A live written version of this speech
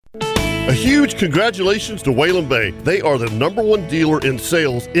A huge congratulations to Whalen Bay. They are the #1 dealer in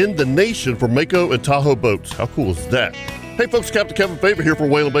sales in the nation for Mako and Tahoe boats. How cool is that? Hey folks, Captain Kevin Favor here for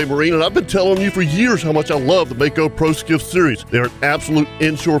Whalen Bay Marine, and I've been telling you for years how much I love the Mako Pro Skiff series. They're an absolute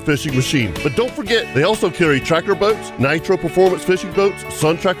inshore fishing machine. But don't forget, they also carry tracker boats, Nitro Performance fishing boats,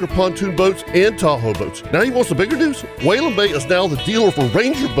 Sun Tracker pontoon boats, and Tahoe boats. Now you want some bigger news? Whalen Bay is now the dealer for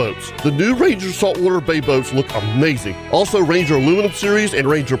Ranger boats. The new Ranger saltwater bay boats look amazing. Also Ranger aluminum series and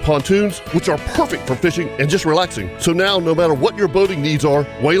Ranger pontoons, which are perfect for fishing and just relaxing. So now, no matter what your boating needs are,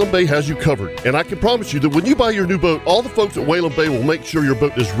 Whalen Bay has you covered. And I can promise you that when you buy your new boat, all the folks at Whalen Bay will make sure your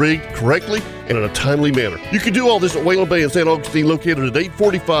boat is rigged correctly and in a timely manner. You can do all this at Whalen Bay in St. Augustine, located at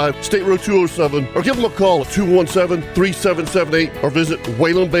 845 State Road 207, or give them a call at 217-3778, or visit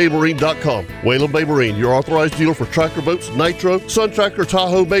WhalenBayMarine.com. Whalen Bay Marine, your authorized dealer for tracker boats, Nitro, Sun Tracker,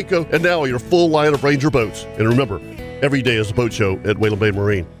 Tahoe, Mako, and now your full line of Ranger boats. And remember, every day is a boat show at Whalen Bay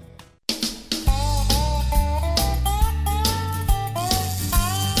Marine.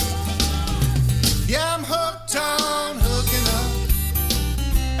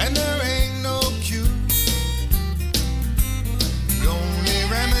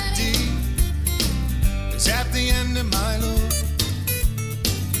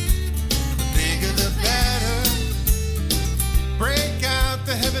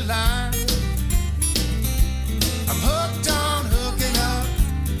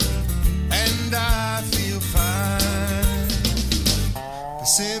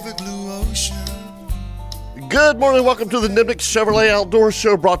 Good morning. Welcome to the Nimnik Chevrolet Outdoor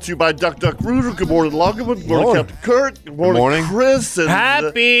Show, brought to you by Duck Duck Rooter. Good morning, Loggeman. Good morning, Captain Kurt. Good morning, Chris. And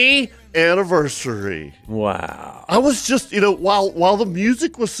happy anniversary. Wow. I was just, while the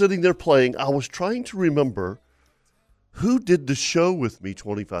music was sitting there playing, I was trying to remember who did the show with me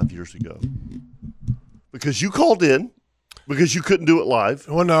 25 years ago. Because you called in, because you couldn't do it live.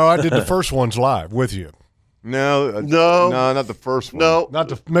 Well, no, I did the first ones live with you. No, not the first one. No,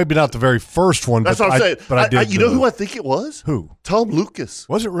 maybe not the very first one. That's what I'm saying. But I did. You know who I think it was? Who? Tom Lucas.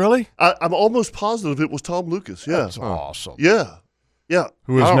 Was it really? I'm almost positive it was Tom Lucas. Yeah, that's awesome. Yeah.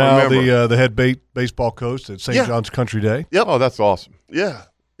 Who is now the head baseball coach at St. John's Country Day? Yep. Oh, that's awesome. Yeah.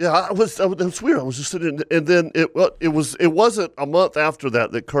 Yeah. It was weird. I was just sitting, and then it wasn't a month after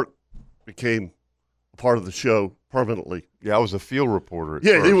that Kirk became a part of the show permanently. Yeah, I was a field reporter.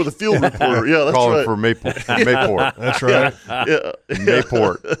 Yeah, he was a field reporter. Yeah, that's calling right. for Mayport. That's right. Yeah.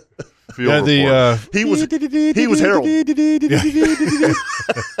 Mayport. Field he was Harold.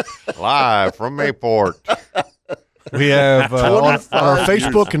 Live from Mayport. We have on our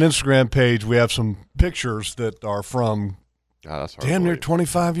Facebook and Instagram page, we have some pictures that are from damn near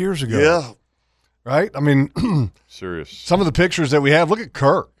 25 years ago. Yeah. Right? I mean, serious. Some of the pictures that we have, look at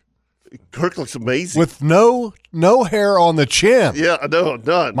Kirk. Kirk looks amazing. With no hair on the chin. Yeah, I know,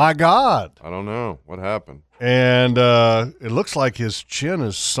 none. My God. I don't know what happened. And it looks like his chin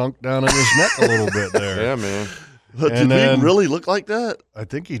is sunk down in his neck a little bit there. Yeah, man. But did he really look like that? I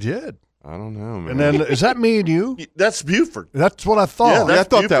think he did. I don't know, man. And then, is that me and you? That's Buford. That's what I thought. Yeah, I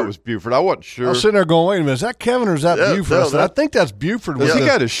thought that was Buford. I wasn't sure. I was sitting there going, wait a minute, is that Kevin or is that Buford? No, I said, I think that's Buford. Has he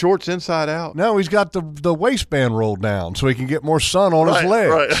got his shorts inside out? No, he's got the waistband rolled down so he can get more sun on his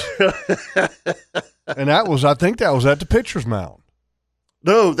legs. Right. And I think that was at the pitcher's mound.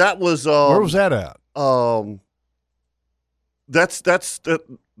 No, that was where was that at? That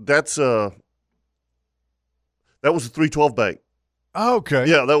was a 312 bank. Oh, okay.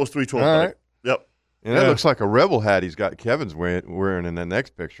 Yeah, that was 312 All bank. right. Yep. And that looks like a Rebel hat he's got Kevin's wearing in that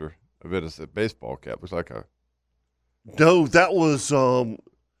next picture of it. It's a baseball cap. Looks like a. No, that was a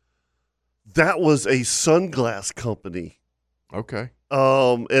sunglass company. Okay.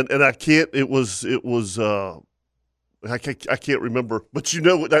 And I can't. It was. I can't remember. But you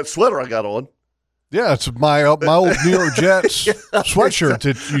know what that sweater I got on. Yeah, it's my old New York Jets sweatshirt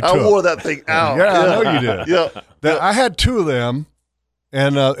that you took. I wore that thing out. Yeah, I know you did. Yeah. I had two of them,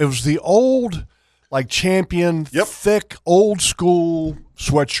 and it was the old, like Champion, thick, old school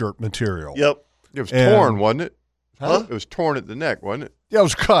sweatshirt material. Yep. It was torn, wasn't it? Huh? It was torn at the neck, wasn't it? Yeah, it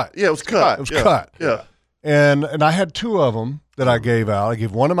was cut. Yeah, it was cut. It was cut. Yeah. And I had two of them that I gave out. I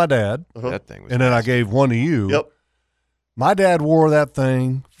gave one to my dad, That thing was and then I gave one to you. Yep. My dad wore that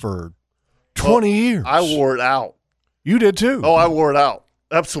thing for 20 years. I wore it out. You did too. Oh, I wore it out.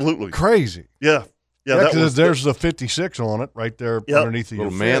 Absolutely. Crazy. Yeah. Yeah, that was there's the 56 on it right there underneath the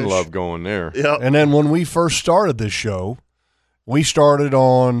little man love going there. Yeah. And then when we first started this show, we started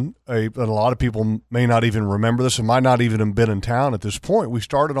on and a lot of people may not even remember this and might not even have been in town at this point. We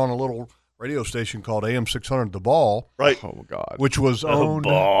started on a little radio station called AM 600 The Ball. Right. Oh, God. Which was owned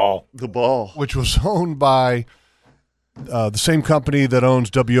The Ball. Which was owned by the same company that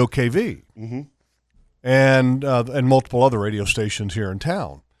owns WOKV and multiple other radio stations here in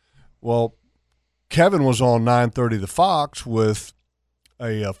town. Well, Kevin was on 930 The Fox with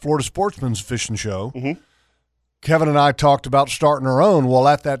a Florida Sportsman's fishing show. Kevin and I talked about starting our own. Well,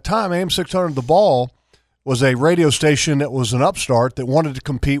 at that time, AM 600 The Ball was a radio station that was an upstart that wanted to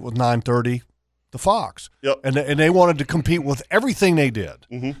compete with 930 The Fox. Yep. And they wanted to compete with everything they did.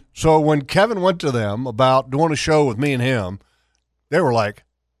 So when Kevin went to them about doing a show with me and him, they were like,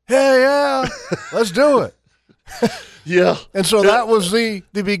 hey, yeah, let's do it. Yeah. And so that was the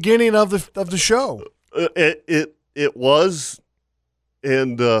beginning of the show. It was,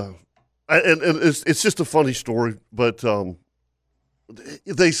 and it's just a funny story, but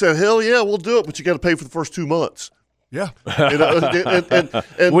they said, hell yeah, we'll do it, but you got to pay for the first 2 months. Yeah.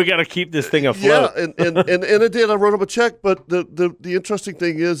 And we got to keep this thing afloat. Yeah, and it did. I wrote them a check, but the interesting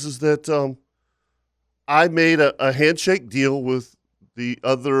thing is that I made a handshake deal with the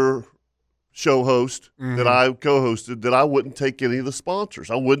other show host that I co-hosted that I wouldn't take any of the sponsors.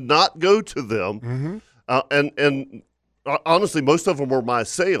 I would not go to them. And honestly, most of them were my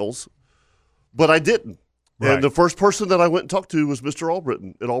sales, but I didn't. Right. And the first person that I went and talked to was Mr.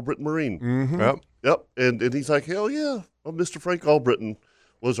 Albritton at Albritton Marine. Yep. And he's like, hell yeah. Well, Mr. Frank Albritton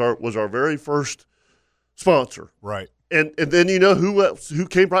was our very first sponsor. Right. And then you know who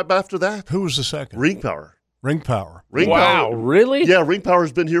came right after that? Who was the second? Ring Power. Ring Power. Wow, really? Yeah, Ring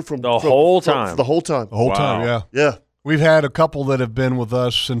Power's been here from the whole time. The whole time. The whole time, yeah. Yeah. We've had a couple that have been with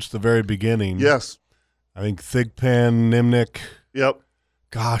us since the very beginning. Yes. I think Thigpen, Nimnick. Yep.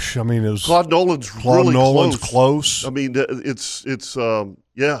 Gosh, I mean, it was Claude Nolan's really close. I mean, it's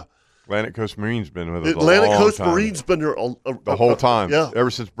yeah. Atlantic Coast Marine's been with us Atlantic a long Coast time. Marine's been here the whole time. Yeah. Ever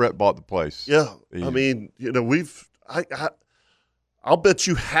since Brett bought the place. Yeah. Easy. I mean, you know, I'll bet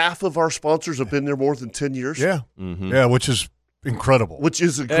you half of our sponsors have been there more than 10 years. Yeah. Yeah, which is incredible. Which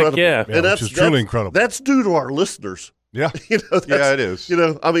is incredible. yeah. Yeah, which is truly incredible. That's due to our listeners. Yeah. You know, Yeah, it is. You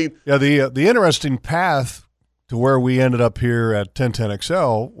know, I mean. Yeah, the interesting path to where we ended up here at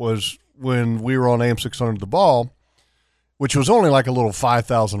 1010XL was when we were on AM 600 The Ball, which was only like a little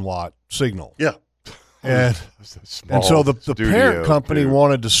 5,000 watt signal. Yeah. And so the parent company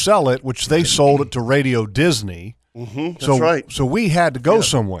wanted to sell it, which they sold it to Radio Disney. That's right. So we had to go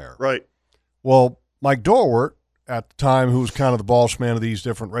somewhere. Right. Well, Mike Dorwart, at the time, who was kind of the boss man of these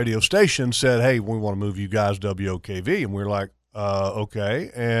different radio stations, said, hey, we want to move you guys to WOKV. And we were like,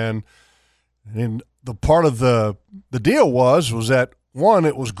 okay. And the part of the deal was that, one,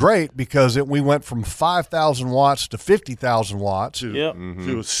 it was great because we went from 5,000 watts to 50,000 watts. To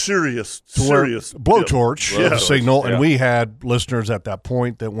a serious blowtorch Yeah. signal. Yeah. And we had listeners at that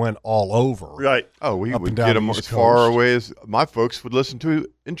point that went all over. Right. Oh, we Up would and down get the them East as far Coast. away as my folks would listen to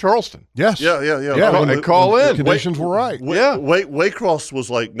in Charleston. Yes. Yeah. Yeah, when they call the in. conditions were right. Yeah. Waycross was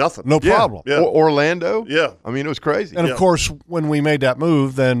like nothing. No problem. Yeah. Orlando. Yeah. I mean, it was crazy. And of course, when we made that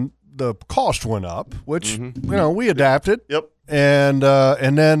move, then the cost went up, which we adapted. Yep. And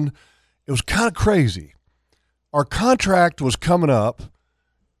then it was kind of crazy. Our contract was coming up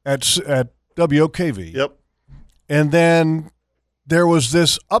at WOKV. Yep. And then there was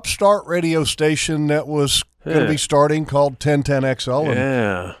this upstart radio station that was going to be starting called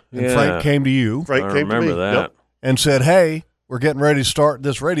 1010XL. And Frank came to you Frank I came to me. remember that. Yep. and said, hey, we're getting ready to start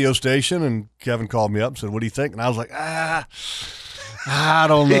this radio station. And Kevin called me up and said, what do you think? And I was like, I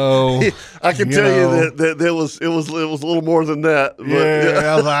don't know. I can tell you that it was a little more than that. But,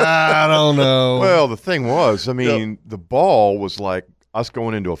 I was like, I don't know. Well, the thing was, I mean, the ball was like us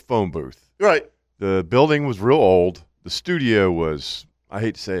going into a phone booth. Right. The building was real old. The studio was, I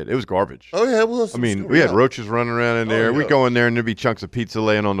hate to say it was garbage. Oh yeah, well. I mean, we had roaches running around in there. yeah. We'd go in there and there'd be chunks of pizza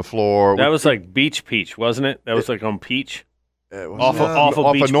laying on the floor. That was like Beach Peach, wasn't it? That was like on Peach? Off Off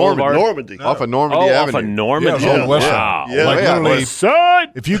of Beach Boulevard? Normandy. Off of Normandy Oh, Avenue. off of Normandy. Yeah, it was on the west side. Wow. Yeah. Like Yeah. literally, West side.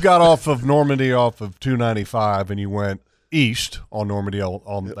 if you got off of Normandy off of 295 and you went east on Normandy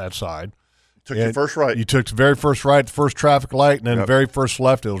on that side, Took your first right. you took the very first right, the first traffic light, and then the very first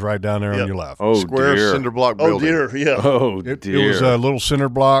left, it was right down there on your left. Oh, Square dear. cinder block Oh building. dear, yeah. Oh, It dear. was a little cinder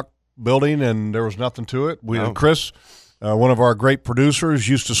block building, and there was nothing to it. Chris, one of our great producers,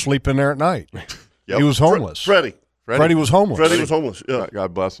 used to sleep in there at night. Yep. He was homeless. Freddie Freddie was homeless. was homeless. Yeah.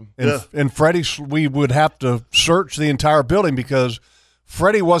 God bless him. And Freddie, we would have to search the entire building because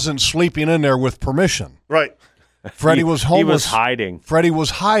Freddie wasn't sleeping in there with permission. Right. Freddie was homeless. He was hiding. Freddie was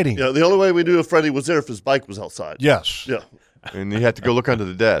hiding. Yeah. The only way we knew if Freddie was there if his bike was outside. Yes. Yeah. And you had to go look under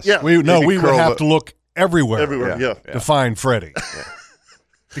the desk. Yeah. We would curl have up. to look everywhere. Everywhere. Yeah. to find Freddie.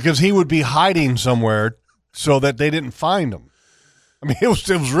 Because he would be hiding somewhere so that they didn't find him. I mean, it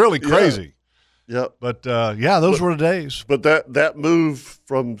was really crazy. Yep. But those were the days. But that move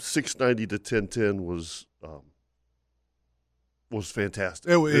from 690 to 1010 was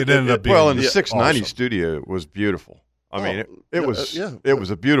fantastic. It ended up being well, and the 690 awesome. studio was beautiful. I mean, it was yeah. it was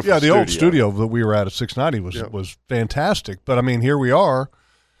a beautiful. Yeah, the studio. old studio that we were at 690 was fantastic. But I mean, here we are.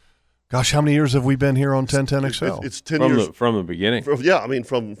 Gosh, how many years have we been here on 1010 XL? It's 10 years from the beginning. from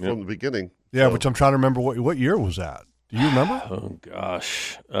the beginning. Yeah, So- which I'm trying to remember what year was that. Do you remember? Oh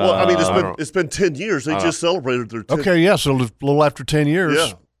gosh. Well, I mean, don't- it's been 10 years. They just celebrated their 10th. Okay, yeah, so a little after 10 years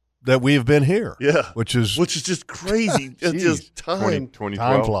Yeah. that we have been here. Yeah. Which is just crazy. It's Jeez. just time. 2012.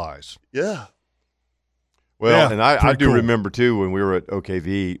 time flies. Yeah. Well, Yeah, and I pretty do cool. remember too when we were at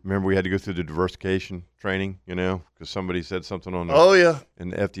OKV. Remember we had to go through the diversification training, because somebody said something on the Oh yeah.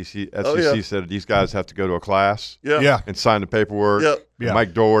 and the FTC Oh, yeah. said these guys have to go to a class Yeah. Yeah. and sign the paperwork. Yeah. And Yeah.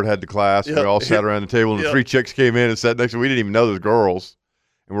 Mike Dorward had the class. Yeah. We all sat around the table, and Yeah. the 3 chicks came in and sat next to me. We didn't even know those girls,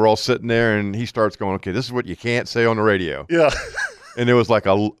 and we're all sitting there. And he starts going, "Okay, this is what you can't say on the radio." Yeah. And it was like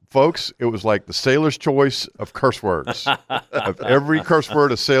folks, it was like the sailor's choice of curse words. Of every curse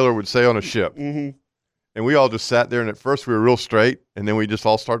word a sailor would say on a ship. Mm-hmm. And we all just sat there, and at first we were real straight, and then we just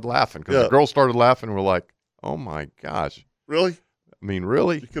all started laughing because Yeah. the girls started laughing, and we're like, "Oh my gosh! Really? I mean,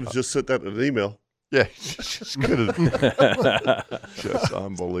 really? You could have just sent that in an email. Yeah, just could have. Just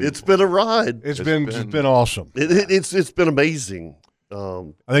unbelievable. It's been a ride. It's been awesome. It's been amazing. I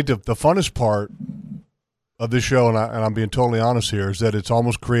think the funnest part of this show, and I'm being totally honest here, is that it's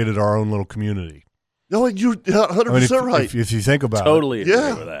almost created our own little community. No, you're 100% right. If you think about totally it, agree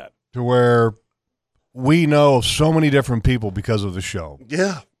Yeah. with that. to where we know of so many different people because of the show,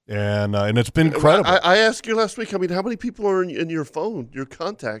 Yeah. and it's been incredible. I asked you last week, I mean, how many people are in your phone, your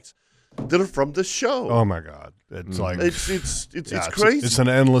contacts, that are from this show? oh my God, it's like It's yeah, crazy. It's an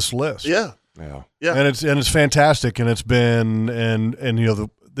endless list. Yeah. yeah. Yeah. and it's fantastic, and it's been and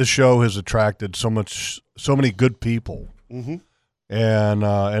this show has attracted so many good people, Mm-hmm. and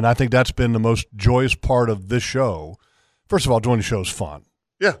I think that's been the most joyous part of this show. First of all, doing the show is fun.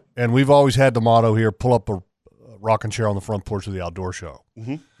 Yeah. And we've always had the motto here: pull up a rocking chair on the front porch of the outdoor show.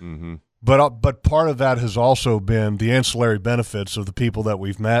 Mm-hmm. But part of that has also been the ancillary benefits of the people that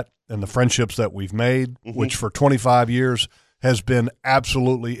we've met and the friendships that we've made, which for 25 years has been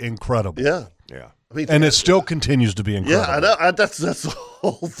absolutely incredible. Yeah. Yeah. I mean, And it still continues to be incredible. yeah, I know. That's the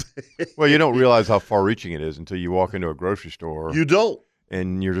whole thing. Well, you don't realize how far-reaching it is until you walk into a grocery store You don't.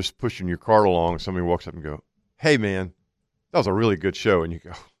 and you're just pushing your cart along. And somebody walks up and go, "Hey, man, that was a really good show." And you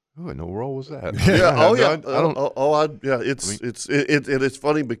go, "Who in the world was that?" Yeah. Oh yeah. I don't. Yeah. It's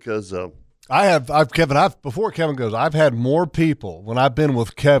funny because before Kevin goes, I've had more people when I've been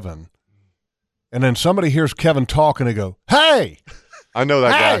with Kevin, and then somebody hears Kevin talk and they go, "Hey, I know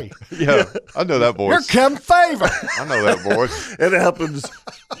that Hey! guy. Yeah, I know that you're voice. Kevin Favor." I know that voice. and it happens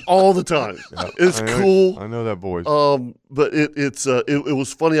all the time. It's I know- cool. I know that voice. But it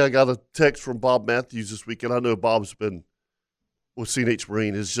was funny. I got a text from Bob Matthews this week, and I know Bob's been with CNH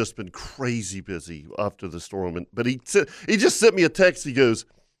Marine has just been crazy busy after the storm. But he just sent me a text. He goes,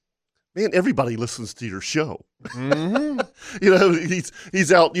 "Man, everybody listens to your show." Mm-hmm.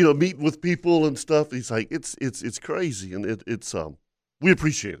 He's out meeting with people and stuff. He's like, it's crazy, and it's we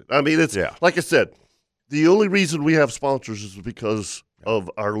appreciate it. I mean, it's Yeah. like I said, the only reason we have sponsors is because of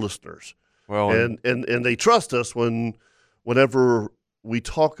our listeners. Well, And they trust us whenever we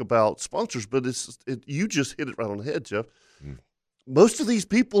talk about sponsors. But you just hit it right on the head, Jeff. Most of these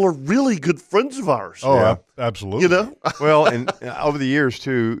people are really good friends of ours. Oh, Yeah. absolutely. well, and over the years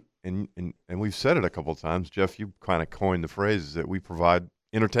too, and we've said it a couple of times, Jeff. You kind of coined the phrase that we provide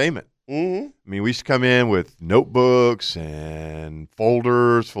entertainment. Mm-hmm. I mean, we used to come in with notebooks and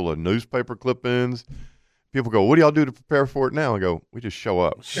folders full of newspaper clippings. People go, "What do y'all do to prepare for it now?" I go, "We just show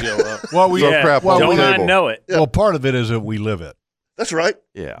up." Show up. Well, we Throw crap on the don't I table. know it? well, part of it is that we live it. That's right.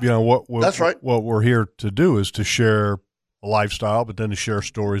 Yeah. That's right. What we're here to do is to share a lifestyle, but then to share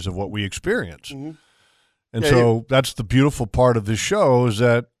stories of what we experience. Mhm. And Yeah, so that's the beautiful part of this show is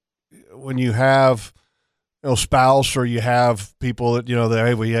that when you have spouse or you have people that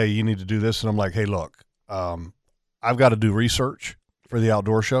hey, you need to do this, and I'm like, hey, look, I've got to do research for the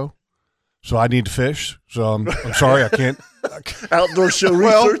outdoor show, so I need to fish. So I'm sorry, I can't. Outdoor show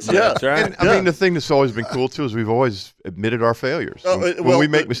Well, research. Yeah. That's right. And I mean, the thing that's always been cool too is we've always admitted our failures. When we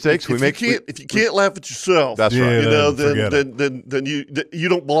make mistakes, if you can't laugh at yourself, That's Yeah, right. then you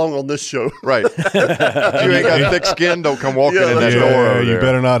don't belong on this show. Right. If you ain't got thick skin, don't come walking Yeah, in that that's door right. over you there.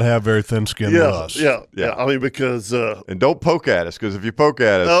 better not have very thin skin with us. Yeah. Yeah. I mean, because And don't poke at us, because if you poke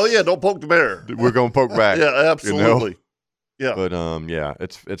at us, don't poke the bear. we're gonna poke back. Yeah, absolutely. Yeah. But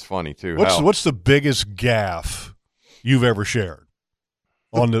it's funny too. What's the biggest gaffe you've ever shared?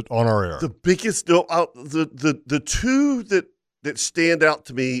 on our air. The biggest, the two that stand out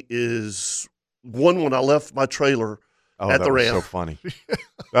to me is one when I left my trailer at the ramp. That was so funny.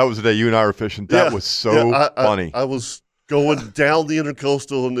 That was the day you and I were fishing. That was so funny. I was going down the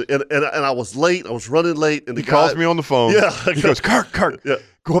intercoastal, and I was late. I was running late. And he calls me on the phone. Yeah. He goes, Kirk,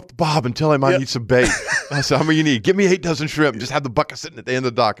 go up to Bob and tell him I need some bait. I said, how many you need? Give me 8 dozen shrimp. Just have the bucket sitting at the end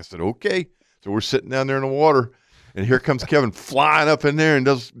of the dock. I said, okay. So we're sitting down there in the water, and here comes Kevin flying up in there and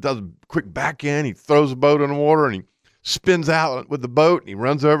does a quick backhand. He throws the boat in the water, and he spins out with the boat, and he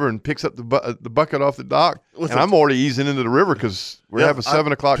runs over and picks up the bucket off the dock. And I'm already easing into the river because we're having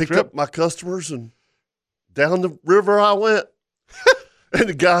 7 o'clock trip. trip. Picked up my customers, and down the river I went. And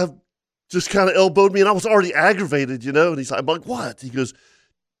the guy just kind of elbowed me, and I was already aggravated, And he's like, I'm like, what? He goes,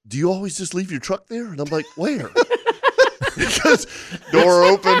 do you always just leave your truck there? And I'm like, where? Because door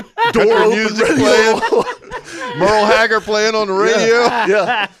open, music playing. Merle Haggard playing on the radio.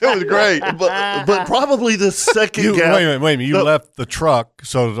 Yeah. It was great. But probably the second gap. Wait a minute. You left the truck,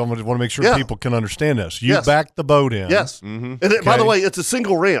 so I want to make sure people can understand this. You backed the boat in. Yes. Mm-hmm. And by the way, it's a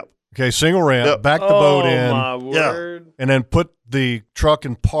single ramp. Okay, single ramp, back the boat in. My word. And then put the truck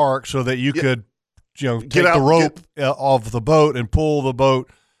in park so that you could, take the rope off the boat and pull the boat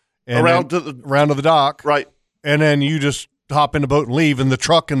around to the dock. Right. And then you just hop in the boat and leave, and the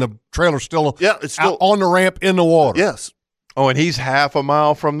truck and the trailer still it's still out on the ramp in the water. Yes. Oh, and he's half a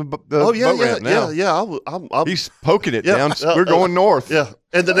mile from the boat ramp now. Yeah. He's poking it down. We're going north. Yeah.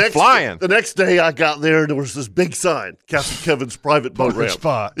 And the next day I got there, and there was this big sign, Captain Kevin's private boat ramp.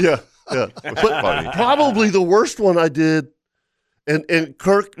 Spot. Yeah. Yeah. But probably the worst one I did, and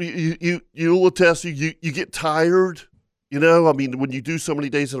Kirk, you'll attest, you get tired. When you do so many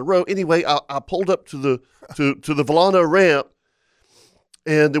days in a row. Anyway, I pulled up to the Volano ramp,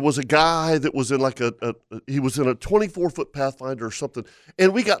 and there was a guy that was in he was in a 24-foot Pathfinder or something,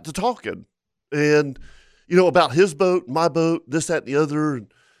 and we got to talking, and about his boat, my boat, this, that, and the other,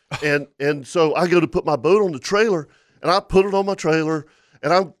 and so I go to put my boat on the trailer, and I put it on my trailer,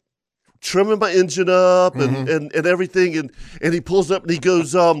 and I'm trimming my engine up and everything, and he pulls up and he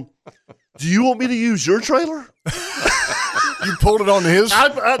goes, do you want me to use your trailer? You pulled it on his?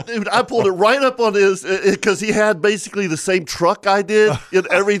 I pulled it right up on his, because he had basically the same truck I did and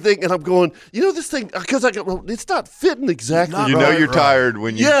everything. And I'm going, this thing, because it's not fitting exactly. You're tired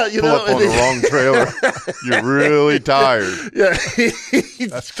when you pull up on the wrong trailer. You're really tired. Yeah.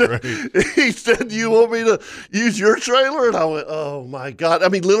 That's great. He said, do you want me to use your trailer? And I went, oh my God. I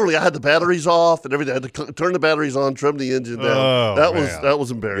mean, literally, I had the batteries off and everything. I had to turn the batteries on, trim the engine down. Oh, that was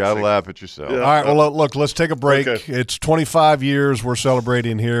embarrassing. You got to laugh at yourself. Yeah. All right, well, look, let's take a break. Okay. It's 25 years we're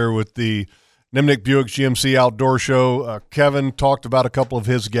celebrating here with the Nimnicht Buick GMC Outdoor Show. Kevin talked about a couple of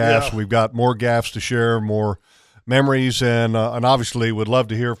his gaffes. Yeah. We've got more gaffes to share, more memories, and obviously would love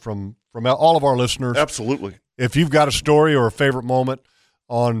to hear from all of our listeners. Absolutely. If you've got a story or a favorite moment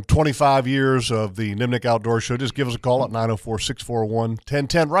on 25 years of the Nimnicht Outdoor Show, just give us a call at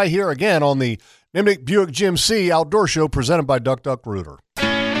 904-641-1010 right here again on the Nimnicht Buick GMC Outdoor Show presented by Duck Duck Rooter.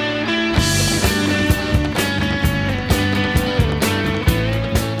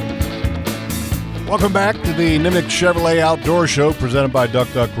 Welcome back to the Nimnicht Chevrolet Outdoor Show presented by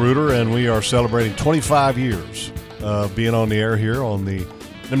Duck Duck Rooter, and we are celebrating 25 years of being on the air here on the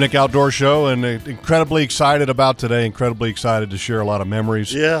Nimnicht Outdoor Show, and incredibly excited about today, incredibly excited to share a lot of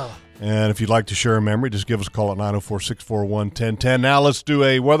memories. Yeah. And if you'd like to share a memory, just give us a call at 904-641-1010. Now let's do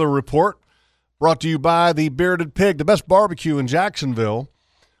a weather report brought to you by the Bearded Pig, the best barbecue in Jacksonville,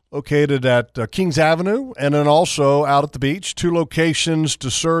 located at Kings Avenue and then also out at the beach. 2 locations to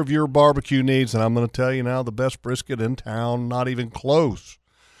serve your barbecue needs. And I'm going to tell you now, the best brisket in town, not even close.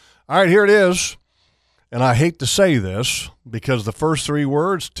 All right, here it is. And I hate to say this because the first 3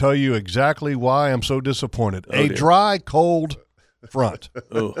 words tell you exactly why I'm so disappointed. Oh, dear. Dry, cold front.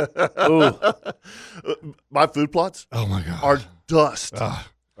 Ooh. My food plots Oh, my God. are dust.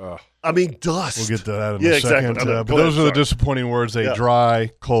 I mean, dust. We'll get to that in Yeah, a second. exactly. But those are the disappointing words,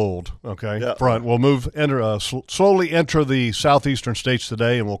 dry, cold, okay? Yeah. Front. We'll slowly enter the southeastern states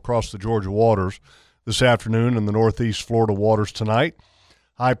today, and we'll cross the Georgia waters this afternoon and the northeast Florida waters tonight.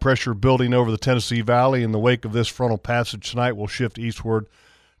 High pressure building over the Tennessee Valley. In the wake of this frontal passage tonight, will shift eastward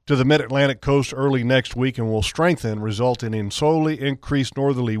to the mid-Atlantic coast early next week and will strengthen, resulting in slowly increased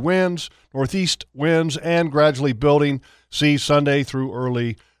northerly winds, northeast winds, and gradually building seas Sunday through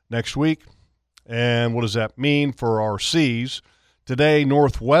early next week. And what does that mean for our seas? Today,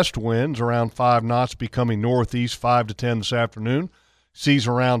 northwest winds around 5 knots, becoming northeast 5 to 10 this afternoon. Seas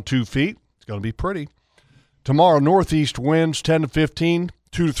around 2 feet. It's going to be pretty. Tomorrow, northeast winds 10 to 15,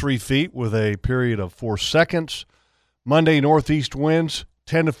 2 to 3 feet with a period of 4 seconds. Monday, northeast winds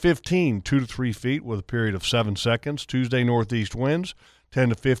 10 to 15, 2 to 3 feet with a period of 7 seconds. Tuesday, northeast winds, 10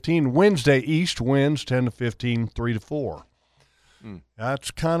 to 15. Wednesday, east winds, 10 to 15, 3 to 4.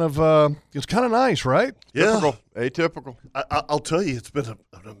 That's kind of it's kind of nice, right? Yeah. Atypical. I'll tell you, it's been an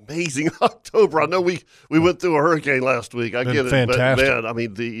amazing October. I know we went through a hurricane last week. I get it, fantastic. but man, I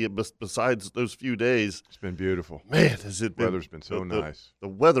mean, besides those few days, It's been beautiful. man, has it been? Weather's been so nice. The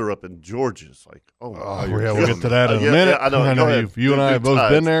weather up in Georgia is like, oh, Oh, my yeah, we'll get to that in a Yeah, minute. yeah, I know. Go ahead. you and I have both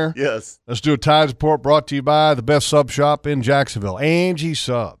Tides. been there. Yes. Let's do a Tides report brought to you by the best sub shop in Jacksonville, Angie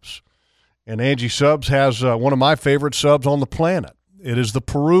Subs. And Angie Subs has one of my favorite subs on the planet. It is the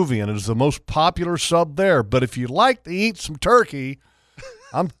Peruvian. It is the most popular sub there. But if you like to eat some turkey,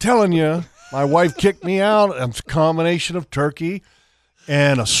 I'm telling you, my wife kicked me out. It's a combination of turkey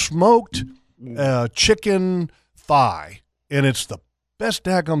and a smoked chicken thigh. And it's the best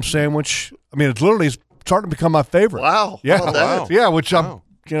daggum sandwich. I mean, it's literally starting to become my favorite. Wow. Yeah. How about that? Wow. Yeah, which Wow.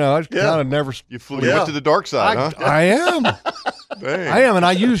 I kind of never. You went to the dark side, huh? I am. Dang. I am. And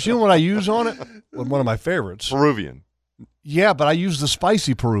I use, you know what I use on it? One of my favorites. Peruvian. Yeah, but I use the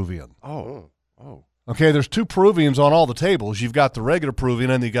spicy Peruvian. Oh. Okay, there's 2 Peruvians on all the tables. You've got the regular Peruvian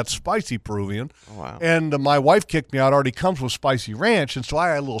and you got spicy Peruvian. Oh, wow. And my wife kicked me out. Already comes with spicy ranch, and so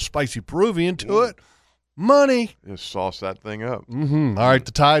I add a little spicy Peruvian to it. Money. Just sauce that thing up. Mm-hmm. All right,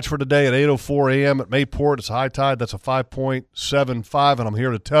 the tides for today at 8:04 a.m. at Mayport. It's a high tide. That's a 5.75, and I'm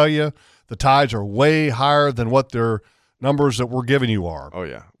here to tell you the tides are way higher than what their numbers that we're giving you are. Oh,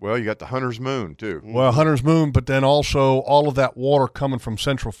 yeah. Well, you got the Hunter's Moon, too. Well, Hunter's Moon, but then also all of that water coming from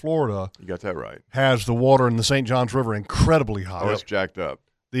Central Florida You got that right. has the water in the St. Johns River incredibly high. Oh, it's jacked up.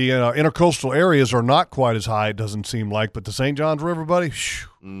 The intercoastal areas are not quite as high, it doesn't seem like, but the St. Johns River, buddy,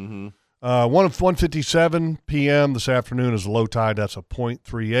 Mm-hmm. 1:57 p.m. this afternoon is a low tide. That's a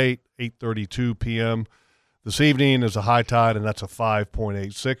 0.38, 8:32 p.m. This evening is a high tide, and that's a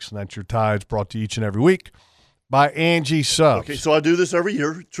 5.86, and that's your tides brought to you each and every week by Angie Subs. Okay, so I do this every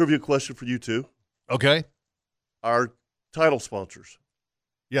year. Trivia question for you two. Okay. Our title sponsors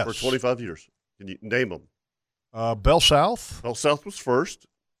Yes. for 25 years. Can you name them? Bell South Well, South was first.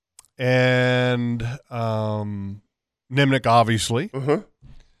 and Nimnik, obviously. Uh-huh.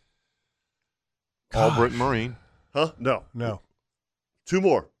 All Britain Marine. Huh? No. No. 2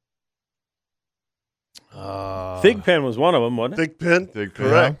 more. Thigpen was one of them, wasn't it? Big Pen. Big Pen.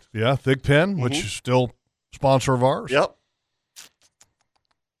 Correct. Yeah, Thig Pen, which is still sponsor of ours. Yep.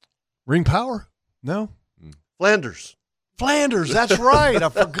 Ring Power? No. Flanders. Flanders, that's right. I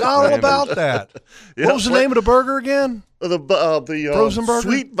forgot all about that. Yeah, What was the name of the burger again? The Frozen burger?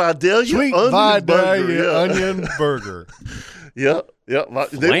 Sweet Vidalia Sweet onion Vidalia burger. Yeah. onion burger. Yeah.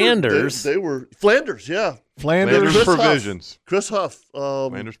 Flanders? They were Flanders, yeah. Flanders. Flanders Chris Huff. Provisions. Chris Huff.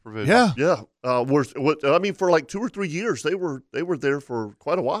 Flanders Provisions. Yeah. Yeah. For like 2 or 3 years, they were there for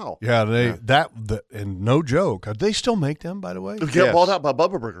quite a while. Yeah, and no joke. They still make them, by the way? They got Yes. bought out by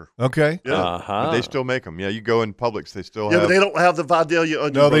Bubba Burger. Okay. Yeah. Uh-huh. But they still make them. Yeah, you go in Publix, they still Yeah, have. but they don't have the Vidalia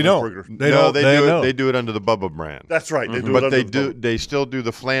onion No, they don't. burger. They do it under the Bubba brand. That's right. They do it But under they the do. Bubba. They still do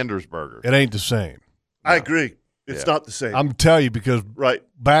the Flanders burger. It ain't the same. I agree. It's Yeah. not the same. I'm telling you, because right.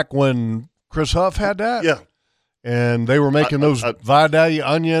 back when Chris Huff had that, Yeah. and they were making those Vidalia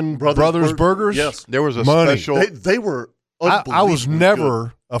onion Brothers burgers. Yes. There was a Money. special. They were I was unbelievably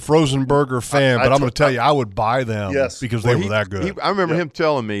never a frozen burger fan, I but I'm going took- to tell you, I would buy them Yes. because they Well, were that good. I remember Yep. him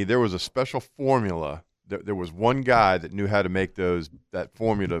telling me there was a special formula. There was one guy that knew how to make that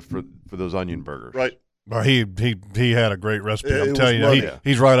formula for those onion burgers. good. Right. But he had a great recipe. It I'm was telling you, money.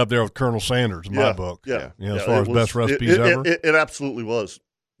 he's right up there with Colonel Sanders in my Yeah. book. Yeah. You know, as far it as best recipes ever. It absolutely was.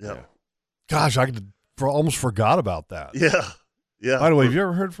 Yeah. Gosh, I almost forgot about that. Yeah. Yeah. By the way, have you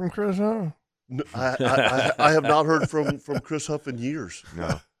ever heard from Chris Huff? No, I have not heard from Chris Huff in years.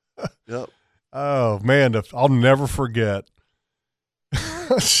 No. Yep. Oh man, I'll never forget.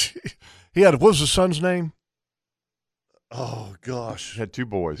 He had, what was his son's name? Oh gosh. He had 2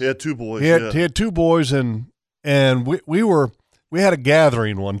 boys. He had 2 boys. He had 2 boys, and we had a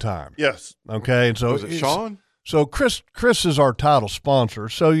gathering one time. Yes. Okay, and so Was it Sean? So Chris is our title sponsor.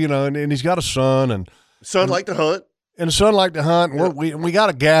 So and he's got a son, and Son liked to hunt. a son liked to hunt. And we got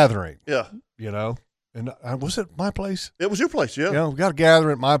a gathering. Yeah. You know, and was it my place? It was your place. Yeah. You know, we got a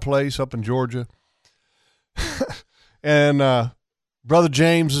gathering at my place up in Georgia, and Brother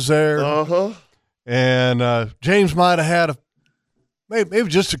James is there. Uh-huh. And James might have had maybe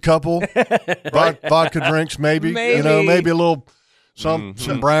just a couple vodka drinks, maybe. You know, maybe a little some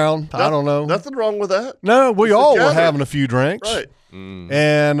brown. I don't know. Nothing wrong with that. No, we It's a all were gathering. having a few drinks. Right.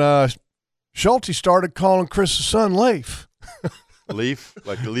 And Schulte started calling Chris's son Leif. Leaf,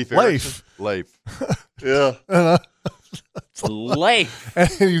 like the Leaf. Leif. Leif. Yeah. Leif. And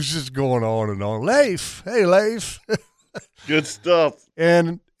he was just going on and on. Leif, hey, Leif. Good stuff.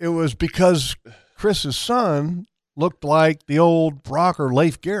 And it was because Chris's son looked like the old rocker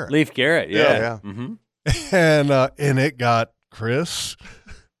Leif Garrett. Leif Garrett, yeah. Yeah. Mm-hmm. And it got Chris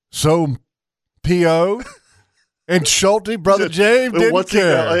so PO'd. And Schulte, Brother James, didn't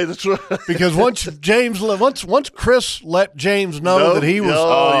care. That's right. Because once Chris let James know that he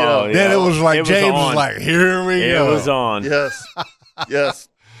was, then it was like James was like, "Here we go." It was on. Yes. Yes.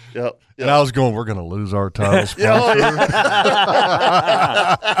 Yep. And I was going, "We're going to lose our title sponsor."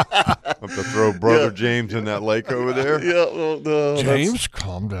 Have to throw Brother James in that lake over there. Yeah. Well, no, James,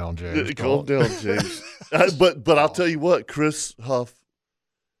 calm down, James. Calm down, James. But I'll tell you what, Chris Huff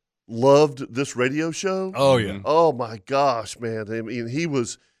loved this radio show. Oh yeah. Oh my gosh, man! I mean, he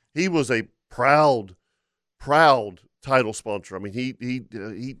was a proud title sponsor. I mean,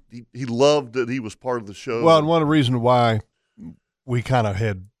 he loved that he was part of the show. Well, and one of the reasons why we kind of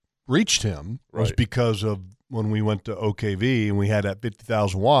had reached him was because of when we went to OKV and we had that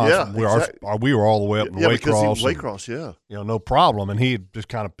 50,000 watts. Yeah, we were all the way up in Waycross. Because he was Waycross, yeah. No problem. And he just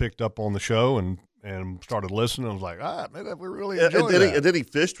kind of picked up on the show and started listening. I was like, man, we really enjoyed that. And then he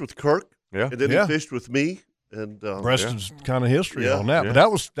fished with Kirk. Yeah. And then he fished with me. And Preston's kind of history on that. Yeah.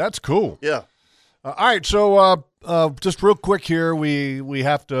 But that's cool. Yeah. All right. So just real quick here, we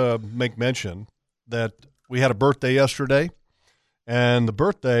have to make mention that we had a birthday yesterday. And the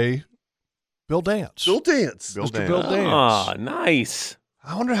birthday, Bill Dance. Bill Dance. Mr. Bill Dance. Ah, nice.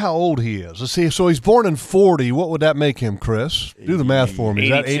 I wonder how old he is. Let's see. So he's born in 40. What would that make him, Chris? Do the math for me. Is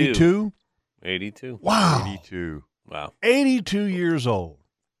that 82? 82. Wow. 82. Wow. 82 years old.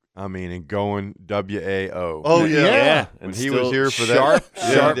 I mean, and going WAO. Oh, yeah. Yeah. And he was here for that.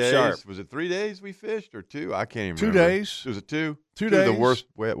 Sharp. Was it 3 days we fished or 2? I can't even 2 remember. days. Was it 2? 2 Of days. the worst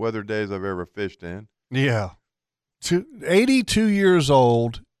wet weather days I've ever fished in. Yeah. 82 years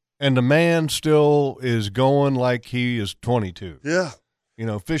old, and the man still is going like he is 22. Yeah.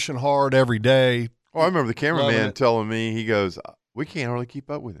 Fishing hard every day. Oh, I remember the Loving cameraman it. telling me, he goes, we can't hardly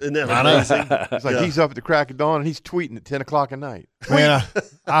keep up with it. Isn't that I know. amazing? It's like he's up at the crack of dawn and he's tweeting at 10 o'clock at night. Man,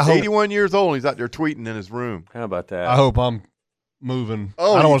 I He's hope 81 years old and he's out there tweeting in his room. How about that? I hope I'm moving.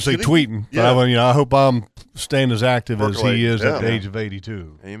 Oh, I don't you want to say kidding? tweeting, Yeah. but I hope I'm staying as active as he Percolating. is at the Yeah. age of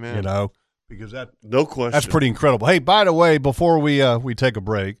 82. Amen. Because No question. that's pretty incredible. Hey, by the way, before we take a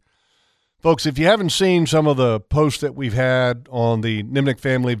break, folks, if you haven't seen some of the posts that we've had on the Nimnick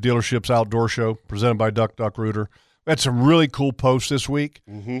Family of Dealerships Outdoor Show presented by Duck Rooter, we had some really cool posts this week.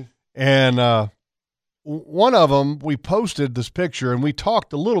 Mm-hmm. And one of them, we posted this picture, and we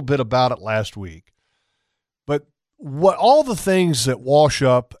talked a little bit about it last week. But all the things that wash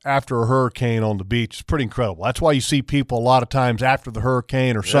up after a hurricane on the beach is pretty incredible. That's why you see people a lot of times after the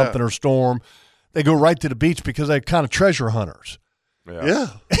hurricane or something or storm, they go right to the beach because they're kind of treasure hunters. Yeah.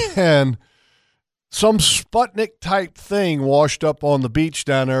 And some Sputnik type thing washed up on the beach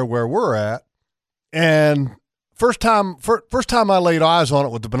down there where we're at. And first time I laid eyes on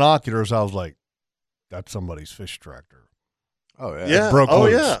it with the binoculars, I was like, that's somebody's fish tractor. Oh, yeah. Yeah. broke Oh,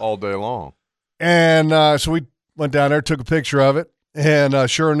 loose. yeah. All day long. And so we went down there, took a picture of it. And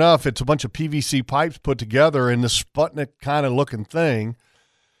sure enough, it's a bunch of PVC pipes put together in this Sputnik kind of looking thing.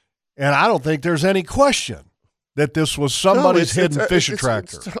 And I don't think there's any question that this was somebody's hidden fishing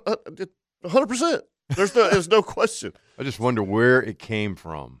tractor. 100%. There's no question. I just wonder where it came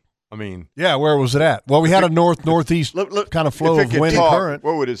from. I mean, Yeah, where was it at? Well, we had a northeast Look, kind of flow if it of could wind talk, and current.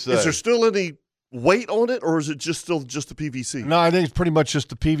 what would it say? is there still any weight on it, or is it still just the PVC? No, I think it's pretty much just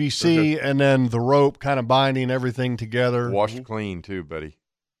the PVC and then the rope kind of binding everything together. Washed clean, too, buddy.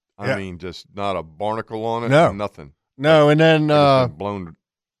 Yeah. I mean, just not a barnacle on it. No. Nothing. No, and then It's been blown.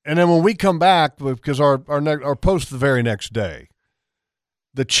 and then when we come back, because our post the very next day,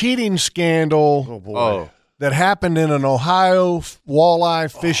 the cheating scandal Oh boy. Oh, that happened in an Ohio walleye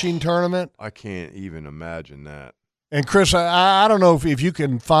fishing tournament. I can't even imagine that. And Chris, I don't know if you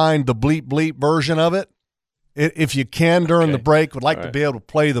can find the bleep bleep version of it. If you can during the break, would like All to right. be able to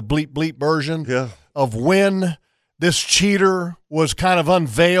play the bleep bleep version Yeah. of when this cheater was kind of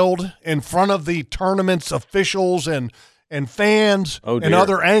unveiled in front of the tournament's officials and fans Oh, and dear.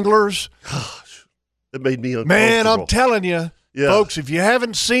 other anglers. It made me uncomfortable. Man, I'm telling you, Yeah. folks, if you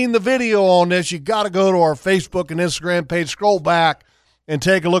haven't seen the video on this, you got to go to our Facebook and Instagram page, scroll back, and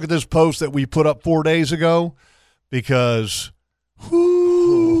take a look at this post that we put up 4 days ago, because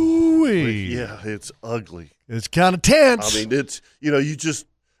whoo-wee, Yeah, it's ugly. it's kind of tense. I mean, it's, you just,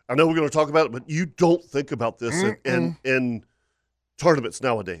 I know we're going to talk about it, but you don't think about this in tournaments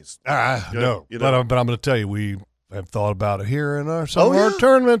nowadays. No, you but know. I'm going to tell you, have thought about it here in some of our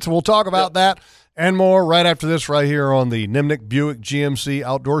tournaments. We'll talk about that and more right after this right here on the Nimnick Buick GMC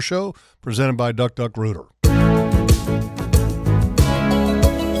Outdoor Show presented by Duck Duck Rooter.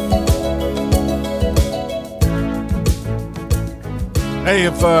 Hey,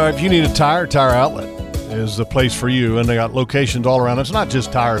 if you need a Tire Outlet is the place for you, and they got locations all around. It's not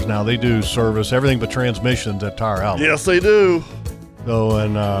just tires now. They do service everything but transmissions at Tire Outlet. Yes, they do. So,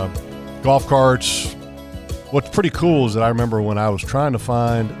 and golf carts. What's pretty cool is that I remember when I was trying to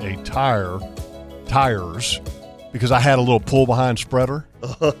find a tires, because I had a little pull-behind spreader.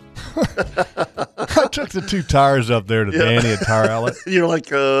 I took the 2 tires up there to Danny at Tire Outlet. You're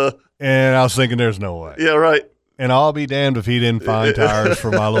like, and I was thinking, there's no way. yeah, right. And I'll be damned if he didn't find tires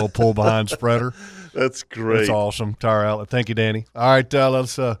for my little pull-behind spreader. That's great. That's awesome. Tire Outlet. Thank you, Danny. All right,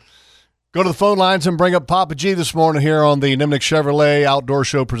 let's go to the phone lines and bring up Papa G this morning here on the Nimnick Chevrolet Outdoor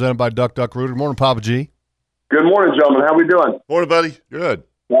Show presented by Duck Duck Rooter. Good morning, Papa G. Good morning, gentlemen. How we doing? Morning, buddy. Good.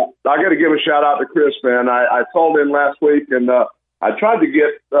 Well, I got to give a shout out to Chris, man. I called in last week and I tried to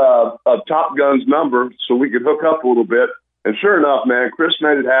get Top Gun's number so we could hook up a little bit. And sure enough, man, Chris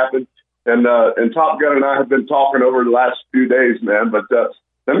made it happen. And Top Gun and I have been talking over the last few days, man. But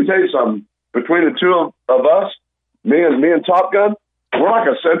let me tell you something. Between the two of us, me and Top Gun, we're like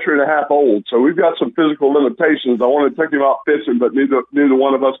a century and a half old. So we've got some physical limitations. I wanted to take him out fishing, but neither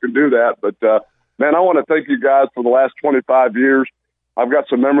one of us can do that. But, man, I want to thank you guys for the last 25 years. I've got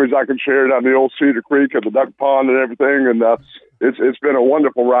some memories I can share down the old Cedar Creek and the duck pond and everything. And it's been a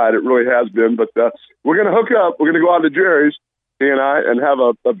wonderful ride. It really has been. But we're going to hook up. We're going to go out to Jerry's, he and I, and have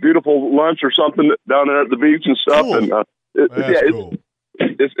a beautiful lunch or something down there at the beach and stuff. Cool. And Cool.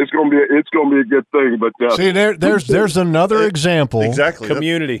 it's going to be a good thing. But see, there's another example Exactly.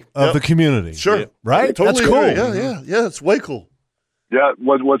 Community. of the community. Sure. Yeah. Right? Totally That's cool. agree. Yeah. It's way cool. yeah,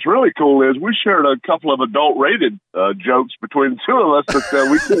 what's really cool is we shared a couple of adult-rated jokes between the two of us that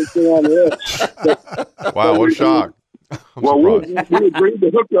we couldn't say on the air. Wow, what a shock. Well, we agreed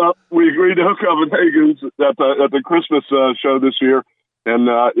to hook up. We agreed to hook up at Hagen's at the Christmas show this year, and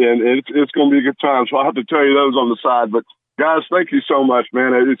it's going to be a good time. So I'll have to tell you those on the side. But guys, thank you so much,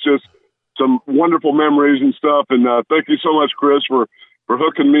 man. It's just some wonderful memories and stuff. And thank you so much, Chris, for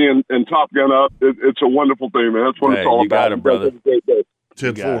hooking me and Top Gun up. It's a wonderful thing, man. That's what it's all you about. got it, brother.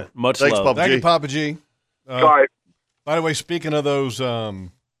 10-4. Much Thanks, love. Papa Thank G. you, Papa G. All right. By the way, speaking of those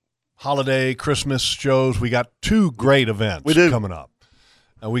holiday Christmas shows, we got 2 great events coming up.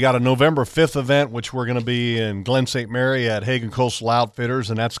 We got a November 5th event, which we're going to be in Glen St. Mary at Hagen Coastal Outfitters,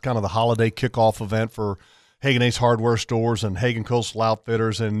 and that's kind of the holiday kickoff event for Hagen Ace Hardware Stores and Hagen Coastal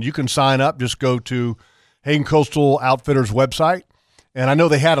Outfitters. And you can sign up. Just go to Hagen Coastal Outfitters website. And I know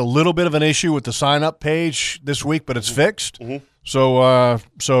they had a little bit of an issue with the sign-up page this week, but it's fixed. Mm-hmm.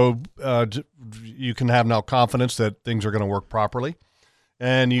 So you can have now confidence that things are going to work properly.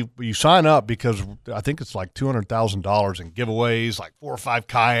 And you sign up because I think it's like $200,000 in giveaways, like 4 or 5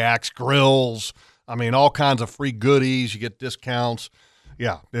 kayaks, grills. I mean, all kinds of free goodies. You get discounts.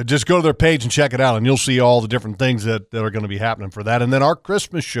 Yeah, just go to their page and check it out, and you'll see all the different things that are going to be happening for that. And then our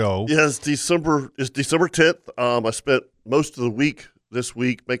Christmas show. Yeah, it's December 10th. I spent most of the week this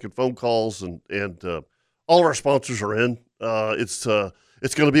week making phone calls, and all of our sponsors are in. It's going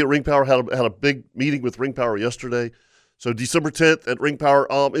to be at Ring Power. Had a big meeting with Ring Power yesterday. So December 10th at Ring Power.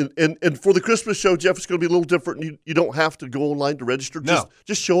 And for the Christmas show, Jeff, it's going to be a little different. You don't have to go online to register.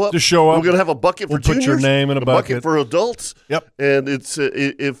 Just show up. Just show up. We're going to have a bucket for We'll juniors. put your name in a bucket. for adults. Yep. And it's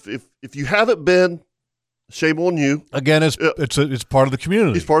if you haven't been, shame on you. Again, it's part of the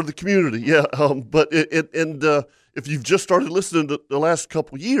community. It's part of the community. Yeah. But if you've just started listening to the last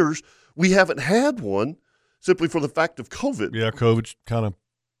couple of years, we haven't had one simply for the fact of COVID. Yeah, COVID kind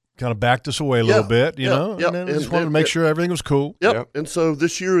of backed us away a little bit, you know. Yeah. And then just wanted to make sure everything was cool. Yep. And so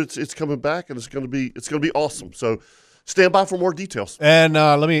this year it's coming back, and it's going to be awesome. So stand by for more details. And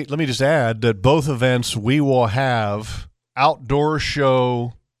let me just add that both events we will have outdoor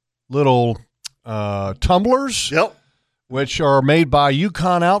show little tumblers. Yep. Which are made by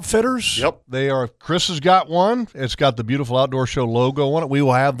Yukon Outfitters. Yep. Chris has got one. It's got the beautiful outdoor show logo on it. We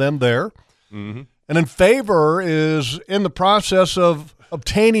will have them there. Mm-hmm. And then Favor is in the process of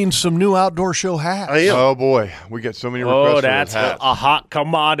obtaining some new outdoor show hats. I am. Oh, boy. We get so many requests Oh, for that's those hats. a hot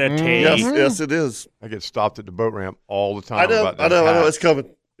commodity. Yes, it is. I get stopped at the boat ramp all the time I know. about that I know. hat. It's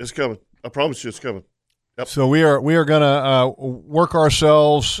coming. It's coming. I promise you, it's coming. Yep. So we are going to work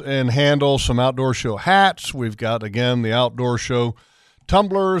ourselves and handle some outdoor show hats. We've got, again, the outdoor show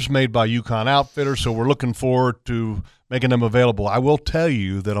tumblers made by Yukon Outfitters, so we're looking forward to making them available. I will tell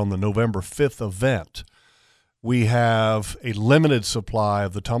you that on the November 5th event, we have a limited supply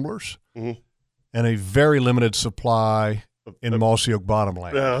of the tumblers. Mm-hmm. and a very limited supply in Mossy Oak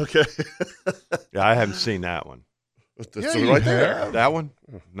Bottomland. Yeah, okay. Yeah, I haven't seen that one. That's Yeah, you right there. have. That one?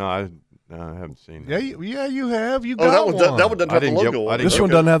 No, I haven't seen that. Yeah, you have. You Oh, got that one doesn't have I the didn't logo get- on I it. didn't This one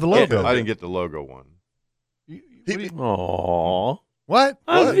Okay. doesn't have the logo. I didn't get the logo one. Aww. What?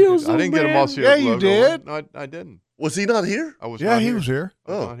 I feel so I didn't get a bad. Mossy Yeah, Oak you logo did. one. No, I didn't. Was he not here? I was Yeah, not he here. was here.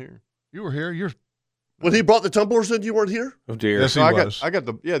 I was Oh. not here. You were here. You're. When he brought the tumblers in, you weren't here? Oh dear. Yes, So he I was. got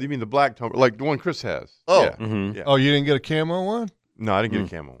the you mean the black tumbler, like the one Chris has. Oh. Yeah. Mhm. Yeah. Oh, you didn't get a camo one? No, I didn't get a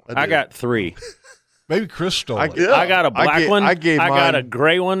camel one. I did. got 3. Maybe Chris stole I it. Yeah. I got a black one. I gave got mine- a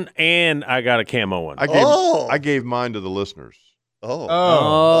gray one, and I got a camo one. Oh. I gave mine to the listeners. Oh.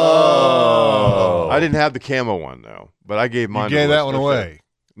 Oh. I didn't have the camo one though, but I gave mine. You to gave the that one listeners. away.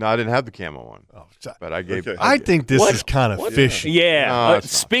 No, I didn't have the camo one, Oh, so- but I gave. Okay. I think this What? is kind of What? fishy. Yeah. No, it's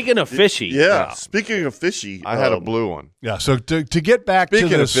not. Speaking of fishy. Yeah. Speaking of fishy, I had a blue one. Yeah. So to get back Speaking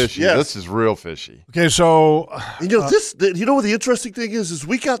to of this, fishy, yes. this is real fishy. okay. So You know you know what the interesting thing is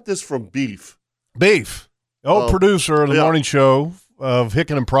we got this from Beef. Beef, old producer of the yeah. morning show of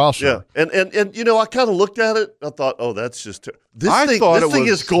Hicken and Prosser. Yeah, and you know I kind of looked at it. I thought, oh, that's just this I thing. thought This it thing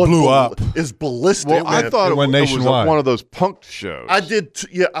was is going blew up. Is ballistic. Well, I man. thought It it went was nationwide. one of those punked shows. I did.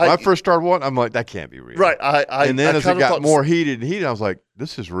 Yeah, When I first started watching, I'm like, that can't be real. right. I And then I as it kinda got thought- more heated and heated, I was like,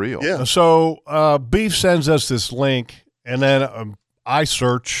 this is real. Yeah. So Beef sends us this link, and then I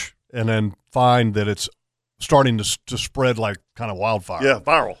search and then find that it's starting to spread like kind of wildfire. yeah,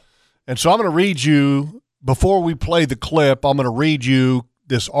 viral. And so I'm going to read you, before we play the clip, I'm going to read you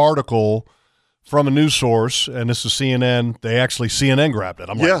this article from a news source, and this is CNN. CNN grabbed it.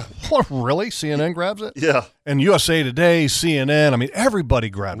 I'm Yeah. like, what, really? CNN grabs it? Yeah, And USA Today, CNN, I mean, everybody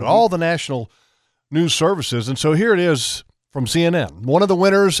grabbed it, all the national news services. And so here it is from CNN. One of the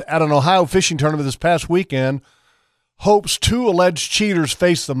winners at an Ohio fishing tournament this past weekend hopes 2 alleged cheaters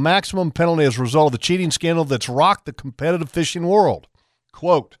face the maximum penalty as a result of the cheating scandal that's rocked the competitive fishing world.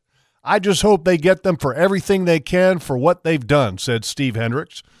 Quote, I just hope they get them for everything they can for what they've done, said Steve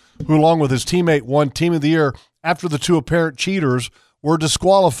Hendricks, who along with his teammate won Team of the Year after the 2 apparent cheaters were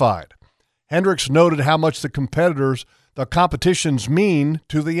disqualified. Hendricks noted how much the competitions mean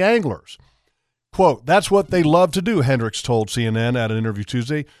to the anglers. Quote, that's what they love to do, Hendricks told CNN at an interview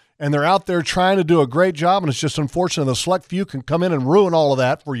Tuesday, and they're out there trying to do a great job, and it's just unfortunate the select few can come in and ruin all of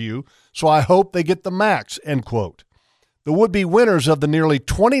that for you, so I hope they get the max, end quote. The would-be winners of the nearly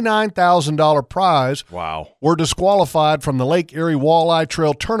 $29,000 prize were disqualified from the Lake Erie Walleye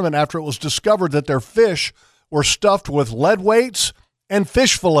Trail Tournament after it was discovered that their fish were stuffed with lead weights and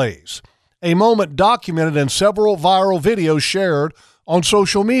fish fillets, a moment documented in several viral videos shared on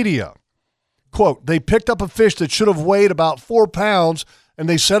social media. Quote, they picked up a fish that should have weighed about 4 pounds, and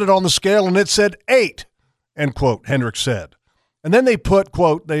they set it on the scale, and it said 8, end quote, Hendricks said. And then they put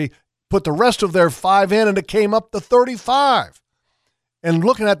the rest of their 5 in, and it came up to 35. And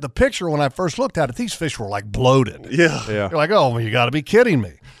looking at the picture, when I first looked at it, these fish were like bloated. yeah. Yeah. You're like, oh, well, you got to be kidding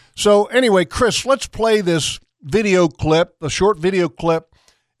me. So anyway, Chris, let's play this video clip, a short video clip,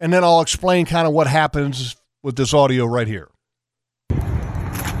 and then I'll explain kind of what happens with this audio right here.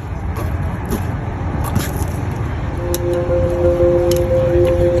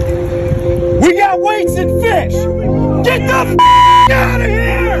 We got weights and fish. Get the out of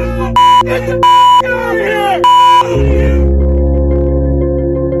here. Get the out of here.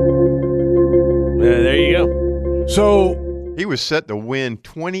 There you go. So He was set to win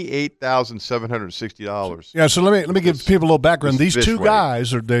 $28,760. yeah, so let me give people a little background. this These fish 2 weight.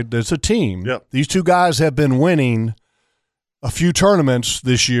 guys there's a team. Yep. These 2 guys have been winning a few tournaments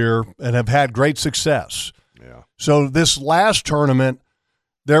this year and have had great success. Yeah. So this last tournament,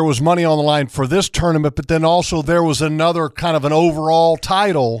 there was money on the line for this tournament, but then also there was another kind of an overall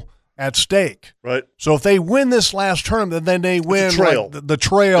title at stake. Right. So if they win this last tournament, then they win trail. like, the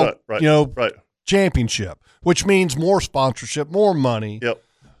trail, Right. right. Championship, which means more sponsorship, more money, Yep.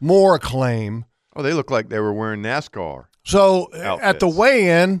 more acclaim. Oh, they look like they were wearing NASCAR. So at the Outfits.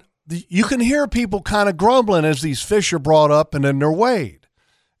 weigh-in, you can hear people kind of grumbling as these fish are brought up and then they're weighed.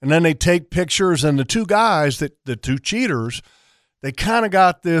 And then they take pictures, and the 2 guys, the 2 cheaters, they kind of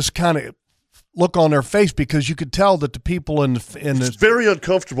got this kind of look on their face because you could tell that the people in It's the very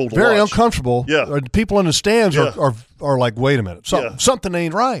uncomfortable to very watch. uncomfortable. Yeah. Or the people in the stands Yeah. are like, wait a minute, Yeah. something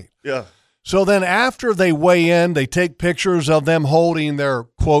ain't right. Yeah. So then after they weigh in, they take pictures of them holding their,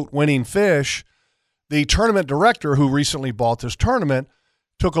 quote, winning fish. The tournament director who recently bought this tournament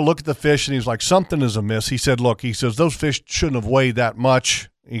took a look at the fish, and he's like, something is amiss. He said, look, he says, those fish shouldn't have weighed that much.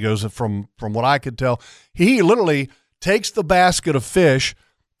 He goes, from what I could tell. He literally takes the basket of fish,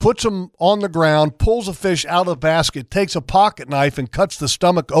 puts them on the ground, pulls a fish out of the basket, takes a pocket knife, and cuts the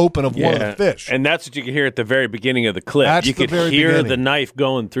stomach open of one of the fish. And that's what you could hear at the very beginning of the clip. That's you the could very hear beginning. the knife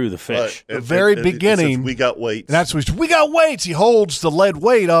going through the fish. The very beginning. It says, we got weights. And that's what we got weights. He holds the lead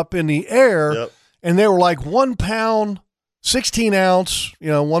weight up in the air, Yep. and they were like 1 pound, 16 ounce,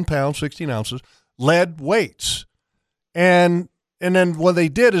 1 pound, 16 ounces, lead weights. And then what they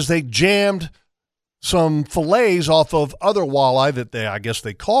did is they jammed some fillets off of other walleye that I guess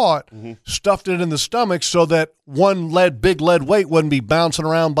they caught, stuffed it in the stomach so that one big lead weight wouldn't be bouncing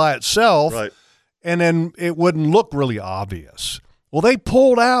around by itself, Right. and then it wouldn't look really obvious. Well, they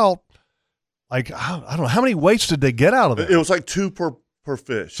pulled out, I don't know, how many weights did they get out of it? It was like 2 per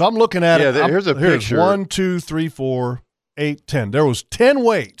fish. So I'm looking at it. Here's a picture. 1, 2, 3, 4, 8, 10. There was 10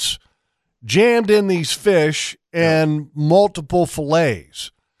 weights jammed in these fish and multiple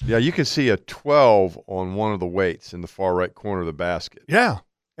fillets. Yeah, you can see a 12 on one of the weights in the far right corner of the basket. Yeah.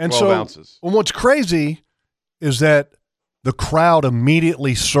 And 12 so ounces. And what's crazy is that the crowd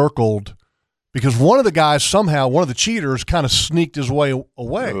immediately circled because one of the cheaters kind of sneaked his way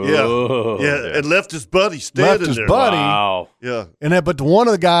away. Yeah, and left his buddy standing Left his there. buddy. Wow. Yeah. But one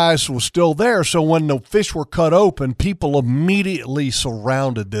of the guys was still there. So when the fish were cut open, people immediately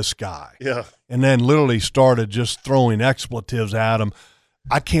surrounded this guy. Yeah. And then literally started just throwing expletives at him.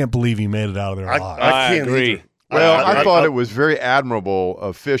 I can't believe he made it out of there alive. I can't agree. either. Well, I thought it was very admirable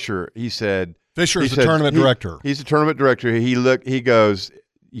of Fisher. He said Fisher is the tournament director. He's the tournament director. He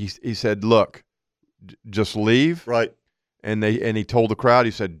said, look, just leave. Right. And he told the crowd,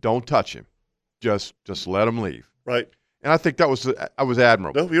 he said, don't touch him. Just let him leave. Right. And I think that was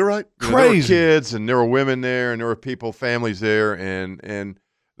admirable. No, you're right. There were Crazy. kids and there were women there and there were families there, and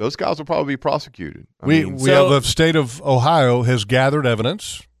those guys will probably be prosecuted. We have the state of Ohio has gathered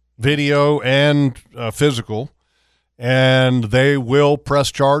evidence, video and physical, and they will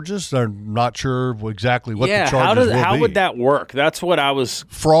press charges. They're not sure exactly what the charges will be. How would that work? That's what I was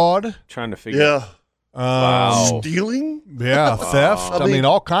Fraud, trying to figure out. Yeah. Wow. Stealing? yeah, theft. I mean,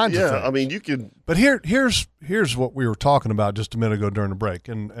 all kinds of Yeah, things. I mean, you can. But here's what we were talking about just a minute ago during the break,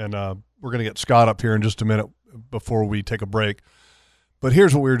 and we're going to get Scott up here in just a minute before we take a break. But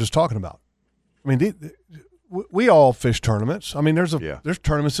here's what we were just talking about. I mean, we all fish tournaments. I mean, there's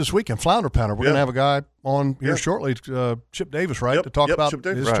tournaments this weekend. Flounder Pounder. We're going to have a guy on here shortly, Chip Davis, right, Yep, to talk yep, about Chip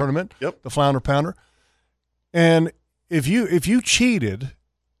Davis. his Right. tournament, Yep. the Flounder Pounder. And if you cheated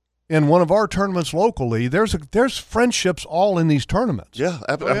in one of our tournaments locally, there's friendships all in these tournaments. Yeah,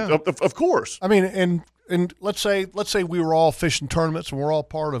 of course. I mean, and let's say we were all fishing tournaments and we're all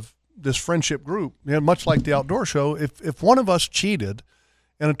part of this friendship group. Much like the outdoor show, if one of us cheated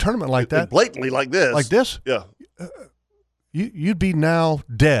in a tournament like that, Blatantly like this. Yeah. you'd be now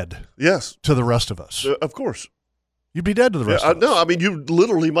dead. Yes. To the rest of us. Of course. You'd be dead to the rest of us. No, I mean, you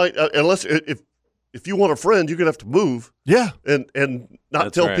literally might, unless if you want a friend, you're going to have to move. Yeah. And not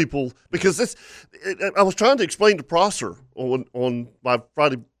That's tell right. people, because I was trying to explain to Prosser on my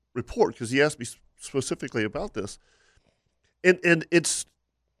Friday report, because he asked me specifically about this. And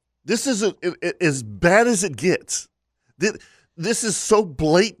this isn't as bad as it gets. This is so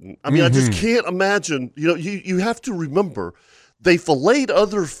blatant. I mean, I just can't imagine. You have to remember, they filleted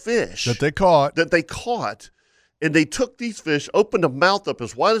other fish That they caught. and they took these fish, opened the mouth up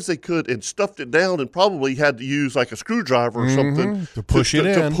as wide as they could, and stuffed it down, and probably had to use like a screwdriver or something to push it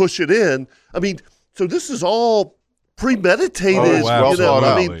in. To push it in. I mean, so this is all premeditated. Oh, wow. Well thought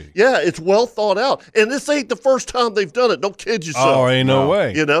out. I mean, yeah, it's well thought out, and this ain't the first time they've done it. Don't kid yourself. Oh, ain't no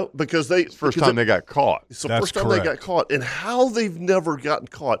way. Because It's the first time they got caught. It's the That's first time they got correct. caught, and how they've never gotten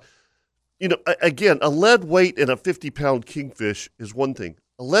caught. Again, a lead weight in a 50-pound kingfish is one thing.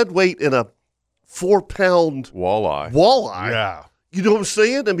 A lead weight in a 4-pound Walleye. Yeah. You know what I'm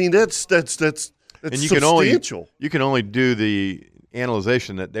saying? I mean, that's And you substantial. can only do the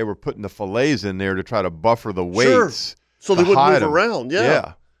analyzation that they were putting the fillets in there to try to buffer the weights. So they to wouldn't hide move 'em. around.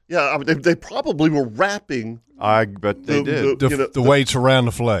 Yeah. I mean, they probably were wrapping. I bet they did. The weights around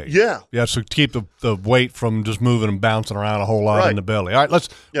the fillet. Yeah. Yeah, so keep the weight from just moving and bouncing around a whole lot Right. in the belly. All right, let's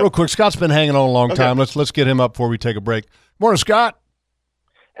Yep. real quick. Scott's been hanging on a long Okay. time. Let's get him up before we take a break. Morning, Scott.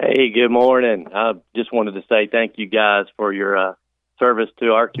 Hey, good morning. I just wanted to say thank you guys for your service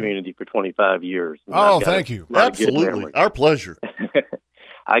to our community for 25 years. Oh, thank you. a lot of good Absolutely. memories. Our pleasure.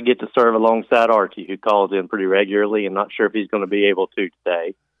 I get to serve alongside Archie, who calls in pretty regularly, and not sure if he's going to be able to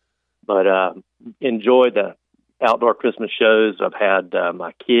today. But enjoyed the outdoor Christmas shows. I've had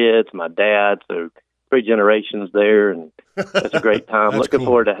my kids, my dad, so 3 generations there, and it's a great time. That's Looking cool.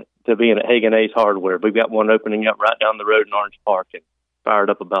 forward to being at Hagen Ace Hardware. We've got one opening up right down the road in Orange Park, and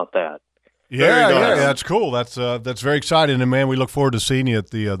fired up about that. Yeah, Very nice. that's cool. That's very exciting, and man, we look forward to seeing you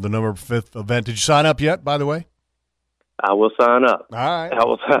at the November 5th event. Did you sign up yet? By the way, I will sign up. all right. I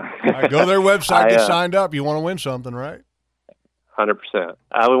will sign. All right, go to their website, I, get signed up. You want to win something, right? 100%.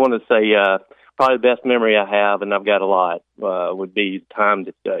 I would want to say probably the best memory I have, and I've got a lot, would be the time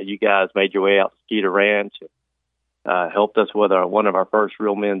that you guys made your way out to Skeeter Ranch, helped us with one of our first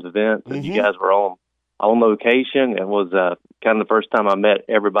Real Men's events. And you guys were on location, and was kind of the first time I met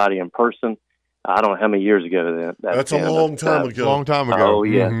everybody in person. I don't know how many years ago That's a long time ago. Long time ago. Oh,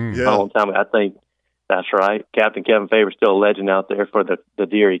 yeah. Mm-hmm. A long time ago. I think that's right. Captain Kevin Favor's still a legend out there for the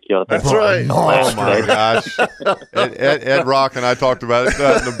deer he killed. That's right. Oh, my gosh. Ed Rock and I talked about it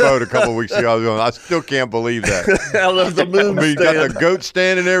in the boat a couple of weeks ago. I still can't believe that. I love the moon I mean, you got stand. the goat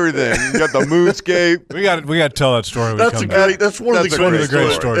stand and everything. You got the moonscape. We got to tell that story. When we That's come a back. great. That's one of the That's one of the great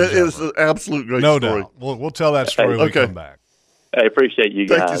great stories. stories It is an absolute great No story. doubt. We'll tell that story when we Okay. come back. I appreciate you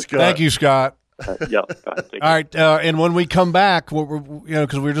guys. Thank you, Scott. Thank you, Scott. Yeah. Take All right, and when we come back,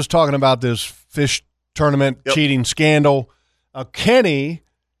 because we were just talking about this fish tournament cheating scandal, Kenny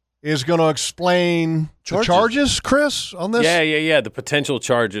is going to explain the charges, Chris, on this. Yeah. The potential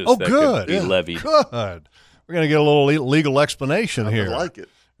charges Oh, that good. could be levied. Good. We're going to get a little legal explanation I here. like it.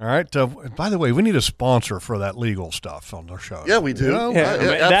 All right. By the way, we need a sponsor for that legal stuff on the show. Yeah, we do. You know? Yeah, I mean,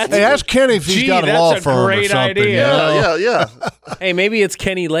 absolutely. Hey, ask Kenny if he's got a law that's a firm or great something. idea. you know? Yeah. Hey, maybe it's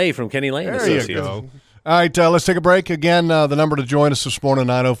Kenny Lay from Kenny Lay and There you Associates. go. All right, let's take a break. Again, the number to join us this morning,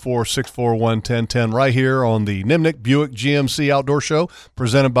 904-641-1010, right here on the Nimnick Buick GMC Outdoor Show,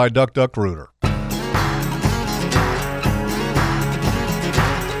 presented by Duck Duck Rooter.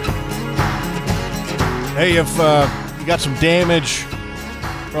 Hey, if you got some damage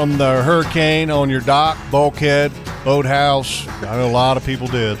from the hurricane on your dock, bulkhead, boathouse, I know a lot of people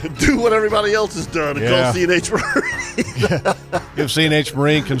did. Do what everybody else has done and Yeah. call CNH Marine. Give CNH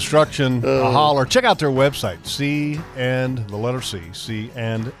Marine Construction a holler. Check out their website, C and the letter C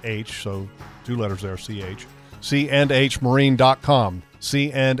and H, so two letters there, CH, candhmarine.com,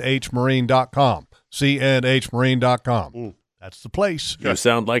 candhmarine.com, candhmarine.com. That's the place. You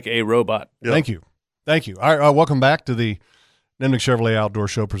sound like a robot. Yep. Thank you. All right, welcome back to the Nimnick Chevrolet Outdoor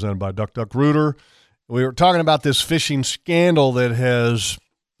Show presented by Duck Duck Rooter. We were talking about this fishing scandal that has,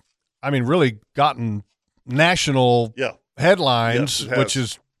 really gotten national headlines, Yes, it has. which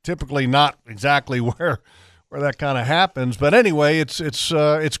is typically not exactly where that kind of happens. But anyway,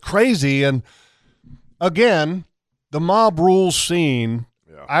 it's crazy. And again, the mob rules scene.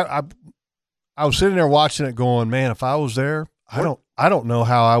 Yeah. I was sitting there watching it, going, man, if I was there, I don't know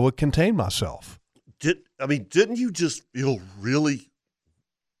how I would contain myself. Didn't you just feel really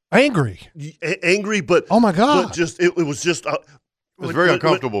Angry, but oh my God, but just it was just It was a very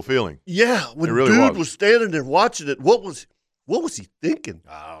uncomfortable feeling. Yeah, when It really dude was. was standing there watching it, what was he thinking?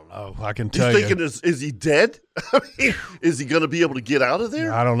 I don't know. I can He's tell thinking, you. is he dead? Is he going to be able to get out of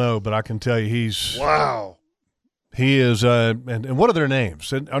there? I don't know, but I can tell you he's Wow. he is. And what are their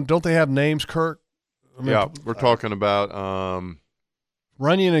names? And don't they have names, Kurt? Yeah, we're talking about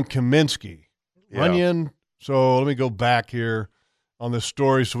Runyon and Kaminsky. Yeah. Runyon. So let me go back here on this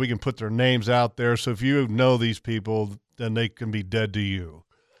story so we can put their names out there. So if you know these people, then they can be dead to you.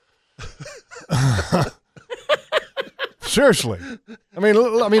 Seriously. I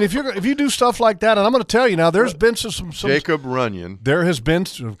mean, if you do stuff like that, and I'm going to tell you now, there's been some Jacob Runyon. There has been.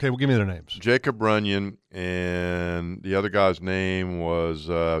 Okay, well, give me their names. Jacob Runyon, and the other guy's name was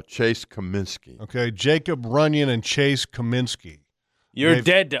Chase Kaminsky. Okay, Jacob Runyon and Chase Kaminsky. You're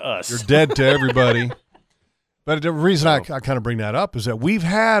dead to us. You're dead to everybody. But the reason I kind of bring that up is that we've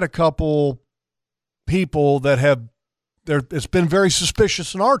had a couple people that have it's been very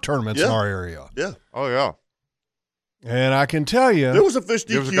suspicious in our tournaments in our area. Yeah. Oh yeah. And I can tell you, There was a fish DQ.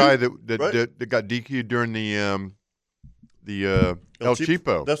 There was a guy that right? that got DQ'd during the El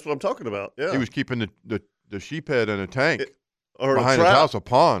Cheapo. That's what I'm talking about. Yeah. He was keeping the sheep head in a tank or behind a his trap. house, a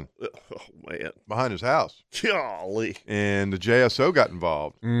pond Oh man. behind his house, Golly. and the JSO got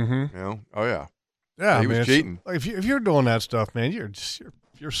involved. mm-hmm. You know, oh yeah, Yeah, he was man, cheating. like if you're doing that stuff, man,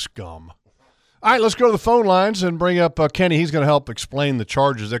 you're scum. All right, let's go to the phone lines and bring up Kenny. He's going to help explain the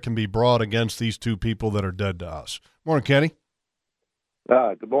charges that can be brought against these two people that are dead to us. Morning, Kenny.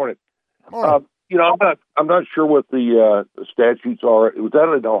 Good morning. Morning. I'm not sure what the statutes are. Was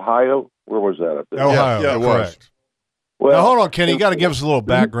that in Ohio? Where was that? Up there? Ohio, yeah, it was. correct. Well, Now, hold on, Kenny. You got to give us a little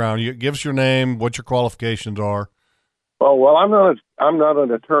background. You give us your name, what your qualifications are. Oh well, I'm not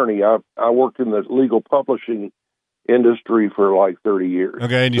an attorney. I worked in the legal publishing industry for like 30 years.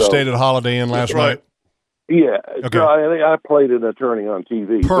 Okay, and you So- stayed at Holiday Inn last right. night. Yeah, Okay. so I played an attorney on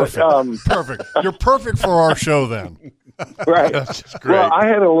TV. Perfect. But, Perfect. You're perfect for our show then. right. That's just great. Well, I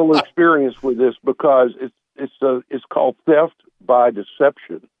had a little experience with this because it's called theft by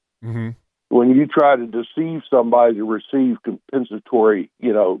deception. Mm-hmm. When you try to deceive somebody to receive compensatory,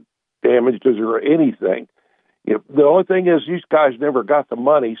 damages or anything. The only thing is these guys never got the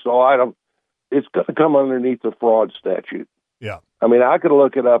money, so it's going to come underneath the fraud statute. Yeah. I mean, I could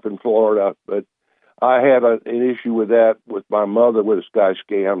look it up in Florida, but I had an issue with that with my mother, where this guy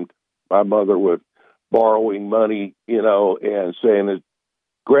scammed my mother with borrowing money, and saying his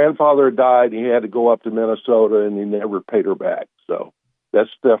grandfather died, he had to go up to Minnesota, and he never paid her back. So that's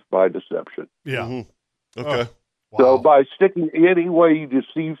theft by deception. Yeah. Mm-hmm. Okay. Wow. So by sticking any way you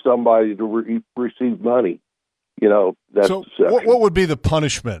deceive somebody to receive money, that's so deception. what would be the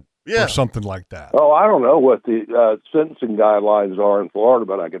punishment Yeah. for something like that? Oh, I don't know what the sentencing guidelines are in Florida,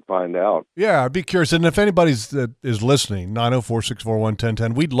 but I could find out. Yeah, I'd be curious. And if anybody's that is listening,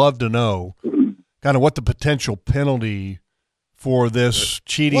 904-641-1010, we'd love to know kind of what the potential penalty for this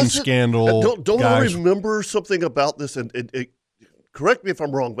cheating Was it- scandal. Don't I guys, remember something about this? And correct me if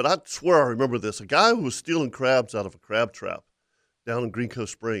I'm wrong, but I swear I remember this. A guy who was stealing crabs out of a crab trap down in Green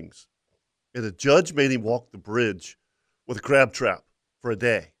Coast Springs, and a judge made him walk the bridge with a crab trap for a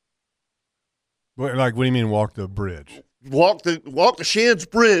day. Like, what do you mean walk the bridge? Walk the Shands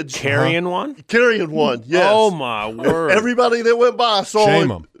Bridge. Carrying one? Carrying one, yes. Oh, my word. Everybody that went by saw Shame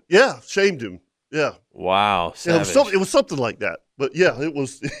him. him. Yeah, shamed him. Yeah. Wow. Yeah, Savage. it was something like that. But yeah, it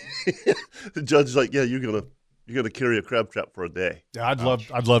was the judge is like, yeah, you're gonna carry a crab trap for a day. Yeah, I'd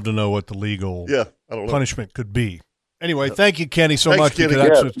love to know what the legal Yeah, I don't know. punishment could be. Anyway, thank you, Kenny, so Thanks, much. Kenny.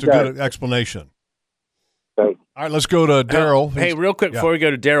 Because Yeah, it's a good explanation. Thanks. All right, let's go to Daryl. Hey, real quick Yeah. before we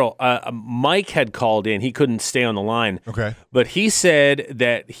go to Daryl, Mike had called in. He couldn't stay on the line. Okay. But he said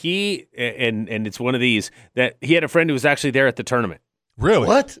that he, and it's one of these, that he had a friend who was actually there at the tournament. Really?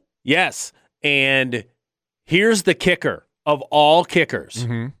 What? Yes. And here's the kicker of all kickers.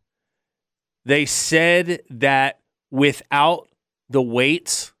 Mm-hmm. They said that without the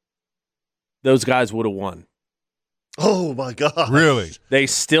weights, those guys would have won. Oh my God! Really? They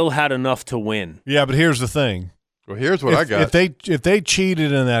still had enough to win. Yeah, but here's the thing. Well, here's what I got. If they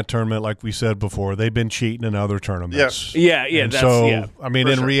cheated in that tournament, like we said before, they've been cheating in other tournaments. Yeah, And that's so, yeah. I mean,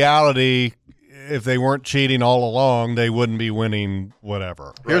 for in sure. reality, if they weren't cheating all along, they wouldn't be winning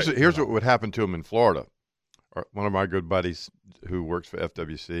whatever. Here's what would happen to him in Florida. One of my good buddies who works for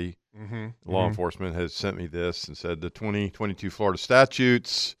FWC, law enforcement, has sent me this and said the 2022 Florida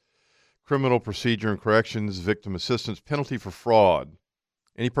statutes, criminal procedure and corrections, victim assistance, penalty for fraud.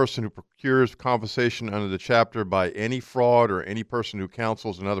 Any person who procures compensation under the chapter by any fraud, or any person who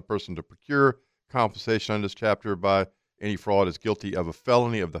counsels another person to procure compensation under this chapter by any fraud, is guilty of a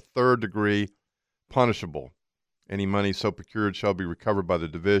felony of the 3rd degree, punishable. Any money so procured shall be recovered by the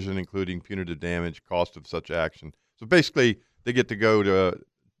division, including punitive damage, cost of such action. So basically, they get to go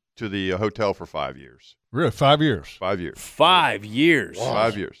to the hotel for 5 years. Really? 5 years? 5 years. 5 years.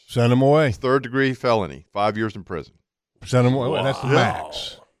 5 years. Send them away. 3rd degree felony, 5 years in prison. Send them away. Well, that's the Wow.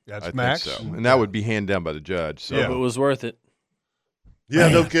 max. That's I max. think so. And that would be handed down by the judge. So Yeah. It was worth it. Yeah,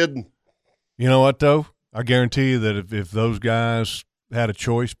 no Man. kidding. You know what, though? I guarantee you that if those guys had a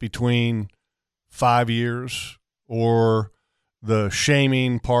choice between 5 years or the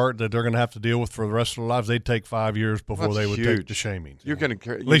shaming part that they're going to have to deal with for the rest of their lives, they'd take 5 years before That's they would take huge. the shaming. you're going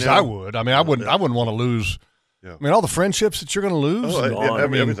to At least I would. I mean, I wouldn't want to lose. Yeah. I mean, all the friendships that you're going to lose. Oh, and- yeah, I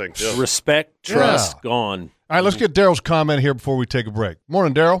mean, everything. Yeah. Respect, trust, Yeah. gone. All right, let's get Daryl's comment here before we take a break.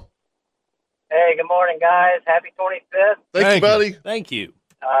 Morning, Daryl. Hey, good morning, guys. Happy 25th. Thank Thank you, buddy. Thank you.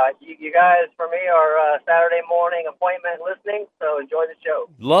 You guys, for me, are Saturday morning appointment listening, so enjoy the show.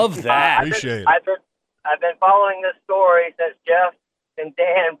 Love that. Appreciate it. I've been following this story since Jeff and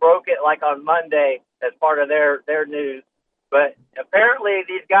Dan broke it like on Monday as part of their news. But apparently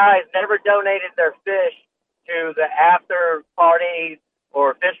these guys never donated their fish to the after parties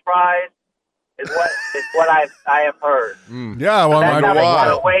or fish fries is what I have heard. Yeah, well, That's how they got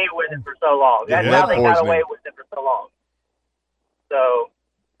wild. away with it for so long. That's Yeah, how they got poisoning. away with it for so long. So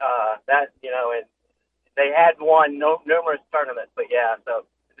and they had won numerous tournaments, but yeah, so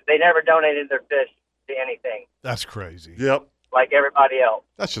they never donated their fish to anything that's crazy. Yep. like everybody else.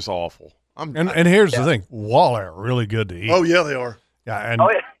 That's just awful. And here's the thing: walleye are really good to eat. Oh yeah, they are. Yeah, and Oh,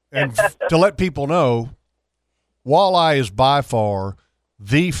 yeah. and to let people know, walleye is by far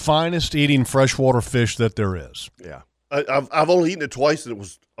the finest eating freshwater fish that there is. Yeah. I've only eaten it twice, and it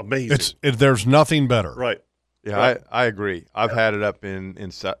was amazing. There's nothing better. Right. Yeah, I agree. I've had it up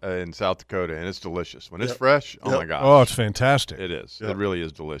in South Dakota, and it's delicious. When it's Yep. fresh, oh Yep. my gosh. Oh, it's fantastic. It is. Yep. It really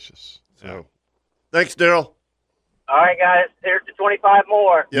is delicious. So, Thanks, Daryl. All right, guys. Here's to 25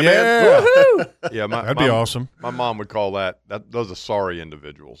 more. Yeah, man. Woohoo! Yeah, That'd be awesome. My mom would call that those are sorry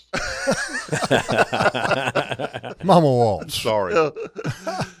individuals. Mama Waltz. Sorry. All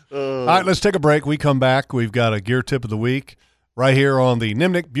right, let's take a break. We come back. We've got a gear tip of the week right here on the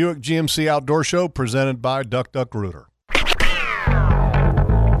Nimnick Buick GMC Outdoor Show presented by Duck Duck Rooter.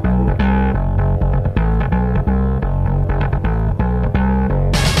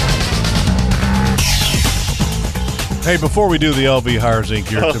 Hey, before we do the LV Hires Inc.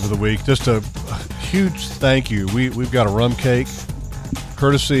 Gear Tip of the Week, just a huge thank you. We've got a rum cake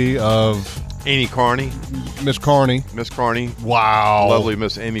courtesy of Amy Carney. Miss Carney. Miss Carney. Wow. Lovely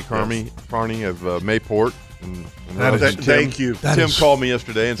Miss Amy Carney of Mayport. And That is- Tim, Thank you. That Tim is called me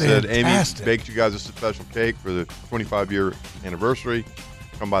yesterday and said, fantastic. Amy baked you guys a special cake for the 25-year anniversary.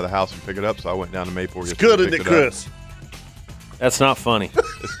 Come by the house and pick it up. So I went down to Mayport. It's yesterday good, and isn't it, picked up. Chris? That's not funny.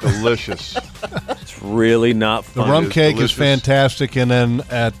 It's delicious. It's really not The funny. rum is cake is delicious. fantastic, and then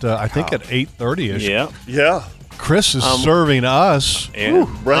at I think at 8:30ish, Yeah. Yeah. Chris is serving us. And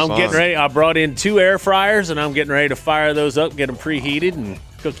right I'm on. getting ready. I brought in 2 air fryers, and I'm getting ready to fire those up, get them preheated, and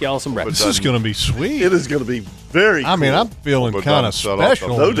cook y'all some breakfast. This is going to be sweet. It is going to be very I mean, cool. I'm feeling But kind don't of shut off the-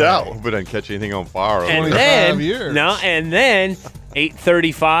 special. No today. doubt. Hope it doesn't catch anything on fire. And 25 then years. and then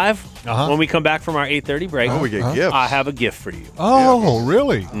 8:35 Uh-huh. when we come back from our 8:30 break. Oh, we get gifts. I have a gift for you. Oh,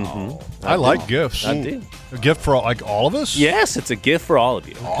 really? I like do. gifts. I do. A gift for all of us? Yes, it's a gift for all of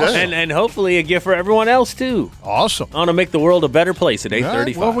you, Awesome. and hopefully a gift for everyone else too. Awesome. I want to make the world a better place at All right,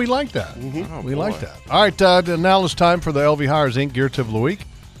 8:35. well, we like that. Oh, We boy. like that. All right, now it's time for the LV Hires Inc. Gear Tip of the Week.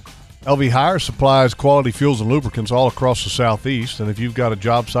 LV Hires supplies quality fuels and lubricants all across the Southeast. And if you've got a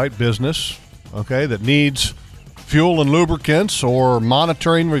job site business, okay, that needs fuel and lubricants or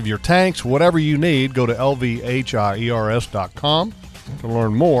monitoring of your tanks, whatever you need, go to lvhires.com to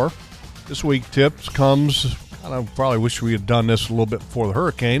learn more. This week tips comes, I probably wish we had done this a little bit before the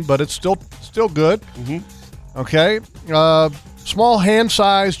hurricane, but it's still good. Okay, small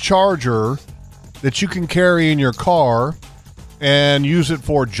hand-sized charger that you can carry in your car and use it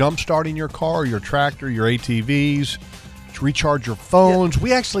for jump-starting your car, your tractor, your ATVs, to recharge your phones.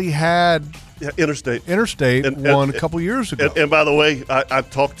 We actually had Yeah, Interstate. Interstate one a couple years ago. And by the way, I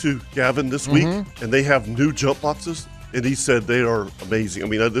talked to Gavin this week, Mm-hmm. and they have new jump boxes, and he said they are amazing. I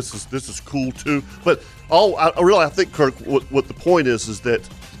mean, this is cool too. But I think, Kirk, what the point is that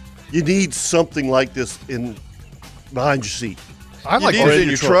you need something like this behind your seat. I You like need this. it in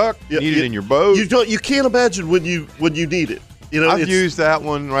your truck. Yeah, You need it in your boat. You can't imagine when you need it. You know, I've it's- used that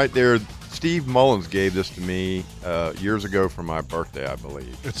one right there. Steve Mullins gave this to me years ago for my birthday, I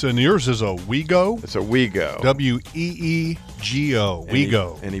believe. It's in yours is a Wego. It's a WeGo. WEEGO.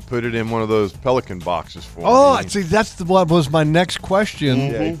 Wego. And he put it in one of those Pelican boxes for Oh, me. see, that's what was my next question.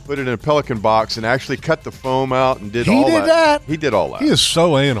 Yeah, he put it in a Pelican box and actually cut the foam out and did He all did that. that? He did all that. He is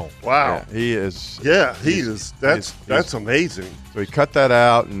so anal. wow. Yeah, he is. Yeah, he he's- is. he's- That's amazing. So he cut that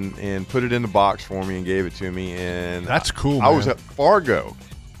out and put it in the box for me and gave it to me. And That's cool, I was man. at Fargo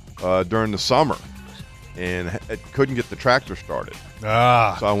during the summer and couldn't get the tractor started.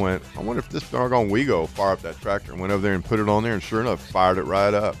 Ah, So I went, I wonder if this doggone WeGo will fire up that tractor. And went over there and put it on there, and sure enough, fired it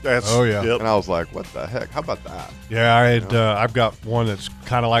right up. That's Oh, yeah. Yep. And I was like, what the heck? How about that? yeah. I had. I've got one that's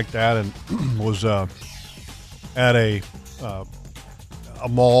kind of like that, and was at a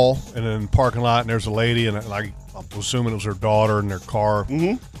mall and in the parking lot, and there's a lady, and I'm assuming it was her daughter, and their car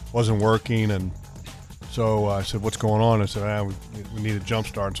wasn't working, and so I said, "What's going on?" I said, "We need a jump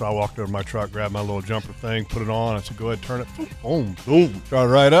start." And so I walked over to my truck, grabbed my little jumper thing, put it on. I said, "Go ahead, turn it." Boom, Boom.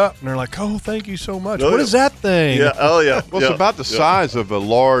 started right up, and they're like, "Oh, thank you so much." Oh, What yeah. is that thing? Yeah. Oh, yeah. Well, yeah. it's about the size of a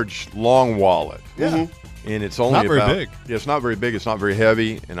large, long wallet. Yeah. And it's only Not very about, big. Yeah, it's not very big. It's not very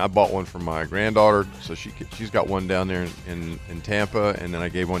heavy. And I bought one for my granddaughter, so she's got one down there in Tampa, and then I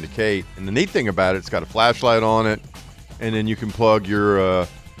gave one to Kate. And the neat thing about it, it's got a flashlight on it, and then you can plug your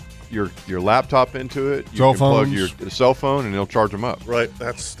laptop into it. You Cell can plug phones. your cell phone, and it'll charge them up. Right.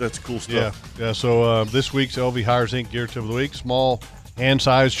 That's cool Yeah, stuff. yeah. So this week's LV Hires Inc. Gear Tip of the Week: small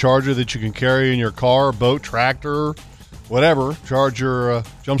hand-sized charger that you can carry in your car, boat, tractor, whatever. Charge your,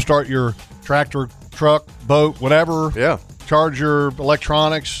 jumpstart your tractor, truck, boat, whatever. Yeah. Charge your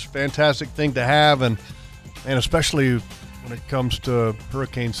electronics. Fantastic thing to have, and especially when it comes to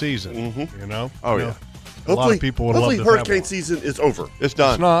hurricane season. You know. Oh, You know, yeah. A lot of people would love hopefully to have hurricane one. season is over. It's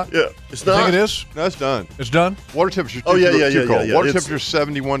done. It's not. Yeah. It's You not. think it is? No, it's done. It's done. Water temperature. Oh, yeah, too, yeah, too yeah, cold. yeah. Water It's- temperature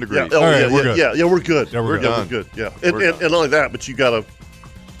 71 Yeah. degrees. Oh, All right, yeah, we're yeah, good. yeah. We're good. Yeah, we're Yeah, done. we're good. Yeah. And, We're and, done. and not only that, but you got a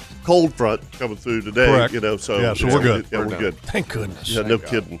cold front coming through today. Correct. You know. So Yeah, so we're good. Yeah, We're we're done. good. Thank goodness. Yeah. No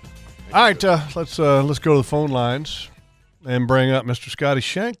kidding. All right, let's go to the phone lines and bring up Mr. Scotty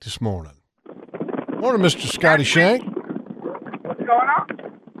Shank this morning. Morning, Mr. Scotty Shank. What's going on?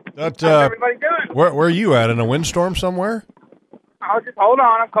 How's everybody doing? Where are you at? In a windstorm somewhere? Oh, just hold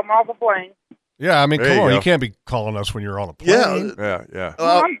on. I'm coming off a plane. Yeah, I mean, There come you on. go. You can't be calling us when you're on a plane. Yeah.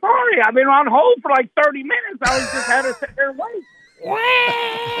 Well, I'm sorry. I've been on hold for like 30 minutes. I was just had to sit there and wait.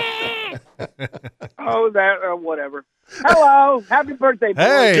 Whatever. Hello. Happy birthday, boy.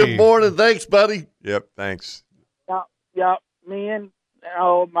 Hey. Good morning. Thanks, buddy. Yep. Thanks. Yeah. Me and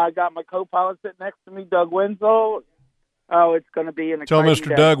I got my co-pilot sitting next to me, Doug Winslow. Oh, it's going to be an Tell exciting Mr.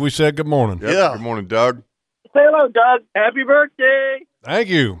 day. Doug we said good morning. Yep. Yeah. Good morning, Doug. Say hello, Doug. Happy birthday. Thank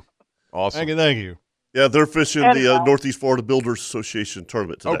you. Awesome. Thank you. Yeah, they're fishing And, the Northeast Florida Builders Association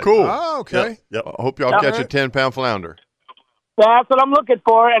tournament today. Oh, cool. Oh, okay. Yep. I hope y'all catch a 10-pound flounder. That's what I'm looking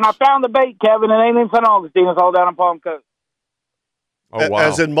for, and I found the bait, Kevin. It ain't in St. Augustine. It's all down in Palm Coast. Oh, wow.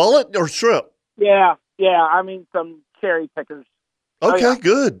 As in mullet or shrimp? Yeah. I mean, some cherry pickers. Okay, yeah.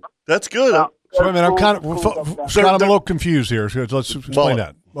 good. That's good. Yeah. So, wait a minute, I'm kind Cool of, stuff down Scott, I'm a They're- little confused here. So let's explain Mullet.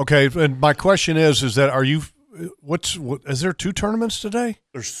 that. Okay, and my question is that are you, is there 2 tournaments today?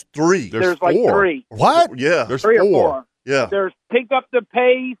 There's 3. There's like four. 3. What? Yeah. There's 3 or 4. 4. Yeah. There's Pick Up the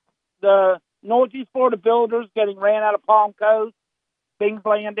Pace, the Northeast Florida Builders getting ran out of Palm Coast, Bing's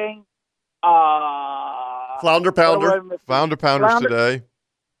Landing, Flounder Pounder. Flounder pounders Flounder- today.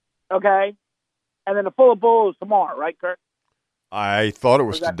 Okay. And then the Full of Bulls tomorrow, right, Kurt? I thought it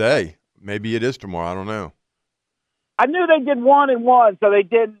was Was that- today. Maybe it is tomorrow. I don't know. I knew they did 1 and 1, so they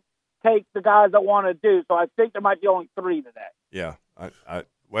didn't take the guys that want to do. So I think there might be only 3 today. Yeah. Because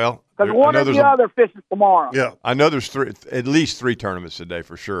Because one or the other fishes tomorrow. Yeah. I know there's at least 3 tournaments today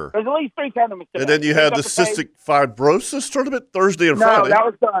for sure. There's at least 3 tournaments today. And then you Pick had Up the Pace. cystic fibrosis tournament Thursday and No, Friday. that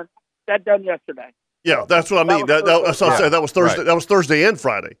was done. That done yesterday. Yeah, that's what I mean. That was That's what I'm Thursday. saying. That was Thursday. Right. That was Thursday and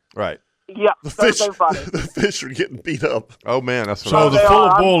Friday. Right. Yeah, The fish, Thursday, Friday. the fish are getting beat up. Oh, man. That's what So I the they full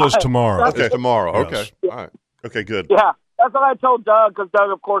are. of bull is I'm- tomorrow. that's- It's tomorrow. Yes. Okay. All right. Okay, good. Yeah, that's what I told Doug, because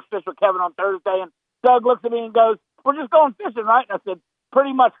Doug, of course, fished with Kevin on Thursday, and Doug looks at me and goes, "We're just going fishing, right?" And I said,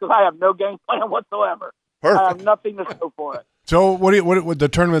 "Pretty much, because I have no game plan whatsoever. I have Perfect. nothing to show for it." So what the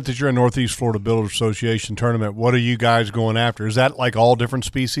tournament that you're in, Northeast Florida Builders Association tournament, what are you guys going after? Is that like all different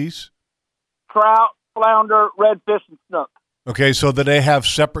species? Trout, flounder, redfish, and snook. Okay, so do they have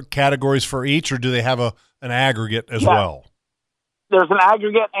separate categories for each, or do they have an aggregate as Yeah. well? There's an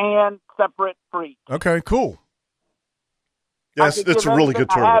aggregate and separate for each. Okay, cool. Yes, I could it's give a really anything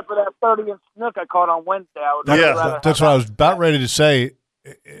good I tournament. had for that 30-inch snook I caught on Wednesday. I would Yeah. rather That's have what I that. was about ready to say.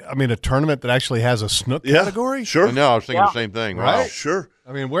 I mean, a tournament that actually has a snook Yeah, category? sure. I know. I was thinking Yeah. the same thing. Right? Wow. Sure.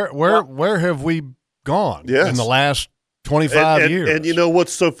 I mean, where have we gone Yes. in the last 25 years? And you know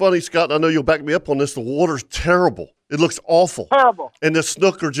what's so funny, Scott? And I know you'll back me up on this. The water's terrible. It looks awful. Terrible. And the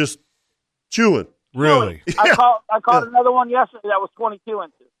snook are just chewing. Really? I caught another one yesterday that was 22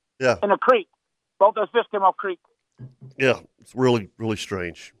 inches Yeah. in a creek. Both those fish came off creek. Yeah. It's really, really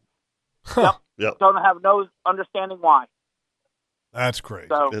strange. Huh. Yep. Don't have no understanding why. That's crazy.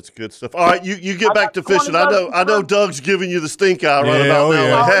 So It's good stuff. All right, you get I back got to fishing. 20 I know Doug's giving you the stink eye right Yeah, about oh, now.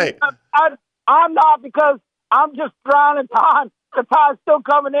 yeah. But hey, I'm not, because I'm just drowning time. The tide's still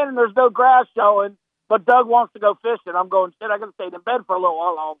coming in and there's no grass showing. But Doug wants to go fishing. I'm going, shit, I got to stay in bed for a little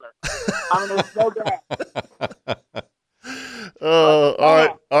while longer. I mean, there's no grass. all right,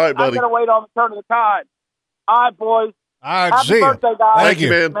 I'm buddy. going to wait on the turn of the tide. All right, boys. All right, Happy see you. birthday, guys. Thank you,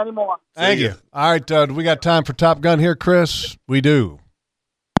 man. Many more. Thank See you. ya. All right, do we got time for Top Gun here, Chris? We do.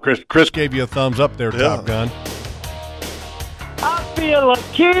 Chris gave you a thumbs up there, Yeah. Top Gun. I feel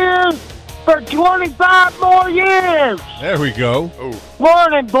accused for 25 more years. There we go.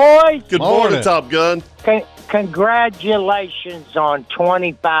 Morning, boys. Good Morning. morning, Top Gun. Congratulations on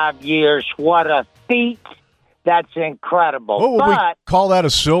 25 years. What a feat. That's incredible. What would we but, call that, a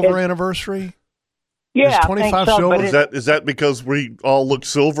silver anniversary? yeah, is I 25 think so, silver? but Is that because we all look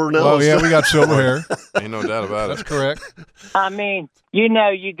silver now? Oh, yeah, we got silver hair. Ain't no doubt about That's it. correct. I mean, you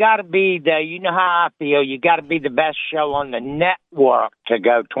got to be you know how I feel. You got to be the best show on the network to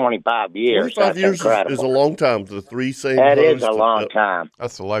go 25 years. 25 That's years incredible. is a long time. The 3 same That is hosts. a long Yep. time.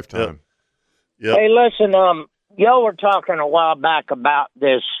 That's a lifetime. Yep. Hey, listen, y'all were talking a while back about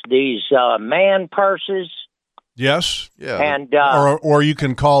these man purses, Yes. Yeah. and Or you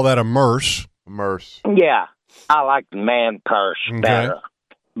can call that a merce. Immerse. yeah, I like the man purse Okay. better.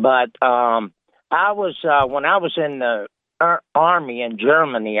 But I was when I was in the army in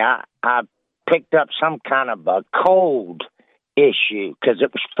Germany, I picked up some kind of a cold issue because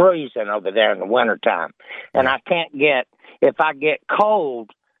it was freezing over there in the wintertime. And I can't if I get cold,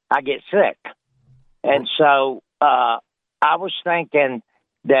 I get sick. And so I was thinking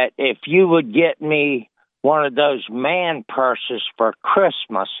that if you would get me one of those man purses for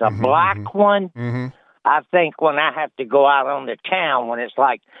Christmas, a black one. Mm-hmm. I think when I have to go out on the town when it's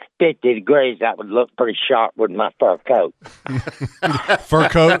like 50 degrees, that would look pretty sharp with my fur coat. Fur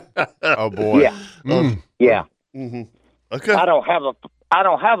coat? Oh boy. Yeah. Yeah. Mm-hmm. Okay. I don't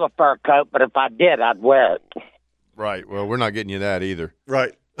have a fur coat, but if I did, I'd wear it. Right. Well, we're not getting you that either.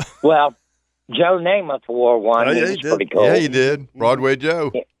 Right. Well, Joe Namath wore one. Oh, yeah, It he was did. pretty cool. Yeah, you did. Broadway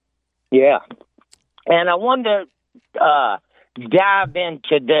Joe. Yeah. And I wanted to dive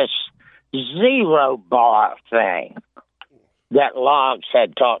into this Zero Bar thing that Logs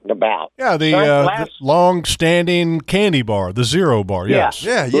had talked about. Yeah, the long-standing candy bar, the Zero Bar, yes.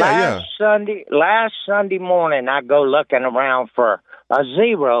 Yeah. Last Sunday morning, I go looking around for a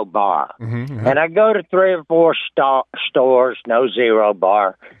Zero Bar. Mm-hmm. And I go to 3 or 4 stores, no Zero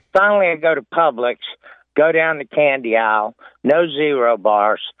Bar. Finally, I go to Publix, go down the candy aisle, no Zero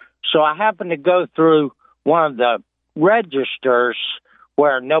Bars. So I happen to go through one of the registers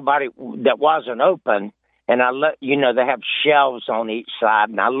where that wasn't open, and I look, they have shelves on each side,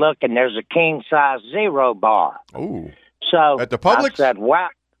 and I look, and there's a king-size Zero Bar. Oh. So at the Publix? I said, wow.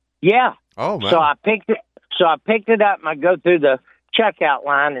 Yeah. Oh, man. So I picked it up, and I go through the checkout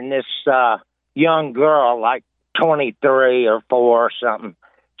line, and this young girl, like 23 or 4 or something,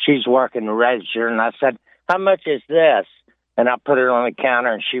 she's working the register, and I said, how much is this? And I put it on the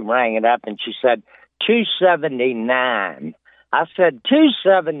counter, and she rang it up, and she said, $2.79. I said,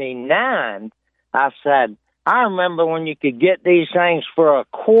 $2.79? I said, I remember when you could get these things for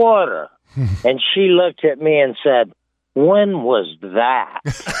 $0.25. And she looked at me and said, when was that?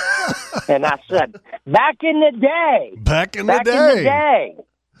 And I said, back in the day. Back in the day.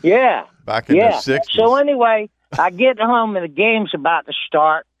 Yeah. Back in the 60s. So anyway, I get home and the game's about to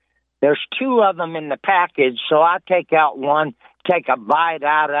start. There's 2 of them in the package, so I take out one, take a bite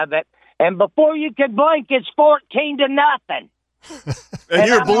out of it, and before you could blink, it's 14-0. And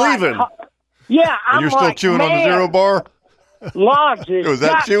you're I'm believing. Like, yeah, I'm And you're still like, chewing man, on the Zero Bar? Logs has Was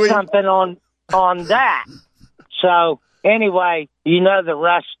that got chewy? something on that. So anyway, you know the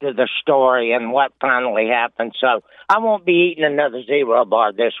rest of the story and what finally happened. So I won't be eating another Zero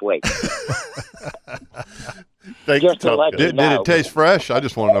Bar this week. Thank Just you, to let you Did know. it taste fresh? I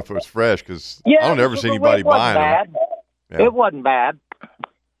just want to know if it was fresh because I don't ever see anybody it wasn't buying them. bad. Yeah. It wasn't bad.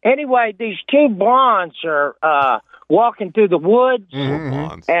 Anyway, these 2 blondes are walking through the woods,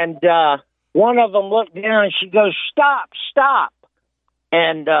 Blondes. and one of them looked down and she goes, stop, stop.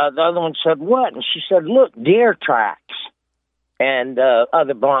 And the other one said, what? And she said, look, deer tracks. And the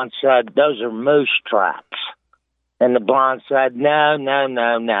other blonde said, those are moose tracks. And the blonde said, no, no,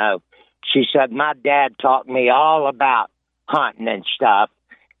 no, no. She said, my dad taught me all about hunting and stuff,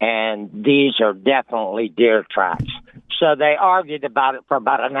 and these are definitely deer tracks. So they argued about it for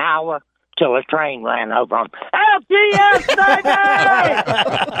about an hour till a train ran over them. LTS, baby!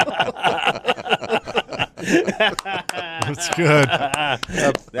 That's good.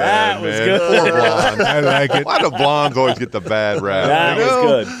 That was good. Poor blondes. I like it. Why do blondes always get the bad rap? That You know?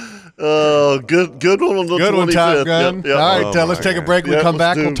 was good. Good one on the Good 25th. one, Top Gun. Yep, yep. All right, Oh, let's my take a God. break. When we Yeah, come let's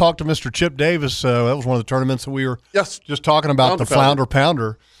back, do- we'll talk to Mr. Chip Davis. That was one of the tournaments that we were Yes. just talking about, the Flounder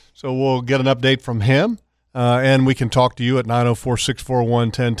Pounder. So we'll get an update from him, and we can talk to you at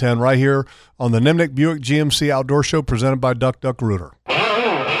 904-641-1010 right here on the Nimnick Buick GMC Outdoor Show presented by Duck Duck Rooter.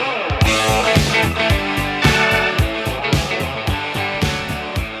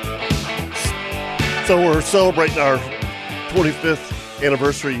 So we're celebrating our 25th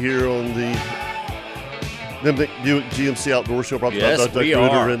anniversary here on the Nimnick Buick GMC Outdoor Show. Brought to you Yes, by Duck Duck we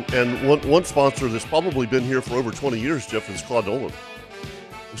Rooter. are. And one sponsor that's probably been here for over 20 years, Jeff, is Claude Dolan.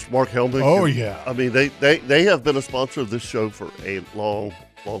 Mr. Mark Helmick. Oh, And, yeah. I mean, they have been a sponsor of this show for a long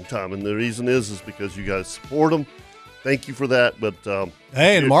time. And the reason is because you guys support them. Thank you for that. But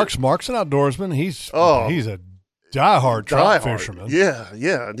Hey, and Mark's an outdoorsman. He's a diehard trout fisherman. Yeah.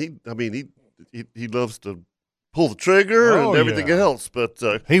 And he loves to pull the trigger Oh, and everything yeah. else. But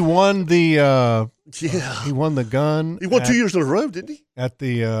He won the he won the gun. He won 2 years in a row, didn't he? At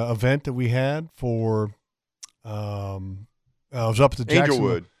the event that we had for I was up at the Jackson.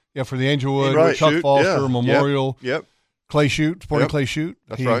 Angelwood. Yeah, for the Angelwood Right. Chuck Shoot, Foster yeah. Memorial Yep. Clay Shoot, Sporting Yep. Clay Shoot.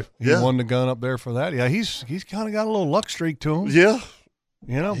 That's right. He Yeah. won the gun up there for that. Yeah, he's kind of got a little luck streak to him. Yeah.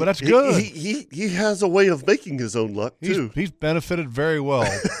 You know, but that's good. He has a way of making his own luck too. He's benefited very well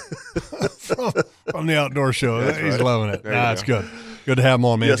from the outdoor show. That's He's right. loving it. There you It's go. good. Good to have him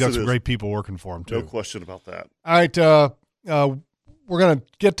on, man. Yes, He's got it some is. great people working for him, too. No question about that. All right. We're going to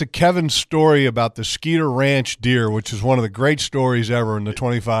get to Kevin's story about the Skeeter Ranch deer, which is one of the great stories ever in the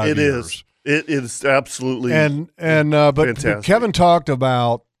 25 It years. is. It is absolutely But fantastic. Kevin talked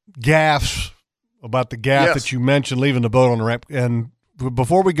about gaffes about the gaff Yes. that you mentioned, leaving the boat on the ramp. And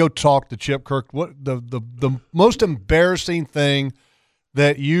before we go talk to Chip Kirk, what the most embarrassing thing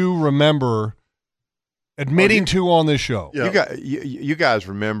that you remember admitting to on this show? Yeah. You guys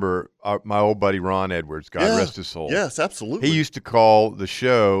remember my old buddy Ron Edwards, God rest his soul. Yes, absolutely. He used to call the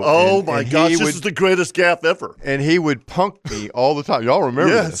show. Oh, my gosh, this would, is the greatest gaff ever. And he would punk me all the time. Y'all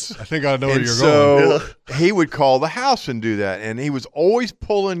remember Yes. this? I think I know where And you're so going. he would call the house and do that. And he was always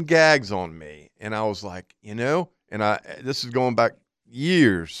pulling gags on me. And I was like, this is going back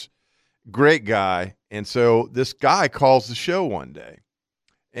years. Great guy. And so this guy calls the show one day.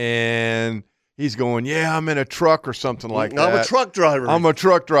 And he's going, yeah, I'm in a truck or something like that. I'm a truck driver. I'm a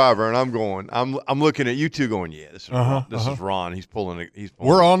truck driver, and I'm going. I'm looking at you two, going, yeah, this is Uh-huh, Ron. This is Ron. He's pulling it.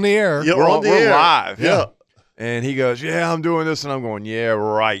 We're on the air. Yeah, We're on the we're air. live. Yeah. And he goes, yeah, I'm doing this, and I'm going, yeah,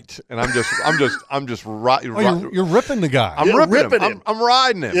 right. And I'm just right. Oh, you're ripping the guy. I'm Yeah, ripping him. him. I'm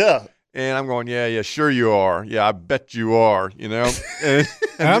riding him. Yeah. And I'm going, yeah, sure you are. Yeah, I bet you are. And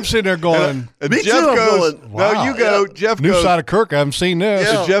I'm sitting there going, and Me Jeff too, I'm goes, going, wow. no, you go. Yeah. Jeff new goes. side of Kirk. I haven't seen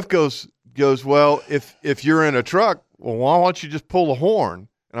this. Yeah. And Jeff goes, well, if you're in a truck, well, why don't you just pull the horn?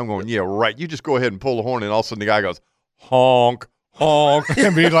 And I'm going, yeah, right. You just go ahead and pull the horn, and all of a sudden the guy goes, honk, honk.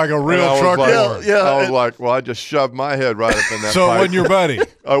 Can be like a real And I was truck like, driver. Yeah, I was like, well, I just shoved my head right up in that So it pipe. wasn't your buddy.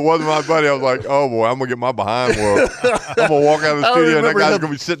 It wasn't my buddy. I was like, oh, boy, I'm going to get my behind whooped. I'm going to walk out of the I studio, and that remember guy's him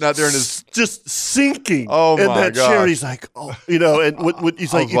going to be sitting out there in his just sinking Oh, in my that gosh. chair. He's like, oh, and when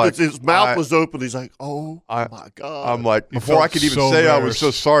he's I like, was like, his mouth was open. He's like, oh I- my God. I'm like, You before I felt could even so say I was so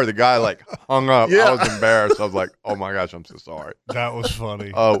embarrassed. sorry, the guy like hung up. Yeah. I was embarrassed. I was like, oh my gosh, I'm so sorry. That was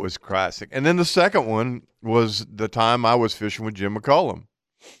funny. Oh, it was classic. And then the second one was the time I was fishing with Jim McCullum.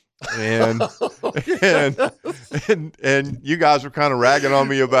 And and you guys were kind of ragging on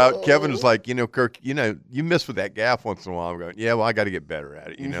me about Kevin was like, Kirk, you miss with that gaff once in a while. I'm going, yeah, well, I got to get better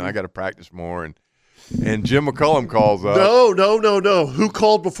at it. I got to practice more. And Jim McCullum calls up. No. Who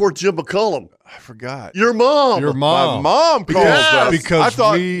called before Jim McCullum? I forgot. Your mom. Your My mom. mom calls Yes. up Because I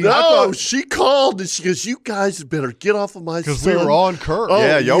thought, we- No, I thought, she called and she goes, you guys better get off of my son. Because we were on Kirk. Oh,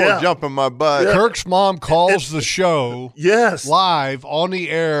 yeah, y'all yeah. were jumping my butt. Kirk's mom calls the show Yes. live on the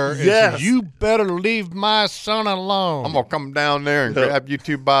air and Yes. says, you better leave my son alone. I'm gonna come down there and grab you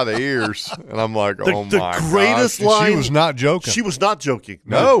two by the ears, and I'm like, The- oh the my greatest gosh. line- She was not joking. She was not joking.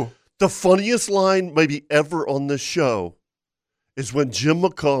 No, The funniest line maybe ever on this show is when Jim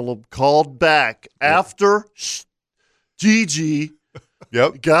McCullum called back after Gigi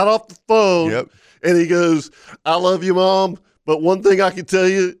yep, got off the phone yep. and he goes, I love you, Mom, but one thing I can tell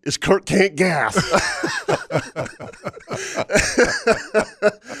you is Kirk can't gaff.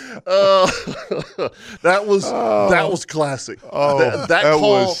 That was classic. Oh, that that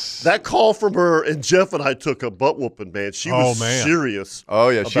call was- that call from her, and Jeff and I took a butt whooping, man. She was man. serious. Oh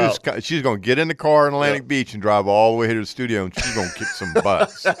yeah, About- she's gonna get in the car in Atlantic Yeah. Beach and drive all the way here to the studio, and she's gonna kick some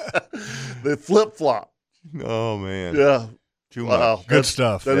butts. The flip flop. Oh man, Yeah. too Wow. much. Good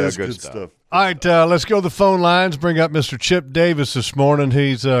stuff. That Yeah, is good good stuff. stuff. All right, let's go to the phone lines. Bring up Mr. Chip Davis this morning.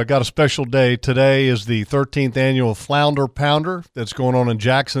 He's got a special day. Today is the 13th annual Flounder Pounder that's going on in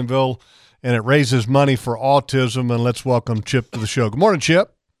Jacksonville, and it raises money for autism. And let's welcome Chip to the show. Good morning,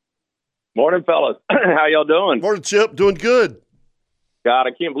 Chip. Morning, fellas. How y'all doing? Morning, Chip. Doing good. God,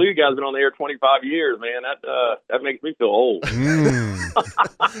 I can't believe you guys have been on the air 25 years, man. That makes me feel old.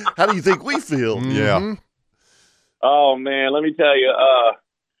 How do you think we feel? Mm-hmm. Yeah. Oh man, let me tell you,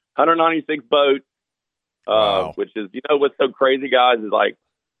 196 boats. Wow. Which is, what's so crazy, guys, is like,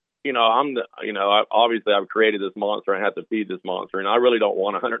 obviously I've created this monster and have to feed this monster, and I really don't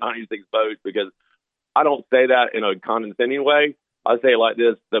want 196 boats because I don't say that in a condescending way. I say it like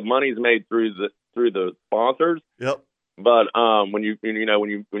this: the money's made through the sponsors. Yep. But when you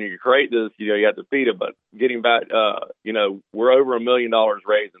create this, you have to feed it. But getting back, we're over $1 million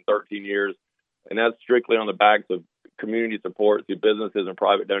raised in 13 years, and that's strictly on the backs of community support through businesses and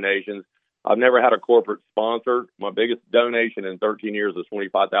private donations. I've never had a corporate sponsor. My biggest donation in 13 years was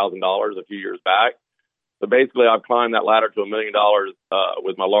 $25,000 a few years back. So basically, I've climbed that ladder to $1 million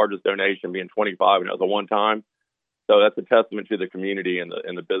with my largest donation being 25, and it was a one-time. So that's a testament to the community and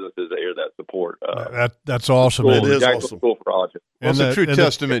the businesses that support. That's awesome. It man. is Jacksonville awesome. School for Autism. Well, it's a true and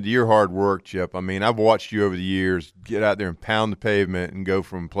testament to your hard work, Chip. I mean, I've watched you over the years get out there and pound the pavement and go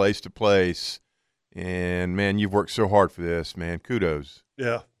from place to place. And, man, you've worked so hard for this, man. Kudos.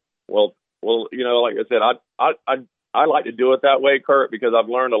 Yeah. Well, like I said, I like to do it that way, Kurt, because I've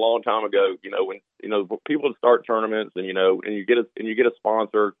learned a long time ago. When people start tournaments and you get a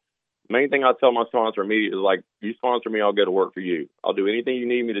sponsor. Main thing I tell my sponsor immediately is like, you sponsor me, I'll go to work for you. I'll do anything you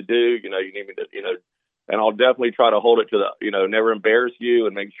need me to do. You need me to, and I'll definitely try to hold it to the, never embarrass you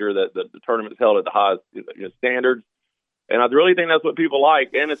and make sure that the tournament's held at the highest standards. And I really think that's what people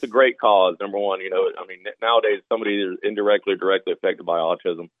like, and it's a great cause. Number one, nowadays somebody is indirectly or directly affected by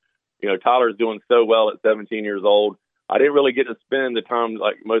autism. Tyler's doing so well at 17 years old. I didn't really get to spend the time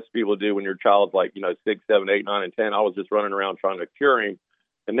like most people do when your child's like 6, 7, 8, 9, and 10. I was just running around trying to cure him,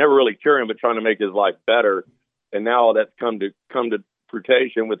 and never really cure him, but trying to make his life better. And now that's come to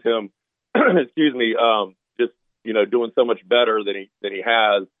fruition with him. Excuse me, just doing so much better than he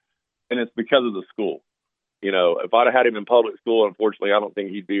has, and it's because of the school. If I'd have had him in public school, unfortunately, I don't think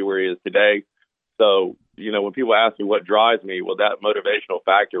he'd be where he is today. So, when people ask me what drives me, well, that motivational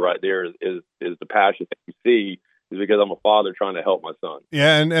factor right there is the passion that you see, is because I'm a father trying to help my son.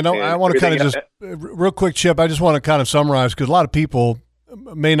 Yeah, and I want to kind of just real quick, Chip. I just want to kind of summarize, because a lot of people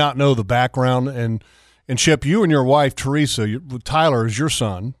may not know the background. And Chip, you and your wife Teresa, Tyler is your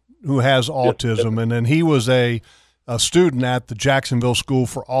son who has autism, and then he was a student at the Jacksonville School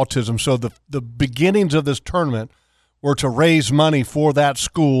for Autism. So the beginnings of this tournament were to raise money for that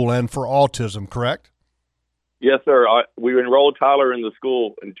school and for autism, correct? Yes, sir. We enrolled Tyler in the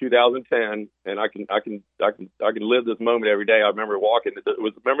school in 2010, and I can live this moment every day. I remember walking.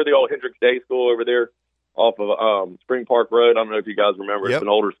 Remember the old Hendricks Day School over there off of Spring Park Road? I don't know if you guys remember. Yep. It's an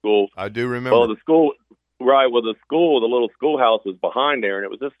older school. I do remember. Well, the school, right? Well, the little schoolhouse was behind there, and it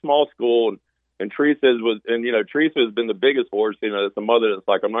was a small school. And Teresa Teresa has been the biggest for us. It's a mother that's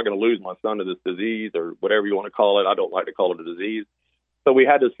like, I'm not going to lose my son to this disease or whatever you want to call it. I don't like to call it a disease. So we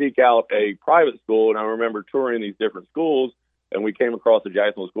had to seek out a private school. And I remember touring these different schools, and we came across the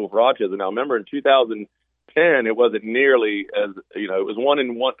Jacksonville School for Autism. Now, I remember in 2010, it wasn't nearly as, it was one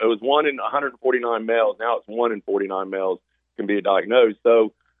in 149 males. Now it's 1 in 49 males can be diagnosed.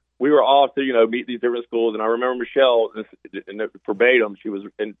 So we were off to, meet these different schools. And I remember Michelle, and verbatim, she was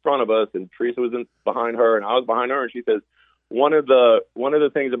in front of us, and Teresa was behind her, and I was behind her. And she says, one of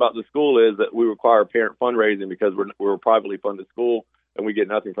the things about the school is that we require parent fundraising because we're a privately funded school, and we get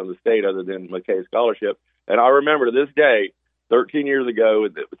nothing from the state other than McKay Scholarship. And I remember to this day, 13 years ago,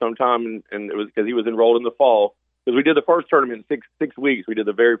 sometime, and it was because he was enrolled in the fall, because we did the first tournament in 6 weeks. We did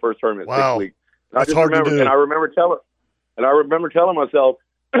the very first tournament in 6 weeks. And That's hard to do. And I remember telling myself,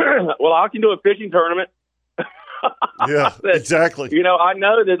 well, I can do a fishing tournament. Yeah, exactly. I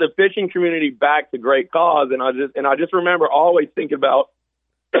know that the fishing community backs a great cause, and I just remember always thinking about,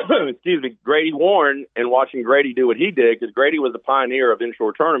 excuse me, Grady Warren, and watching Grady do what he did, because Grady was the pioneer of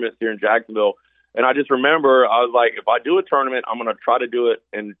inshore tournaments here in Jacksonville. And I just remember I was like, if I do a tournament, I'm going to try to do it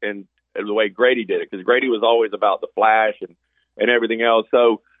in the way Grady did it, because Grady was always about the flash and everything else.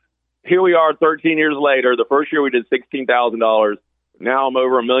 So here we are 13 years later. The first year we did $16,000. Now I'm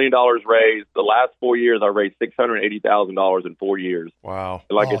over $1 million raised. The last 4 years, I raised $680,000 in 4 years. Wow.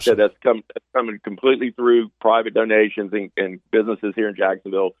 And like awesome. I said, that's coming completely through private donations and businesses here in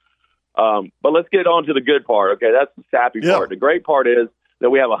Jacksonville. But let's get on to the good part. Okay, that's the sappy part. The great part is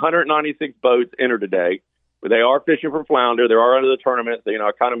that we have 196 boats entered today. They are fishing for flounder. There are under the tournament. So,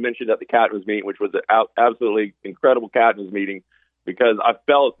 I kind of mentioned at the captain's meeting, which was an absolutely incredible captain's meeting, because I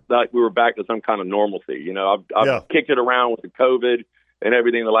felt like we were back to some kind of normalcy. I've kicked it around with the COVID and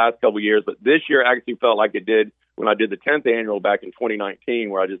everything the last couple of years, but this year actually felt like it did when I did the 10th annual back in 2019,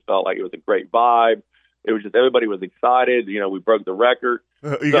 where I just felt like it was a great vibe. It was just, everybody was excited. We broke the record.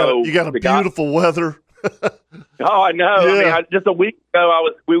 You got a beautiful weather. Oh, I know. Yeah. I mean, just a week ago,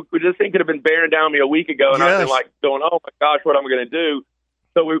 we this thing could have been bearing down me a week ago, and I've been like going, oh my gosh, what am I going to do?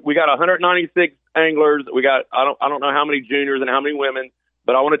 So we got 196 anglers. We got I don't know how many juniors and how many women,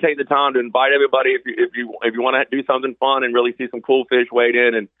 but I want to take the time to invite everybody if you want to do something fun and really see some cool fish weighed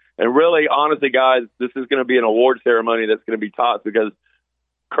in, and really honestly, guys, this is going to be an award ceremony that's going to be tossed, because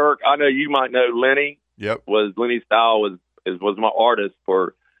Kirk, I know you might know Lenny. Yep. Lenny Style was my artist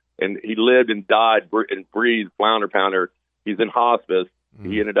and he lived and died and breathed flounder pounder. He's in hospice.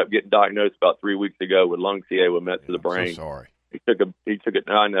 He ended up getting diagnosed about 3 weeks ago with lung CA with met to the brain. So sorry. He took it.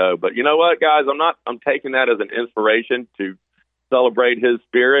 I know, but you know what, guys? I'm taking that as an inspiration to celebrate his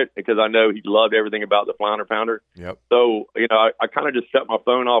spirit, because I know he loved everything about the flounder pounder. Yep. So, I kind of just shut my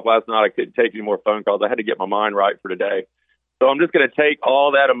phone off last night. I couldn't take any more phone calls. I had to get my mind right for today. So I'm just going to take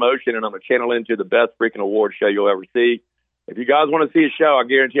all that emotion and I'm going to channel into the best freaking award show you'll ever see. If you guys want to see a show, I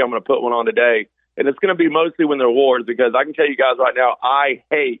guarantee I'm going to put one on today. And it's going to be mostly when they're awards, because I can tell you guys right now, I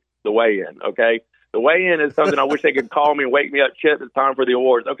hate the weigh-in, okay? The weigh-in is something I wish they could call me and wake me up. Chip, it's time for the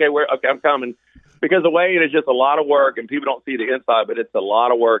awards. Okay, I'm coming. Because the weigh-in is just a lot of work, and people don't see the inside, but it's a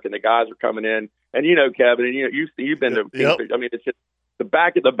lot of work, and the guys are coming in. And Kevin, and you've been to Kingfish. I mean, it's just the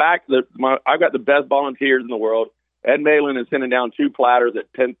back. I've got the best volunteers in the world. Ed Malin is sending down 2 platters at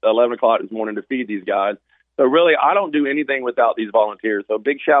 11 o'clock this morning to feed these guys. So really, I don't do anything without these volunteers. So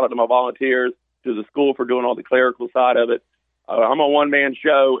big shout out to my volunteers, to the school for doing all the clerical side of it. I'm a one-man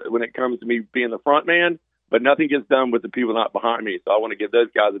show when it comes to me being the front man, but nothing gets done with the people not behind me. So I want to give those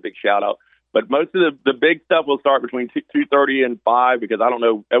guys a big shout out. But most of the big stuff will start between 2:30 and 5 because I don't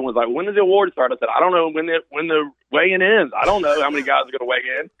know. Everyone's like, when does the award start? I said, I don't know when the weigh-in ends. I don't know how many guys are going to weigh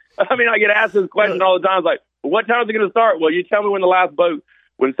in. I mean, I get asked this question all the time. It's like, well, what time is it going to start? Well, you tell me when the last boat.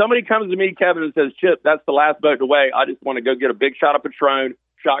 When somebody comes to me, Kevin, and says, Chip, that's the last boat to weigh, I just want to go get a big shot of Patron,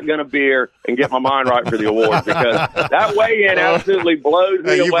 shotgun a beer, and get my mind right for the award because that weigh-in absolutely blows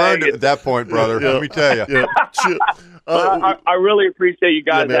me away. You've earned it at that point, brother. Let me tell you. I really appreciate you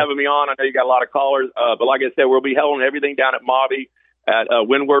guys having me on. I know you got a lot of callers, but like I said, we'll be holding everything down at Mobby at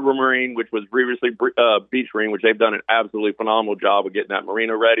Windward Marine, which was previously Beach Marine, which they've done an absolutely phenomenal job of getting that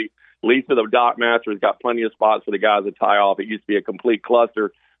marina ready. Lisa, the dock master, has got plenty of spots for the guys to tie off. It used to be a complete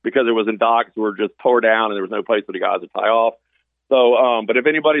cluster because it was in docks were just tore down and there was no place for the guys to tie off. So, but if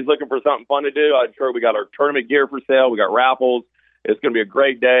anybody's looking for something fun to do, I'm sure we got our tournament gear for sale. We got raffles. It's going to be a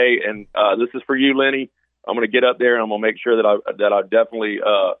great day. And this is for you, Lenny. I'm going to get up there and I'm going to make sure that I definitely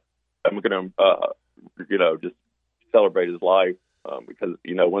I'm going to just celebrate his life because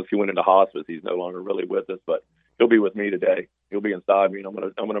once he went into hospice, he's no longer really with us, but he'll be with me today. He'll be inside me, and I'm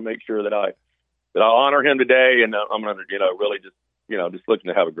going to make sure that I honor him today, and I'm going to really just looking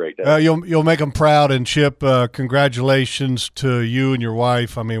to have a great day. You'll make him proud, and Chip, congratulations to you and your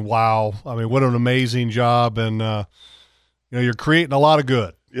wife. I mean, wow! I mean, what an amazing job, and you're creating a lot of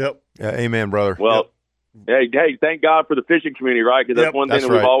good. Yep. Yeah. Amen, brother. Well. Yep. Hey, thank God for the fishing community, right? Because that's one thing that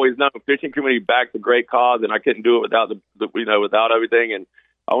we've always known. Fishing community backs a great cause, and I couldn't do it without without everything. And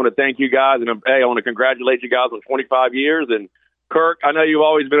I want to thank you guys, and I want to congratulate you guys on 25 years. And Kirk, I know you've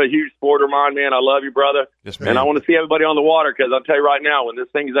always been a huge supporter of mine, man. I love you, brother. Yes, man. And I want to see everybody on the water because I'll tell you right now, when this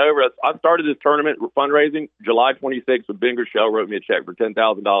thing's over, I started this tournament fundraising July 26th with Ben Grishel wrote me a check for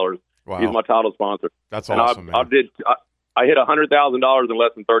 $10,000. Wow. He's my title sponsor. That's and awesome, man. I hit $100,000 in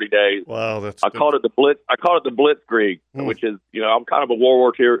less than 30 days. Wow, I called it the Blitz. I called it the Blitzkrieg, which is, I'm kind of a World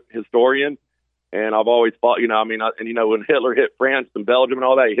War II historian, and I've always fought. When Hitler hit France and Belgium and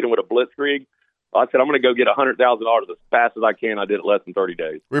all that, he hit him with a Blitzkrieg. I said, I'm going to go get $100,000 as fast as I can. I did it less than 30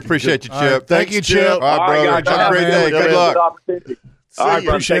 days. We appreciate you, Chip. Right, thank you, Chip. All right, brother. Guys, have a great day. Good luck. All right,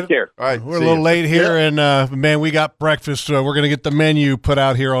 brother. Take care. All right, we're a little late here, and man, we got breakfast. We're going to get the menu put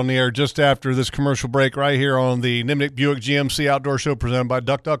out here on the air just after this commercial break, right here on the Nimnik Buick GMC Outdoor Show, presented by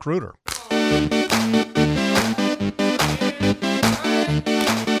Duck Duck Rooter.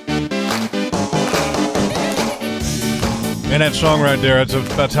 And that song right there,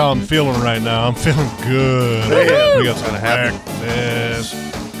 that's how I'm feeling right now. I'm feeling good. Man, we got some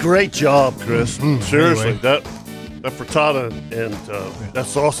breakfast. Great job, Chris. Seriously, anyway. that frittata and that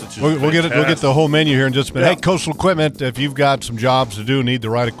sausage is We'll get the whole menu here in just a minute. Yeah. Hey, Coastal Equipment, if you've got some jobs to do, need the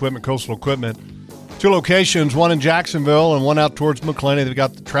right equipment, Coastal Equipment. 2 locations, one in Jacksonville and one out towards McClenny. They've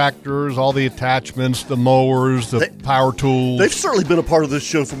got the tractors, all the attachments, the mowers, the power tools. They've certainly been a part of this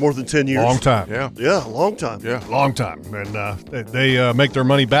show for more than 10 years. Long time. Yeah, long time. Yeah. Long time. And they make their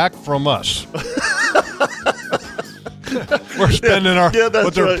money back from us. We're spending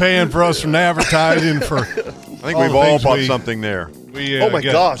what they're paying for us from advertising for. I think we've all bought something there. Oh my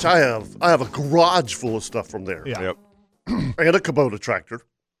gosh, I have a garage full of stuff from there. Yeah. Yep. And a Kubota tractor.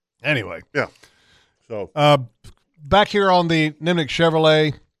 Anyway. Yeah. So back here on the Nimnik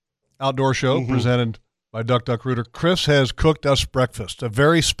Chevrolet Outdoor Show, presented by Duck Duck Rooter, Chris has cooked us breakfast, a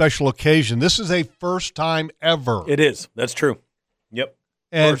very special occasion. This is a first time ever. It is. That's true. Yep.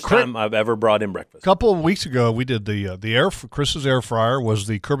 And First time I've ever brought in breakfast. A couple of weeks ago, we did the Chris's air fryer was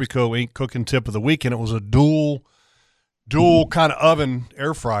the Kirby Co. Inc. cooking tip of the week, and it was a dual kind of oven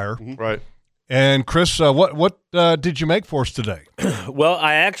air fryer. Right. And Chris, what did you make for us today? Well,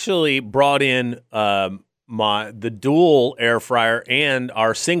 I actually brought in the dual air fryer and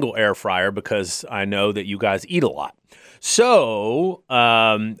our single air fryer because I know that you guys eat a lot. So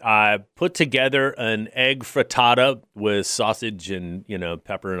I put together an egg frittata with sausage and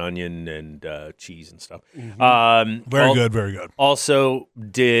pepper and onion and cheese and stuff. Very good, very good. Also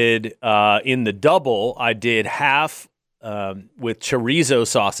did in the double, I did half with chorizo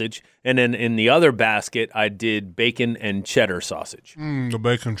sausage, and then in the other basket, I did bacon and cheddar sausage. The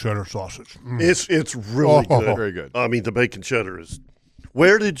bacon cheddar sausage. It's really good. Very good. I mean, the bacon cheddar is.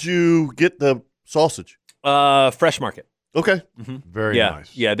 Where did you get the sausage? Fresh Market. Okay. Very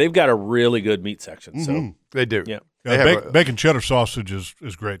nice. Yeah, they've got a really good meat section. So They do. Yeah. Bacon cheddar sausage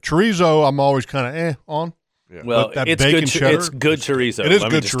is great. Chorizo, I'm always kind of on. Yeah. Well, That it's bacon good. cheddar, It's good chorizo. it is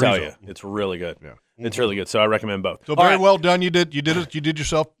Let me good just tell chorizo. you, it's really good. Yeah. It's really good. So I recommend both. So All very right. well done. You did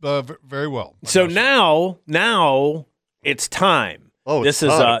yourself very well. So now it's time. Oh, this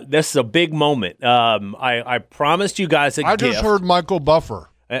it's is time. this is a big moment. I promised you guys a I gift. just heard Michael Buffer.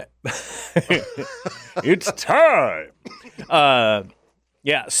 It's time.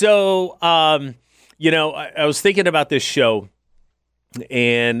 Yeah. So, I was thinking about this show,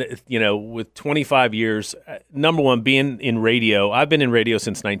 and with 25 years, number one, being in radio, I've been in radio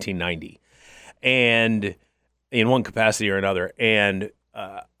since 1990, and in one capacity or another, and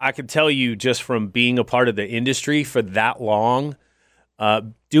I can tell you just from being a part of the industry for that long,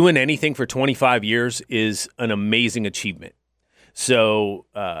 doing anything for 25 years is an amazing achievement. So,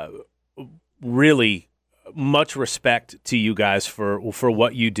 really much respect to you guys for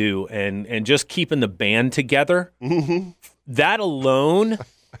what you do and just keeping the band together. Mm-hmm. That alone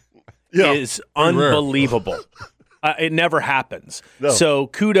is unbelievable. It never happens. No. So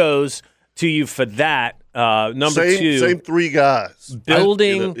kudos to you for that. Number two, same three guys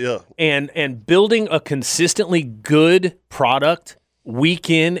building and building a consistently good product week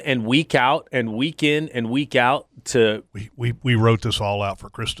in and week out and week in and week out. We wrote this all out for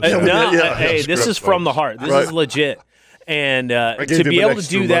Krista. Hey, this is from the heart. This is legit. And to be able to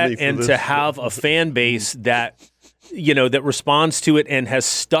do that and to have a fan base that that responds to it and has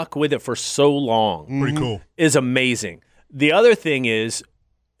stuck with it for so long, Pretty cool. is amazing. The other thing is,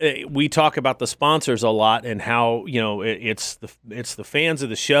 we talk about the sponsors a lot and how it's the fans of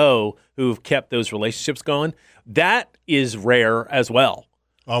the show who've kept those relationships going. That is rare as well.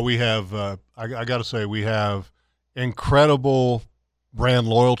 We have. I got to say, we have incredible brand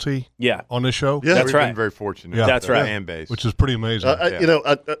loyalty. On this show. Yeah, that's right. We've been very fortunate. Yeah. That's right. Fan base, which is pretty amazing. And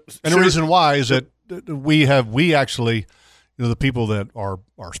the reason why is that we actually, the people that are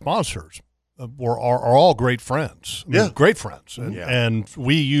our sponsors are all great friends. I mean, great friends, and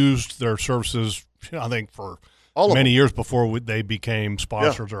we used their services. I think for many years before they became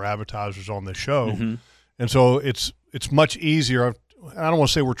sponsors or advertisers on the show, and so it's much easier. I don't want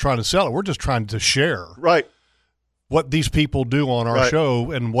to say we're trying to sell it. We're just trying to share what these people do on our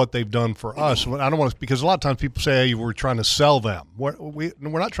show and what they've done for us. I don't want to, because a lot of times people say, hey, we're trying to sell them. We're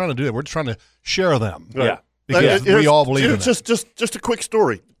not trying to do that. We're just trying to share them. Yeah. Because we all believe in it. Just a quick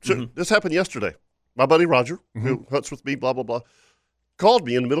story. So this happened yesterday. My buddy Roger, who hunts with me, blah, blah, blah, called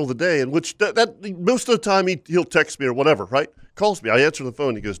me in the middle of the day, in which that most of the time he'll text me or whatever, right? Calls me. I answer the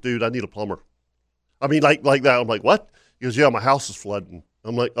phone. He goes, dude, I need a plumber. I mean, like that. I'm like, what? He goes, yeah, my house is flooding.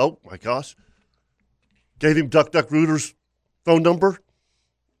 I'm like, oh, my gosh. Gave him Duck Rooter's phone number.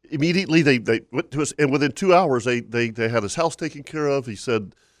 Immediately, they went to us, and within 2 hours, they had his house taken care of. He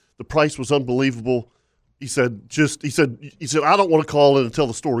said the price was unbelievable. He said, I don't want to call in and tell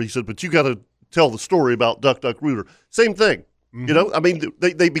the story. He said, but you got to tell the story about Duck Rooter. Same thing. I mean,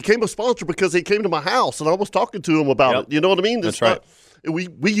 they became a sponsor because they came to my house, and I was talking to them about it. You know what I mean? That's right.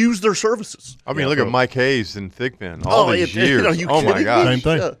 We use their services. I mean, look at Mike Hayes and Thigpen all these years. Are you oh my kidding gosh! me? Same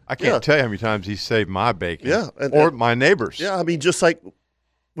thing. Yeah. I can't tell you how many times he saved my bacon. Yeah, or my neighbors. Yeah, I mean, just like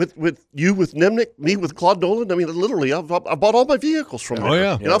with you with Nimnick, me with Claude Nolan. I mean, literally, I bought all my vehicles from there. Oh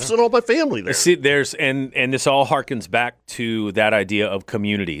yeah, and I've sent all my family there. See, and this all harkens back to that idea of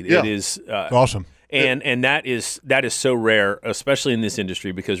community. Yeah. It is awesome. And that is so rare, especially in this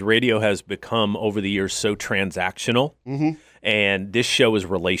industry, because radio has become over the years so transactional, and this show is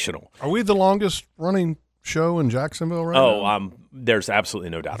relational. Are we the longest running show in Jacksonville right now? There's absolutely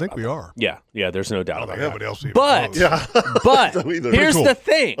no doubt. I think we are. Yeah, there's no doubt about that. Anybody else even But close. but So either. here's Pretty cool. the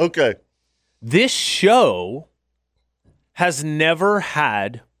thing. Okay. This show has never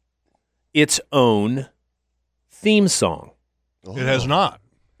had its own theme song. It has not.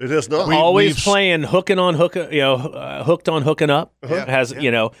 It has not. Always we've- playing hooked on hooking up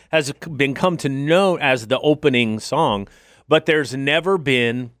has become to know as the opening song, but there's never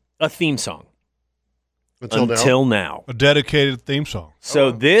been a theme song until now. A dedicated theme song.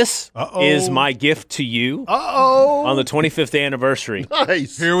 So this Uh-oh. is my gift to you Uh-oh. on the 25th anniversary.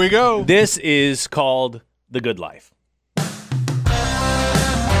 Nice. Here we go. This is called The Good Life.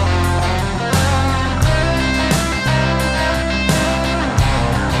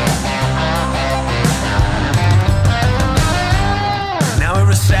 Now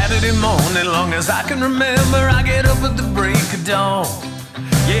every Saturday morning, long as I can remember, I get up at the break of dawn.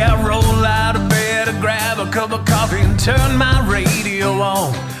 Yeah, I roll out of bed, I grab a cup of coffee and turn my radio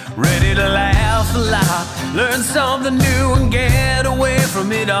on. Ready to laugh a lot, learn something new and get away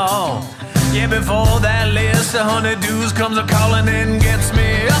from it all. Yeah, before that list of honeydews comes a calling and gets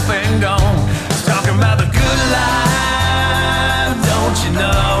me up and gone. It's talking about the good life, don't you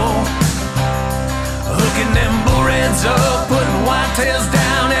know? Hooking them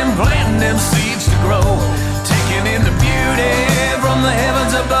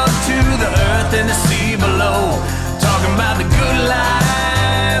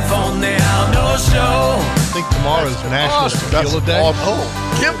The National Tequila Day. Oh,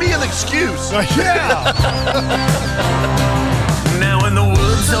 give me an excuse. Yeah. Now in the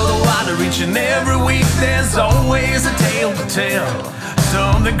woods of the water, each and every week, there's always a tale to tell.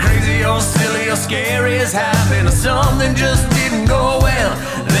 Something crazy or silly or scary is happening, or something just didn't go well.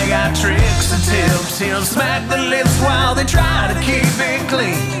 They got tricks and tips, he'll smack the lips while they try to keep it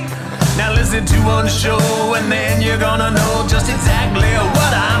clean. Now listen to one show and then you're gonna know just exactly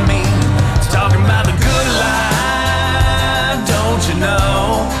what I mean. It's talking about the good life, don't you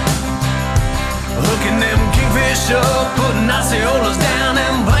know? Hooking them kingfish up, putting Osceolas down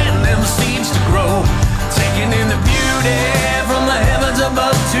and planting them seeds to grow. Taking in the beauty from the heavens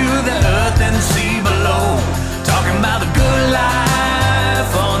above to the earth and the sea below. Talking about the good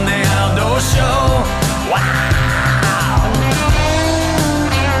life on the outdoor show. Wow!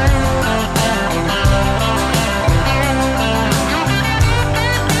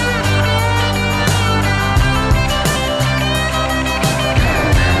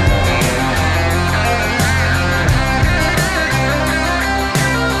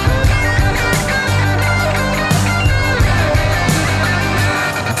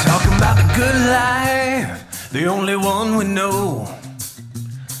 Good life, the only one we know.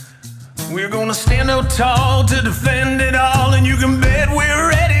 We're gonna stand up tall to defend it all, and you can bet we're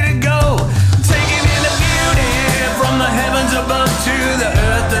ready to go. Taking in the beauty from the heavens above to the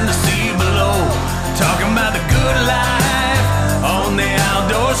earth and the sea below. Talking about the good life on the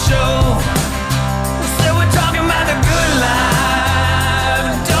outdoor show. So we're talking about the good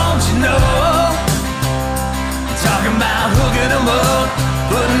life, don't you know? Talking about hooking them up,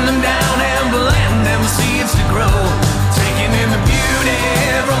 putting them down and planting them seeds to grow. Taking in the beauty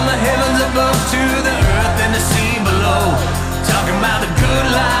from the heavens above to the earth and the sea below. Talking about the good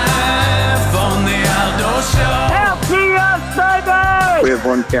life on the outdoor show. LPS, baby! We had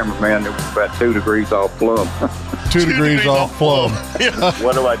one cameraman that was about 2 degrees off plumb. 2 degrees off plumb.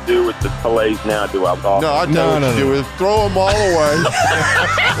 What do I do with the fillets now? Do I off? No, I tell you what you do is throw them all away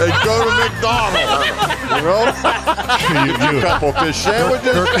and go to McDonald's. You know? A couple fish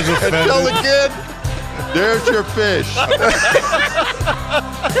sandwiches and tell the kid, there's your fish.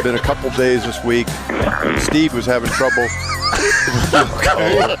 Been a couple days this week. Steve was having trouble.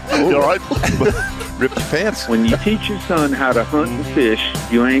 You all right? Ripped his pants. When you teach your son how to hunt and fish,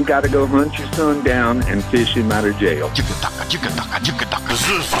 you ain't got to go hunt your son down and fish him out of jail.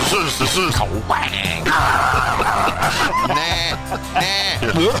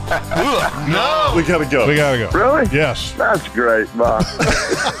 No, we gotta go. We gotta go. Really? Yes. That's great, Bob.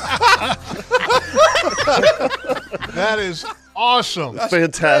 That is awesome. That's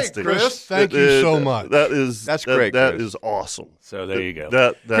fantastic, great, Chris. Thank you so much. That's great. That Chris. is awesome. So there you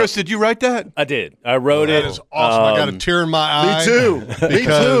go. Chris, did you write that? I did. I wrote it. That is awesome. I got a tear in my eye. Me too. Me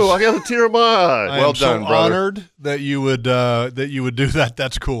too. I got a tear in my eye. I Well am so done, brother. honored that you would do that.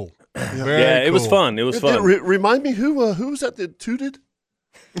 That's cool. Very Yeah, it was cool. fun. It was fun. Remind me who was that tooted?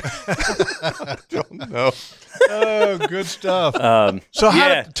 Don't know. Oh, good stuff. So,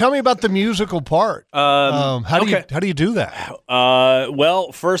 yeah. tell me about the musical part. How do you do that?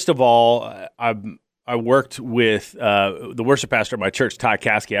 Well, first of all, I worked with the worship pastor at my church, Ty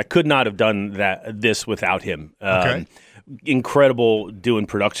Caskey. I could not have done this without him. Okay. Incredible doing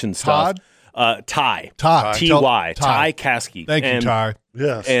production stuff. Ty. T-Y. Ty Caskey. Thank you, Ty.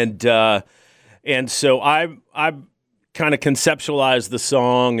 Yes. And so I kind of conceptualized the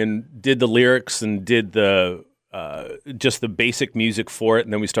song and did the lyrics and did the just the basic music for it,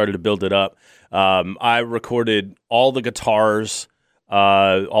 and then we started to build it up. I recorded all the guitars,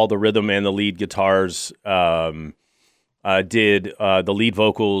 all the rhythm and the lead guitars. I did the lead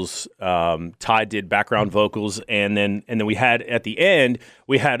vocals. Ty did background vocals, and then we had at the end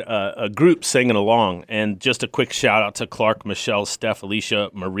we had a group singing along. And just a quick shout out to Clark, Michelle, Steph, Alicia,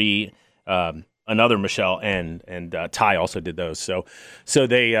 Marie. Another Michelle and Ty also did those. So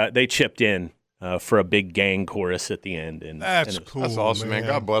they chipped in for a big gang chorus at the end. And That's cool. That's awesome, man.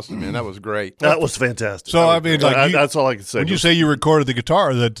 God bless him, man. That was great. That was fantastic. So I mean, that's all I can say. When you say you recorded the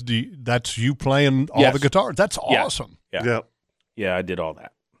guitar, that's you playing all the guitars. That's awesome. Yeah, I did all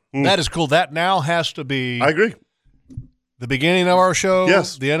that. That is cool. That now has to be. I agree. The beginning of our show.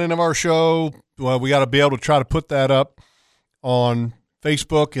 Yes. The ending of our show. Well, we got to be able to try to put that up on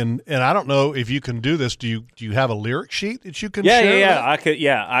Facebook, and I don't know if you can do this. Do you have a lyric sheet that you can share?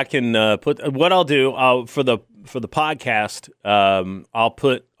 Yeah. I can put what I'll do. For the podcast, I'll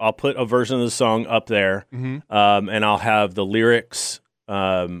put a version of the song up there, and I'll have the lyrics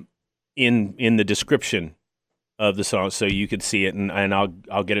in the description of the song, so you could see it, and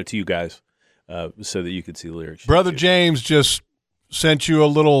I'll get it to you guys, so that you could see the lyrics. Brother James just sent you a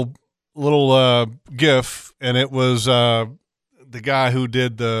little little GIF, and it was the guy who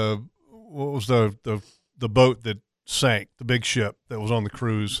did the boat that sank, the big ship that was on the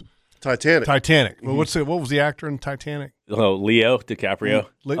cruise. Titanic. Mm-hmm. Well, what was the actor in Titanic? Oh, Leo DiCaprio.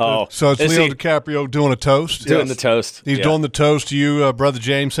 So it's Leo DiCaprio doing a toast. Doing the toast. He's doing the toast. You, Brother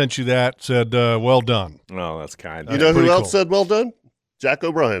James, sent you that. Said, "Well done." Oh, that's kind. You know who else said, "Well done"? Jack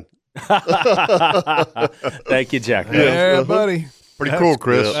O'Brien. Thank you, Jack. Yeah, buddy. Pretty cool,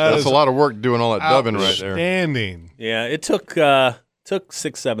 Chris. That's a lot of work doing all that dubbing right there. Outstanding. Yeah, it took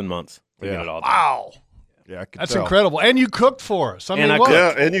 6-7 months to get it all done. Wow. Yeah, I could That's tell. incredible. And you cooked for us.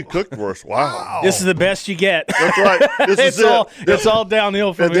 and you cooked for us. Wow. This is the best you get. That's right. This is it. It's all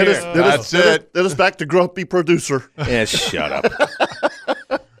downhill from And then here. Then it's back to grumpy producer. Yeah, shut up.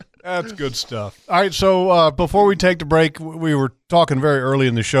 That's good stuff. All right, so before we take the break, we were talking very early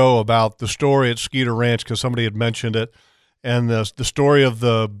in the show about the story at Skeeter Ranch because somebody had mentioned it, and the story of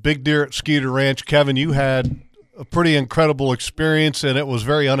the big deer at Skeeter Ranch. Kevin, you had a pretty incredible experience, and it was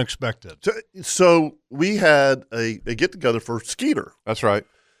very unexpected. So we had a get-together for Skeeter. That's right.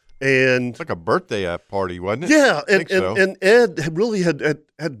 And it's like a birthday party, wasn't it? Yeah, so. and Ed really had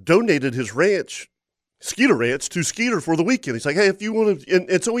donated his ranch, Skeeter Ranch, to Skeeter for the weekend. He's like, hey, if you want to,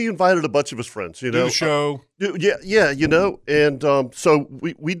 and so he invited a bunch of his friends, you know. Do the show. Yeah, you know. And so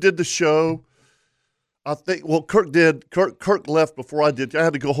we did the show. I think, well, Kirk did. Kirk left before I did. I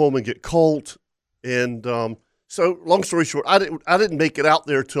had to go home and get Colt. And so long story short, I didn't make it out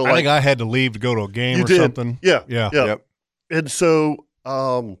there till I think I had to leave to go to a game you or did. something. Yeah. Yep. And so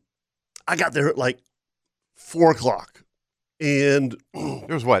I got there at like 4:00. And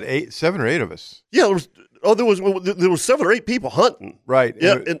there was what, 7 or 8 of us. Yeah, there was 7 or 8 people hunting. Right.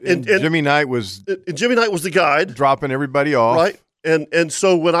 Yeah, and Jimmy Knight was the guide, dropping everybody off. Right. And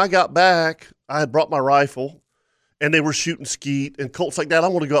so when I got back, I had brought my rifle, and they were shooting skeet. And Colt's like, Dad, I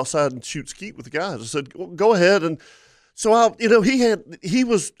want to go outside and shoot skeet with the guys. I said, well, go ahead. And so he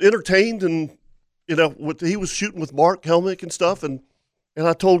was entertained, and he was shooting with Mark Helmick and stuff, and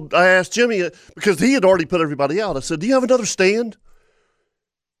I asked Jimmy, because he had already put everybody out. I said, do you have another stand?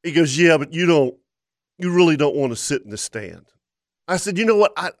 He goes, yeah, but you really don't want to sit in the stand. I said, you know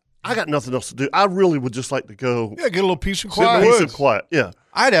what? I got nothing else to do. I really would just like to go. Yeah, get a little peace and quiet. Peace and quiet, yeah.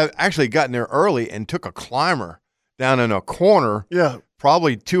 I'd have actually gotten there early and took a climber down in a corner. Yeah.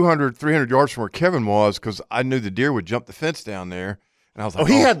 Probably 200, 300 yards from where Kevin was, because I knew the deer would jump the fence down there. And I was like,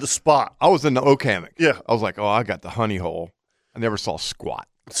 he had the spot. I was in the oak hammock. Yeah. I was like, I got the honey hole. I never saw squat.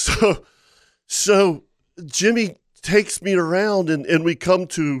 So Jimmy takes me around, and we come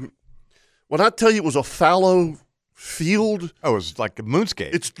to, when I tell you it was a fallow field. Oh, it was like a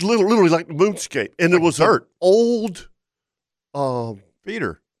moonscape. It's literally like the moonscape. And there was dirt. Old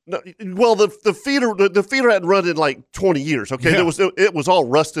feeder. No, well, the feeder hadn't run in like 20 years. Okay, Yeah. it was all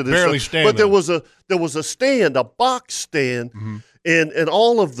rusted, and Barely stuff. standing. But there was a stand, a box stand, Mm-hmm. and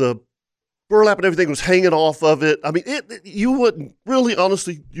all of the burlap and everything was hanging off of it. I mean, you wouldn't really,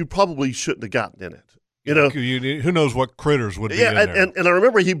 honestly, you probably shouldn't have gotten in it. You know, who knows what critters would be in there. and I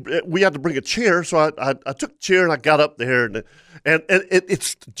remember we had to bring a chair, so I took the chair and I got up there, and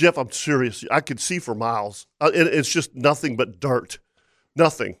it's Jeff. I'm serious. I could see for miles. It's just nothing but dirt,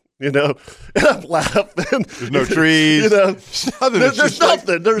 nothing. You know, and I'm laughing. There's no trees. You know, there's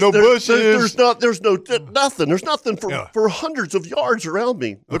nothing. There's no bushes. There's nothing. There's nothing for hundreds of yards around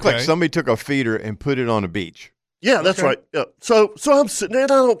me. Looked like somebody took a feeder and put it on a beach. Yeah, that's right. Yeah. So I'm sitting there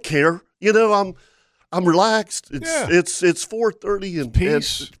and I don't care. You know, I'm relaxed. It's 4:30 and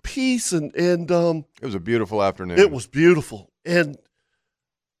peace and it was a beautiful afternoon. It was beautiful, and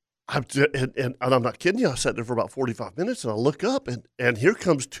I'm not kidding you. I sat there for about 45 minutes, and I look up, and here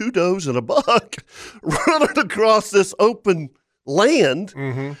comes 2 does and a buck running across this open land,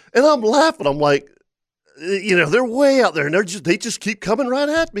 and I'm laughing. I'm like, they're way out there, and they just keep coming right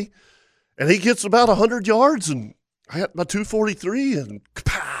at me, and he gets about 100 yards, and I got my 243, and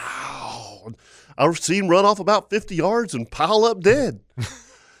pow! I've seen him run off about 50 yards and pile up dead,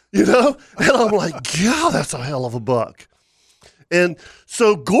 and I'm like, God, that's a hell of a buck. And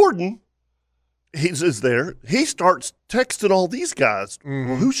so Gordon, is there. He starts texting all these guys.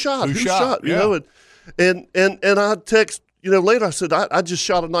 Well, who shot? Who shot? Yeah. You know, and I text, later I said, I just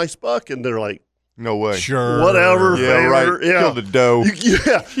shot a nice buck, and they're like, no way. Sure. Whatever. Yeah, favorite. right. Yeah. Killed a doe.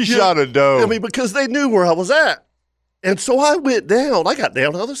 He shot a doe. I mean, because they knew where I was at. And so I went down. I got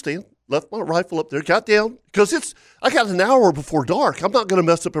down out of the stand, left my rifle up there, got down, because I got an hour before dark. I'm not going to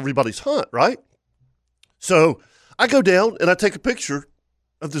mess up everybody's hunt, right? So I go down and I take a picture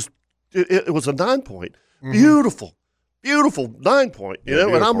of this. It was a 9-point, beautiful, beautiful 9 point, you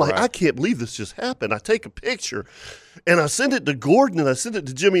know. And I'm like, right. I can't believe this just happened. I take a picture, and I send it to Gordon, and I send it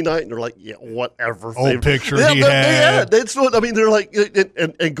to Jimmy Knight, and they're like, yeah, whatever. Old picture yeah, he had. That's what I mean. They're like,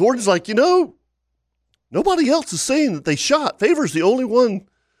 and Gordon's like, you know, nobody else is saying that they shot. Favor's the only one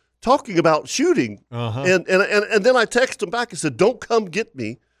talking about shooting. And then I text him back and said, don't come get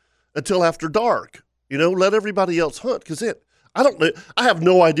me until after dark. You know, let everybody else hunt, because I don't know. I have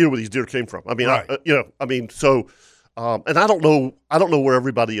no idea where these deer came from. I mean, right. and I don't know where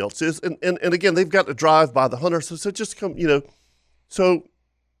everybody else is. And again, they've got to drive by the hunter. So just come, you know. So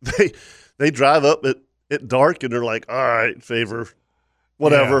they drive up at dark, and they're like, all right, Favor,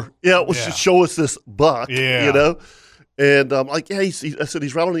 whatever. Yeah, just show us this buck, you know. And I'm like, yeah, I said,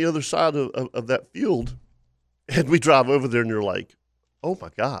 he's right on the other side of that field. And we drive over there, and you're like, oh my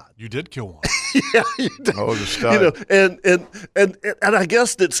God, you did kill one. Yeah, you did. Oh, the stud. You know, and I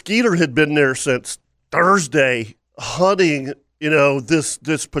guess that Skeeter had been there since Thursday hunting, you know, this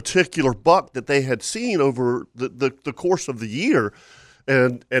particular buck that they had seen over the course of the year,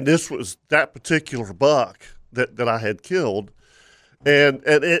 and this was that particular buck that I had killed, and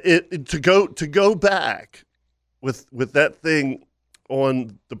it to go back with that thing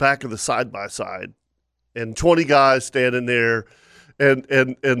on the back of the side by side, and 20 guys standing there.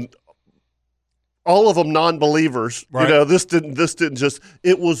 And all of them non-believers. Right. You know, this didn't just.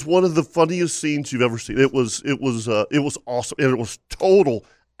 It was one of the funniest scenes you've ever seen. It was awesome, and it was total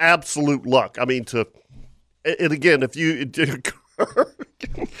absolute luck. I mean, and again, if you.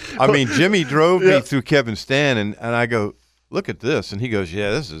 I mean, Jimmy drove me through Kevin Stan, and I go, look at this, and he goes, yeah,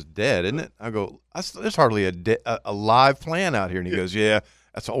 this is dead, isn't it? I go, there's hardly a live plan out here, and he goes, yeah,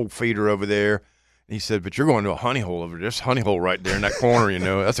 that's an old feeder over there. He said, but you're going to a honey hole over there. There's a honey hole right there in that corner, you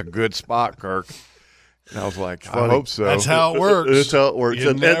know. That's a good spot, Kirk. And I was like, I hope so. That's how it works. That's how it works.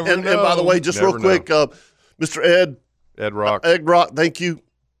 And by the way, just real quick, Mr. Ed Rock, thank you.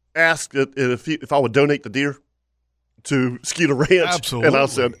 Asked if I would donate the deer to Skeeter Ranch. Absolutely. And I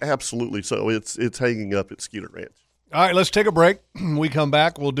said, absolutely. So it's hanging up at Skeeter Ranch. All right, let's take a break. When we come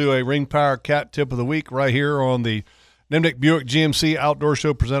back, we'll do a Ring Power Cat Tip of the Week right here on the Nimnicht Buick GMC Outdoor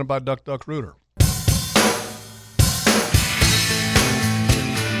Show presented by Duck Duck Rooter.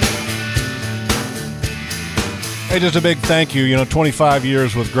 Hey, just a big thank you. 25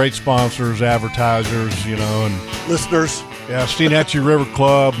 years with great sponsors, advertisers, and listeners. Yeah, Steenhatchee River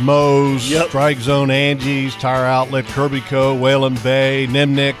Club, Moe's, Strike Zone, Angie's, Tire Outlet, Kirby Co., Whalen Bay,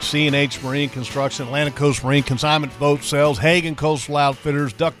 Nimnicht, C&H Marine Construction, Atlantic Coast Marine Consignment Boat Sales, Hagen Coastal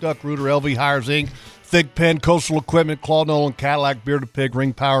Outfitters, Duck Duck Rooter, LV Hires Inc., Thick Pen, Coastal Equipment, Claude Nolan, Cadillac, Bearded Pig,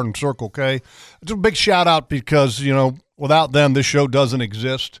 Ring Power, and Circle K. It's a big shout out because, without them, this show doesn't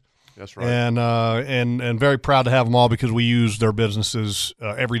exist. That's right. And very proud to have them all because we use their businesses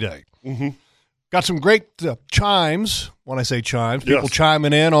every day. Mm-hmm. Got some great chimes. When I say chimes, people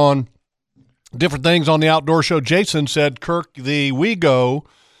chiming in on different things on the outdoor show. Jason said, Kirk, the WeGo,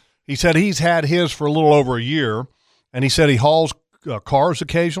 he said he's had his for a little over a year, and he said he hauls cars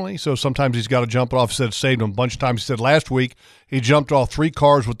occasionally, so sometimes he's got to jump it off. He said it saved him a bunch of times. He said last week he jumped off 3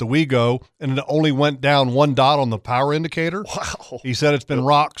 cars with the WeGo, and it only went down 1 dot on the power indicator. Wow. He said it's been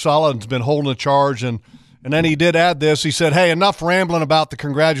rock solid. It's been holding the charge, and then he did add this. He said, hey, enough rambling about the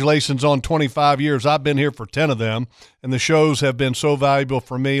congratulations on 25 years. I've been here for 10 of them, and the shows have been so valuable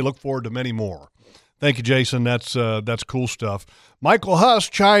for me. Look forward to many more. Thank you, Jason. That's cool stuff. Folds Huss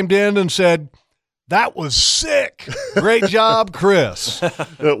chimed in and said, that was sick. Great job, Chris.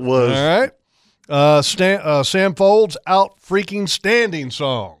 It was. All right. Sam Folds, Out Freaking Standing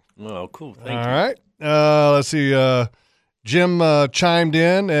song. Oh, cool. Thank you. All right. Let's see. Jim chimed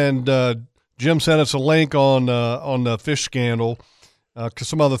in, and Jim sent us a link on the fish scandal.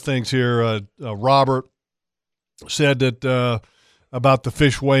 Some other things here. Robert said that about the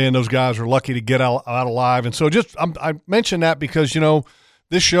fish weigh-in, those guys are lucky to get out alive. And so I mentioned that because,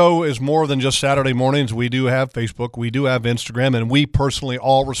 this show is more than just Saturday mornings. We do have Facebook. We do have Instagram. And we personally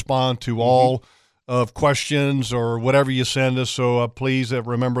all respond to all of questions or whatever you send us. So please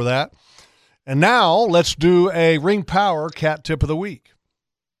remember that. And now let's do a Ring Power Cat Tip of the Week.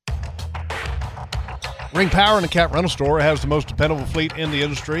 Ring Power and the Cat Rental Store has the most dependable fleet in the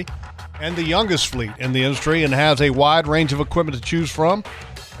industry and the youngest fleet in the industry, and has a wide range of equipment to choose from.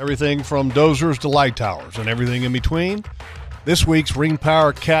 Everything from dozers to light towers and everything in between. This week's Ring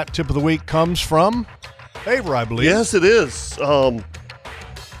Power Cat Tip of the Week comes from Favor, I believe. Yes, it is.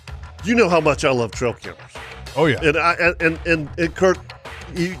 You know how much I love trail cameras. Oh yeah. And Kirk,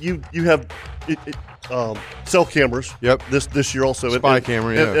 you have cell cameras. Yep. This year also. Spy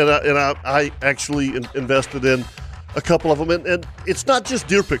camera. Yeah. And I actually invested in a couple of them, and it's not just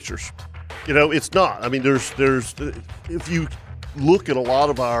deer pictures. It's not. I mean, there's if you look at a lot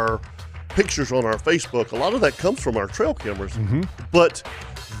of our pictures on our Facebook, a lot of that comes from our trail cameras. Mm-hmm. But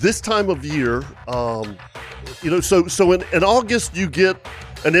this time of year, so in August you get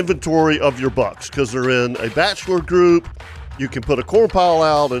an inventory of your bucks because they're in a bachelor group. You can put a corn pile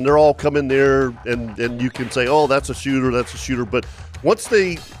out and they're all coming there and you can say, oh, that's a shooter. But once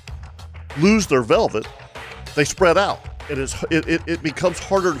they lose their velvet, they spread out. It becomes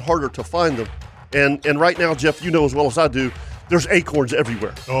harder and harder to find them. And right now, Jeff, you know as well as I do, there's acorns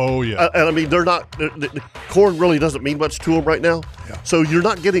everywhere. Oh, yeah. And I mean, they're not, the corn really doesn't mean much to them right now. Yeah. So you're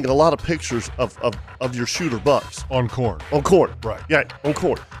not getting a lot of pictures of your shooter bucks. On corn. On corn. Right. Yeah, on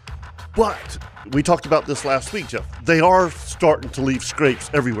corn. But we talked about this last week, Jeff. They are starting to leave scrapes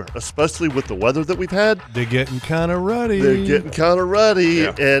everywhere, especially with the weather that we've had. They're getting kind of ruddy.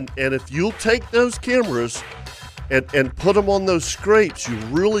 Yeah. And if you'll take those cameras and put them on those scrapes, you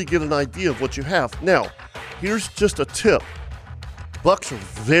really get an idea of what you have. Now, here's just a tip. Bucks are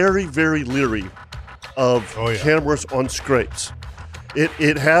very, very leery of cameras on scrapes.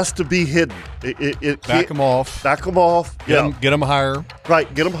 It has to be hidden. Back them off. Get them higher.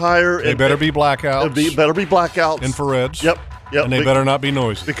 Right, get them higher. They better be blackouts. Better be blackouts. Infrareds. Yep. And they better not be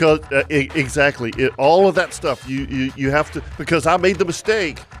noisy. Because exactly, all of that stuff you have to. Because I made the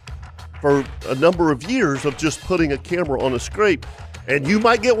mistake for a number of years of just putting a camera on a scrape. And you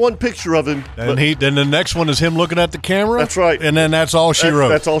might get one picture of him. And then the next one is him looking at the camera. That's right. And then that's all she wrote.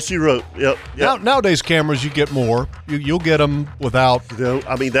 That's all she wrote. Yep. Nowadays, cameras, you get more. You'll get them without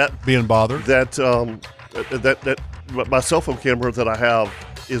being bothered. That my cell phone camera that I have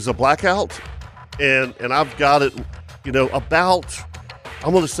is a blackout. And I've got it, about,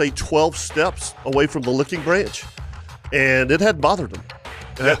 I'm going to say 12 steps away from the licking branch. And it hadn't bothered them.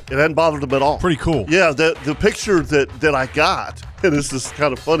 It hadn't bothered them at all. Pretty cool. Yeah, the picture that I got, and this is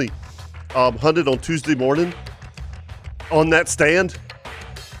kind of funny, hunted on Tuesday morning on that stand,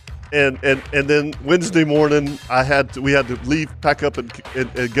 and then Wednesday morning we had to leave, pack up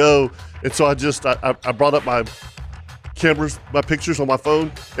and go, and so I brought up my cameras, my pictures on my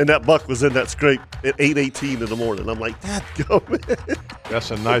phone, and that buck was in that scrape at 8:18 in the morning. I'm like, go, man. That's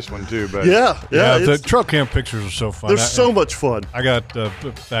a nice one too, but yeah. The trail cam pictures are so fun. They're so much fun. I got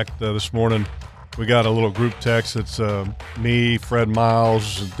in fact this morning we got a little group text. It's me, Fred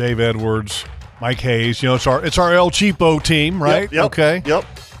Miles, Dave Edwards, Mike Hayes. It's our El Cheapo team, right? Yep. Okay. Yep.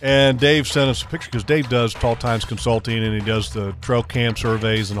 And Dave sent us a picture because Dave does Tall Times Consulting and he does the trail cam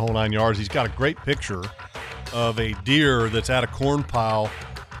surveys and the whole 9 yards. He's got a great picture of a deer that's at a corn pile,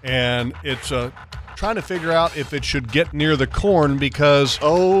 and it's trying to figure out if it should get near the corn because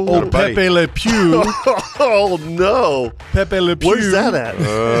Pepe Le Pew. Oh no, Pepe Le Pew. Where's that at?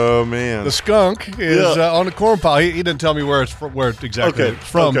 Oh man, the skunk is on the corn pile. He didn't tell me where it's from,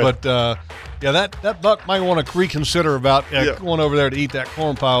 but that buck might want to reconsider about going over there to eat that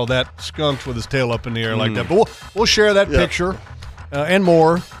corn pile. That skunk's with his tail up in the air like that. But we'll share that picture. And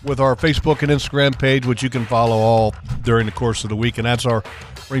more with our Facebook and Instagram page, which you can follow all during the course of the week. And that's our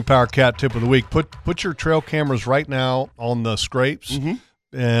Ring Power Cat tip of the week. Put your trail cameras right now on the scrapes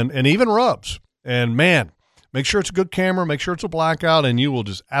and even rubs. And, man, make sure it's a good camera. Make sure it's a blackout, and you will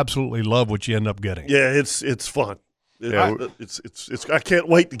just absolutely love what you end up getting. Yeah, it's fun. It's I can't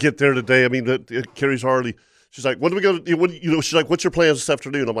wait to get there today. I mean, Carrie's already – she's like, when do we go to, she's like, what's your plans this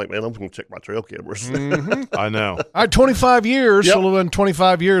afternoon? I'm like, man, I'm going to check my trail cameras. I know. All right, 25 years. Yep. So in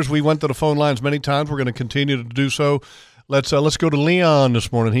 25 years, we went to the phone lines many times. We're going to continue to do so. Let's go to Leon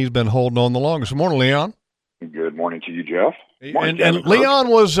this morning. He's been holding on the longest. Good morning, Leon. Good morning to you, Jeff. Morning, and Leon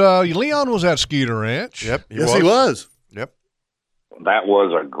was at Skeeter Ranch. Yep. He was. Yep. That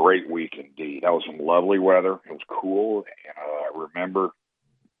was a great week indeed. That was some lovely weather. It was cool. I remember,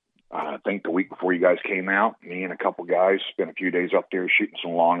 I think the week before you guys came out, me and a couple guys spent a few days up there shooting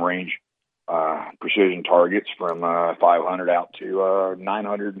some long-range precision targets from 500 out to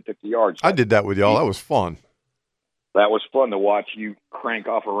 950 yards. I did that with y'all. That was fun. That was fun to watch you crank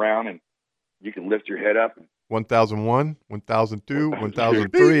off around, and you could lift your head up. 1001, 1002,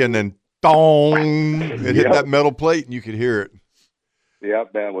 1003, and then dong, it hit that metal plate, and you could hear it.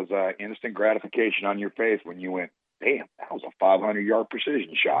 Yep, that was instant gratification on your face when you went, damn, that was a 500-yard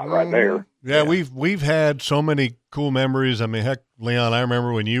precision shot right there. Yeah, we've had so many cool memories. I mean, heck, Leon, I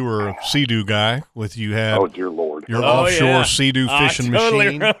remember when you were a Sea-Doo guy you had oh dear Lord, your offshore Sea-Doo fishing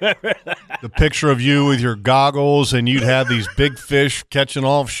machine. The picture of you with your goggles, and you'd have these big fish catching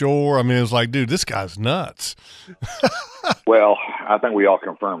offshore. I mean, it was like, dude, this guy's nuts. Well, I think we all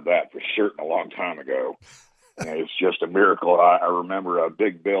confirmed that for certain a long time ago. And it's just a miracle. I remember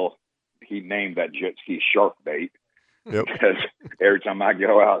Big Bill, he named that jet ski shark bait. Yep. Because every time I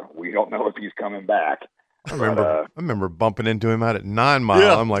go out, we don't know if he's coming back. I remember bumping into him out at 9 Mile.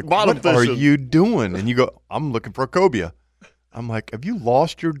 Yeah, I'm like, bottom what are fishing. you doing? And you go, I'm looking for a cobia. I'm like, have you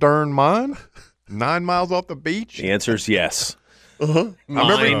lost your darn mind? 9 miles off the beach? The answer is yes. Uh-huh.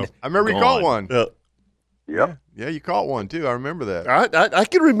 I remember you caught one. Yeah. Yep. Yeah, you caught one too. I remember that. I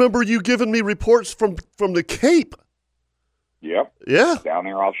can remember you giving me reports from the Cape. Yep. Yeah. Down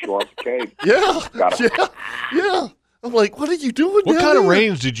there offshore of the Cape. Yeah. Got him. Yeah. I'm like, what are you doing What down kind of there?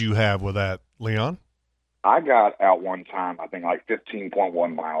 range did you have with that, Leon? I got out one time, I think like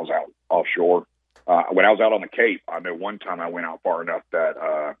 15.1 miles out offshore. When I was out on the Cape, I know one time I went out far enough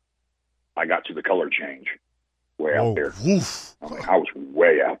that I got to the color change way out there. Oof. I mean, I was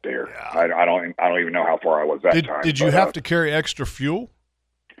way out there. Yeah. I don't even know how far I was that time. Did you have to carry extra fuel?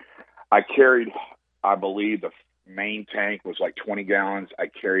 I carried, I believe, the main tank was like 20 gallons. I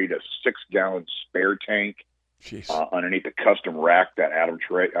carried a 6-gallon spare tank underneath the custom rack that Adam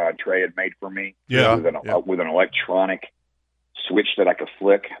Trey had made for me. Yeah. With an electronic switch that I could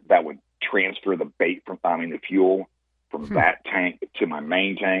flick that would transfer the the fuel from that tank to my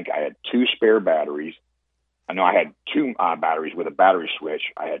main tank. I had 2 spare batteries. I know I had 2 batteries with a battery switch.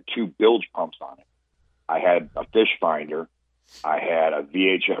 I had 2 bilge pumps on it. I had a fish finder. I had a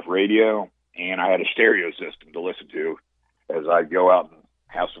VHF radio, and I had a stereo system to listen to as I go out and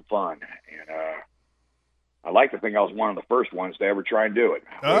have some fun. And I like to think I was one of the first ones to ever try and do it.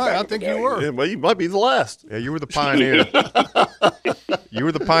 I think you were. Yeah, well, you might be the last. Yeah, you were the pioneer. You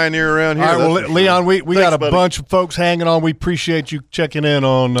were the pioneer around here. All right, well, Leon, we got a buddy. bunch of folks hanging on. We appreciate you checking in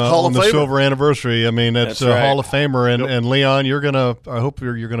on of the Famer. silver anniversary. I mean, that's That's right. Hall of Famer, and Leon, you're gonna. I hope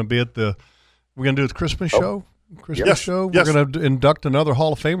you're gonna be at the. We're gonna do the Christmas show. Christmas Yes, show. yes. We're gonna induct another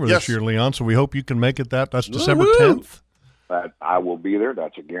Hall of Famer Yes. this year, Leon. So we hope you can make it. That's December Woohoo. 10th. I will be there.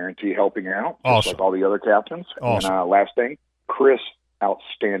 That's a guarantee helping out, just Awesome. like all the other captains. Awesome. And last thing, Chris,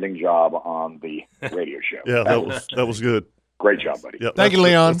 outstanding job on the radio show. Yeah, that was good. Great job, buddy. Yep, Thank you, that's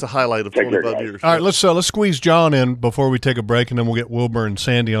Leon. That's a highlight of Take care, 25 guys. years. All right, let's squeeze John in before we take a break, and then we'll get Wilbur and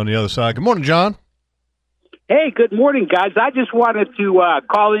Sandy on the other side. Good morning, John. Hey, good morning, guys. I just wanted to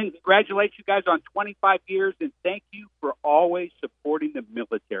call in, congratulate you guys on 25 years, and thank you for always supporting the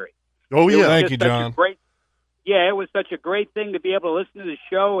military. Oh, It was yeah. Thank just you, such a John. it was such a great thing to be able to listen to the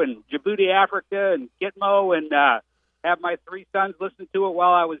show in Djibouti, Africa, and Gitmo, and have my 3 sons listen to it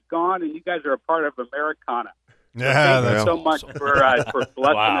while I was gone. And you guys are a part of Americana. Yeah, Thank you that's so much for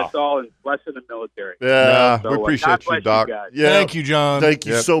blessing Wow. us all and blessing the military. Yeah. So, we appreciate God bless you, Doc. guys. Yeah. Thank you, John. Thank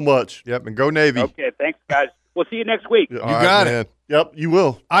you Yep. so much. Yep, and go Navy. Okay, thanks, guys. We'll see you next week. Yeah. All You right, got it. man. Yep, you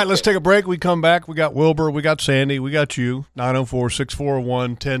will. All right, let's take a break. We come back. We got Wilbur. We got Sandy. We got you.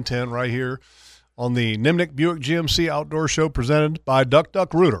 904-641-1010 right here on the Nimnik Buick GMC Outdoor Show presented by Duck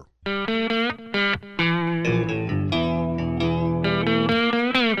Duck Rooter.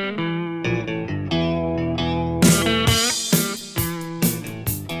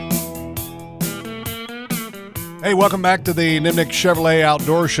 Hey, welcome back to the Nimnik Chevrolet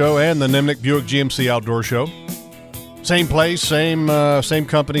Outdoor Show and the Nimnik Buick GMC Outdoor Show. Same place, same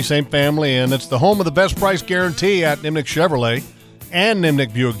company, same family, and it's the home of the best price guarantee at Nimnik Chevrolet and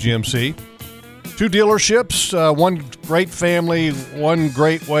Nimnik Buick GMC. 2 dealerships, one great family, one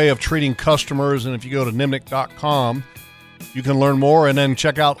great way of treating customers, and if you go to nimnik.com, you can learn more and then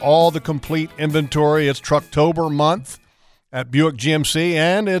check out all the complete inventory. It's Trucktober month at Buick GMC,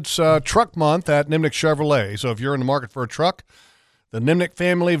 and it's Truck Month at Nimnik Chevrolet. So if you're in the market for a truck, the Nimnik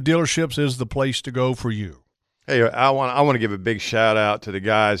family of dealerships is the place to go for you. Hey, I want to give a big shout out to the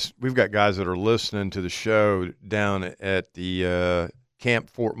guys. We've got guys that are listening to the show down at the Camp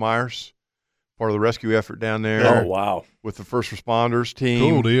Fort Myers, part of the rescue effort down there. Oh, wow. With the first responders team.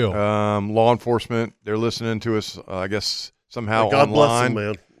 Cool deal. Law enforcement, they're listening to us, I guess, somehow God bless online. them,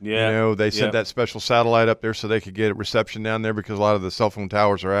 man. Yeah. You know, they sent Yeah. that special satellite up there so they could get a reception down there because a lot of the cell phone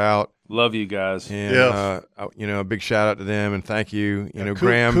towers are out. Love you guys. And, a big shout out to them and thank you. You know,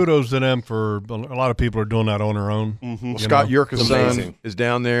 Graham. Kudos to them for a lot of people are doing that on their own. Mm-hmm. Well, Scott Yerka's son amazing. is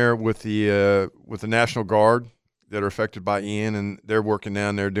down there with the National Guard that are affected by Ian, and they're working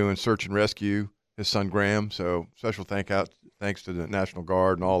down there doing search and rescue. His son Graham. So special thanks to the National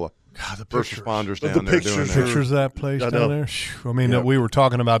Guard and all the first responders down there doing that. Pictures of that place down there. I mean, we were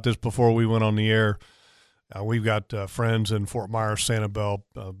talking about this before we went on the air. We've got friends in Fort Myers, Sanibel,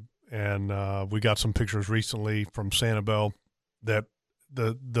 and we got some pictures recently from Sanibel that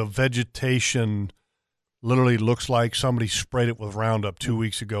the vegetation literally looks like somebody sprayed it with Roundup 2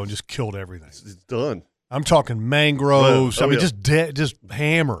 weeks ago and just killed everything. It's done. I'm talking mangroves. Oh, I mean, yeah. just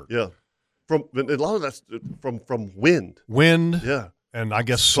hammered. Yeah. A lot of that's from wind. Wind. Yeah. and I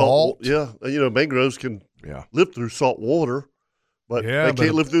guess salt. Yeah, mangroves can live through salt water, but they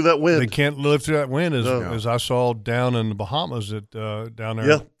can't live through that wind. They can't live through that wind, as I saw down in the Bahamas down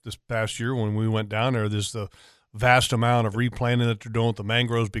there this past year when we went down there. There's the vast amount of replanting that they're doing with the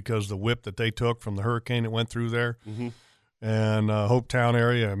mangroves because the whip that they took from the hurricane that went through there. Mm-hmm. And Hopetown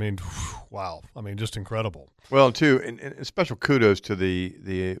area, I mean, wow. I mean, just incredible. Well, too, and special kudos to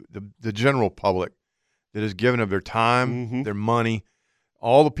the general public that has given up their time, their money,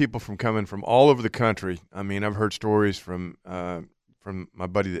 all the people coming from all over the country. I mean, I've heard stories from my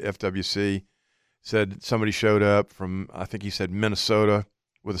buddy, the FWC, said somebody showed up from, I think he said Minnesota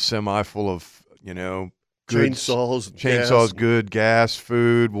with a semi full of, chainsaws, gas,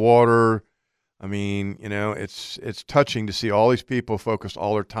 food, water. I mean, it's touching to see all these people focus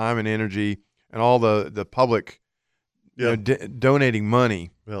all their time and energy and all the public donating money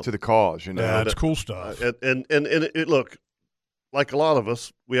to the cause. Yeah, it's cool stuff. And it look, like a lot of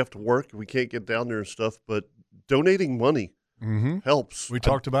us, we have to work. We can't get down there and stuff, but donating money helps. We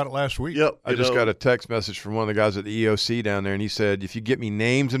talked about it last week. Yep. I just got a text message from one of the guys at the EOC down there, and he said, if you get me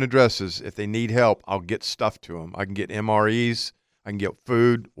names and addresses, if they need help, I'll get stuff to them. I can get MREs. I can get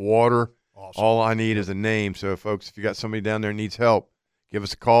food, water. Awesome. All I need is a name. So, folks, if you got somebody down there that needs help, give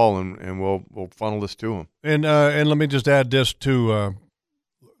us a call, and we'll funnel this to them. And let me just add this to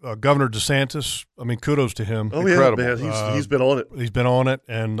Governor DeSantis. I mean, kudos to him. Oh, incredible. Yeah, man. He's been on it. He's been on it,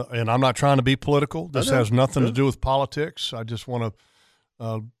 and I'm not trying to be political. This has nothing to do with politics. I just want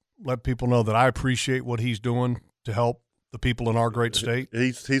to let people know that I appreciate what he's doing to help the people in our great state.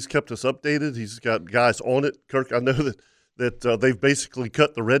 He's kept us updated. He's got guys on it. Kirk, I know that they've basically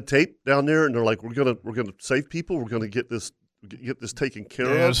cut the red tape down there, and they're like, we're gonna save people. We're gonna get this taken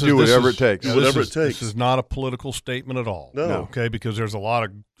care of. Do whatever it takes. This is not a political statement at all. No. Okay, because there's a lot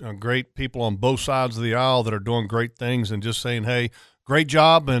of great people on both sides of the aisle that are doing great things and just saying, hey, great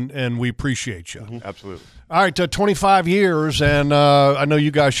job, and we appreciate you. Mm-hmm. Absolutely. All right, 25 years, and I know you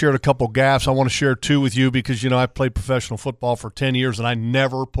guys shared a couple gaffes. I want to share two with you because, I played professional football for 10 years, and I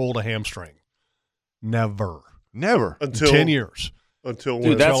never pulled a hamstring. Never. Until 10 years. Until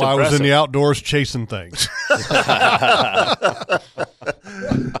I was in the outdoors chasing things. A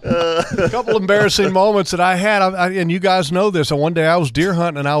couple embarrassing moments that I had, and you guys know this. One day I was deer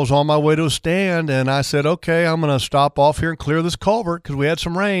hunting, and I was on my way to a stand, and I said, okay, I'm going to stop off here and clear this culvert because we had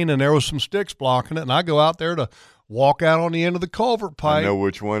some rain, and there was some sticks blocking it, and I go out there to walk out on the end of the culvert pipe. I know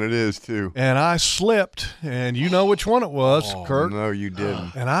which one it is, too. And I slipped, and you know which one it was, Kurt. No, you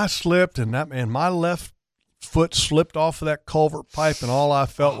didn't. And I slipped, and my left foot slipped off of that culvert pipe, and all I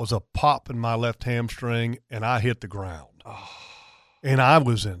felt was a pop in my left hamstring, and I hit the ground. And I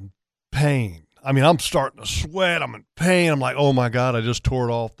was in pain. I mean, I'm starting to sweat. I'm in pain. I'm like, oh, my God, I just tore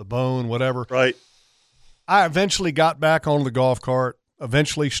it off the bone, whatever. Right. I eventually got back on the golf cart,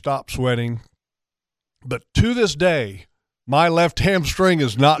 eventually stopped sweating. But to this day, my left hamstring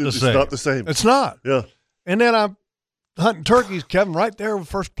is not the same. It's not the same. It's not. Yeah. And then I'm hunting turkeys, Kevin, right there, the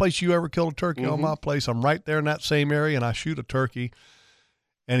first place you ever killed a turkey on my place. I'm right there in that same area, and I shoot a turkey,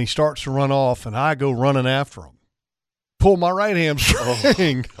 and he starts to run off, and I go running after him. Pull my right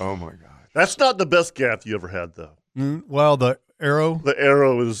hamstring. Oh, my God. That's not the best gaff you ever had, though. Well, the arrow. The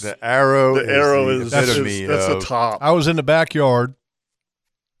arrow is that's the top. I was in the backyard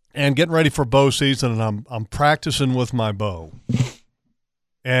and getting ready for bow season, and I'm practicing with my bow,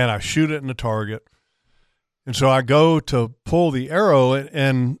 and I shoot it in the target. And so I go to pull the arrow,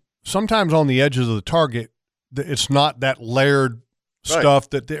 and sometimes on the edges of the target, it's not that layered stuff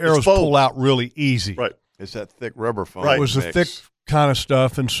that the arrows pull out really easy. Right. It's that thick rubber foam. Right. It was the thick kind of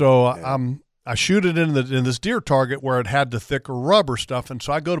stuff, and so I shoot it in this deer target where it had the thicker rubber stuff, and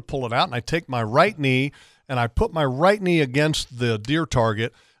so I go to pull it out, and I take my right knee, and I put my right knee against the deer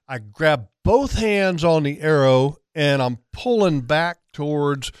target. I grab both hands on the arrow, and I'm pulling back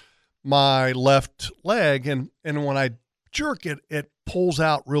towards my left leg, and when I jerk it, it pulls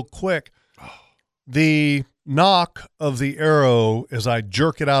out real quick. The knock of the arrow, as I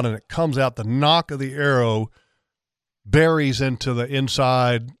jerk it out and it comes out, the knock of the arrow buries into the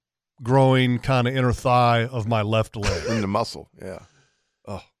inside growing kind of inner thigh of my left leg. In the muscle, yeah.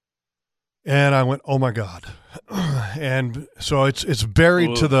 Oh. And I went, oh my God. And so it's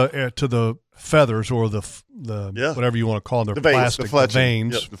buried to the feathers or the whatever you want to call them, the they're veins, plastic, the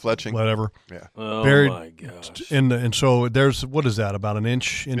veins, the fletching, whatever. Yeah. Oh buried my gosh. and so there's, what is that, about an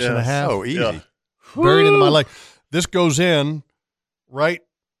inch and a half? Oh, easy. Yeah. Buried into my leg. This goes in right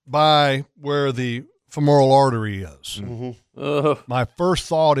by where the femoral artery is. Mm-hmm. My first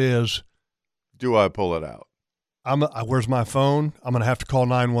thought is, do I pull it out? Where's my phone? I'm going to have to call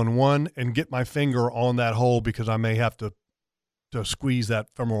 911 and get my finger on that hole because I may have to to squeeze that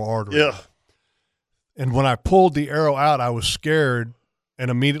femoral artery. Yeah. And when I pulled the arrow out, I was scared and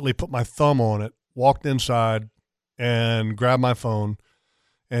immediately put my thumb on it, walked inside, and grabbed my phone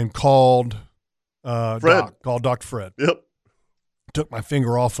and called called Dr. Fred. Yep. Took my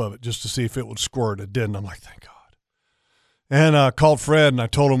finger off of it just to see if it would squirt. It didn't. I'm like, thank God. And called Fred, and I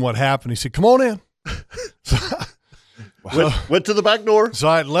told him what happened. He said, come on in. Went to the back door. So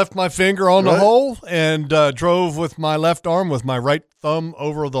I left my finger on the hole and drove with my left arm with my right thumb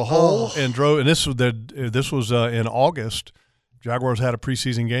over the hole and drove. And this was in August. Jaguars had a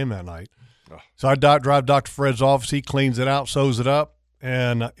preseason game that night. So I drive Dr. Fred's office. He cleans it out, sews it up,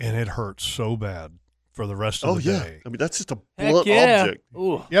 and it hurts so bad for the rest of the day. I mean, that's just a blunt object.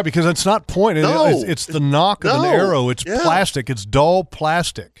 Ooh. Yeah, because it's not pointed. No. It's the knock of an arrow. It's plastic. It's dull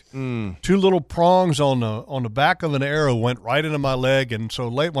plastic. Mm. 2 little prongs on the back of an arrow went right into my leg. And so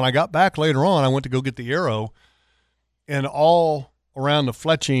when I got back later on, I went to go get the arrow, and all around the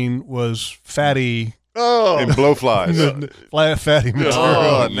fletching was fatty. And blowflies. Fatty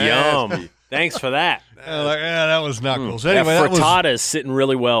material. Yum. Thanks for that. That was not cool. So anyway, that frittata is sitting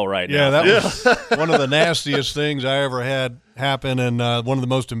really well right now. Yeah, that was one of the nastiest things I ever had happen, and one of the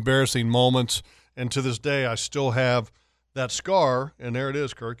most embarrassing moments. And to this day, I still have that scar, and there it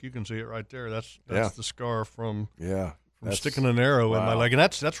is, Kirk. You can see it right there. That's the scar from sticking an arrow in my leg, and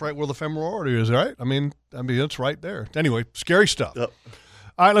that's right where the femoral artery is. Right? I mean, it's right there. Anyway, scary stuff. Yep.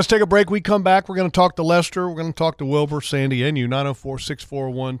 All right, let's take a break. We come back. We're going to talk to Lester. We're going to talk to Wilbur, Sandy, and you.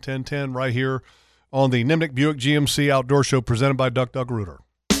 904-641-1010 right here on the Nimnick Buick GMC Outdoor Show presented by Duck Duck Rooter.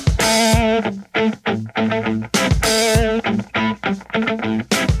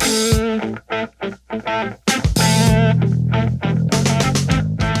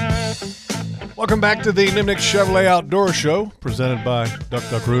 Welcome back to the Nimnick Chevrolet Outdoor Show presented by Duck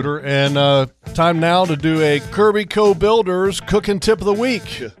Duck Rooter. And time now to do a Kirby Co. Builders Cooking Tip of the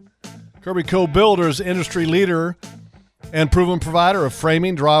Week. Yeah. Kirby Co. Builders, industry leader and proven provider of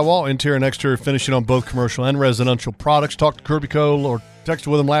framing, drywall, interior and exterior finishing on both commercial and residential products. Talked to Kirby Co. or texted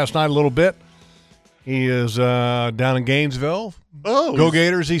with him last night a little bit. He is down in Gainesville. Oh, Go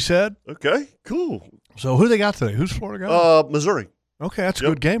Gators, he said. Okay, cool. So who they got today? Who's Florida got? Missouri. Okay, that's a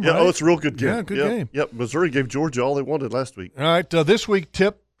good game, right? Yeah, it's a real good game. Yeah, good game. Yep, Missouri gave Georgia all they wanted last week. All right, this week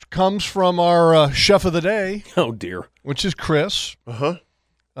tip comes from our chef of the day. Oh, dear. Which is Chris. Uh-huh.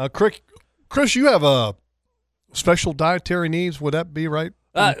 Chris, you have special dietary needs. Would that be right?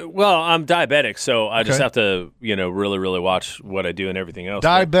 Well, I'm diabetic, so I just have to, really, really watch what I do and everything else.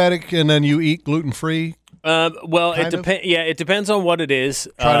 Diabetic, and then you eat gluten-free? Well, it depends. Yeah, it depends on what it is.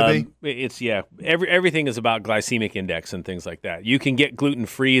 Try to be. It's everything is about glycemic index and things like that. You can get gluten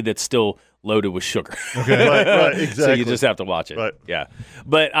free that's still loaded with sugar. Okay, right, exactly. So you just have to watch it. Right. Yeah,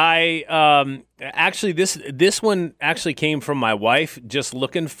 but I actually this one actually came from my wife, just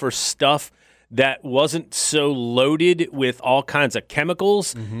looking for stuff that wasn't so loaded with all kinds of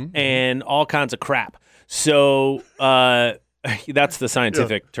chemicals and all kinds of crap. So that's the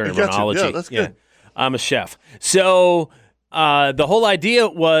scientific terminology. Yeah, that's good. I'm a chef. So the whole idea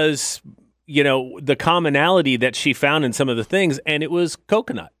was, the commonality that she found in some of the things, and it was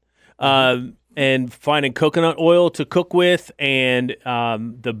coconut. And finding coconut oil to cook with, and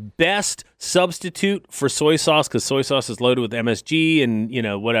the best substitute for soy sauce, because soy sauce is loaded with MSG and,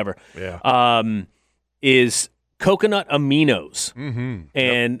 whatever, is coconut aminos. Mm-hmm.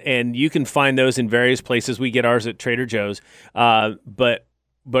 And you can find those in various places. We get ours at Trader Joe's.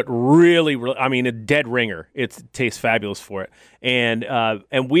 But really, I mean, a dead ringer. It tastes fabulous for it.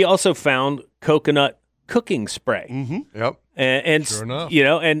 And we also found coconut cooking spray. Mm-hmm. Yep. And sure enough.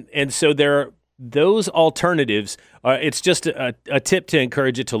 And so there are those alternatives. It's just a tip to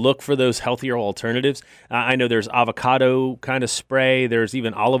encourage you to look for those healthier alternatives. I know there's avocado kind of spray. There's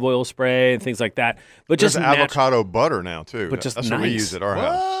even olive oil spray and things like that. But there's just avocado butter now too. But just that's nice. what we use at our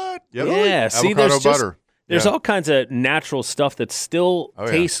house. Yep. Yeah. See, avocado there's butter. There's all kinds of natural stuff that still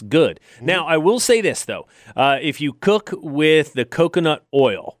tastes good. Mm-hmm. Now, I will say this, though. If you cook with the coconut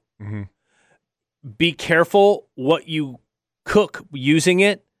oil, be careful what you cook using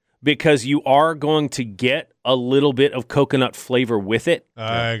it, because you are going to get a little bit of coconut flavor with it.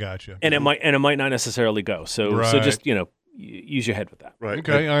 I got you. And it might not necessarily go. So just, use your head with that. Right.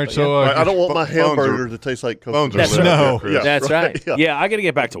 Okay. All right. So I don't want my hamburger to taste like coconut. Phones are lit up. Yeah, That's right. Yeah. Yeah, I got to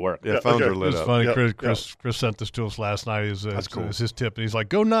get back to work. Yeah, phones are lit It's up. funny. Yep. Chris sent this to us last night. That's cool. It's his tip, and he's like,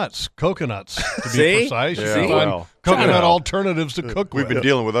 "Go nuts, coconuts." To be See? precise, you Yeah, can find well, coconut alternatives to cook We've with. been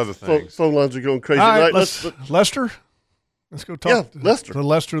dealing with other things. Phone lines are going crazy. All right, Let's Lester. Let's go talk Lester. to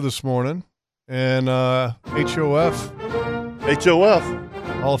Lester this morning, and HOF HOF.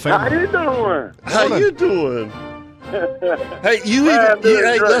 Hall of Fame. How you doing? How you doing? Hey,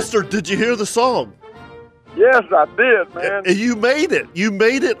 hey, Lester, did you hear the song? Yes, I did, man. You made it. You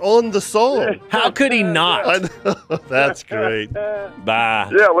made it on the song. How could he not? I know. That's great. Bye.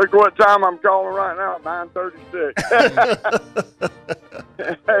 Yeah, look what time I'm calling right now, 9:36.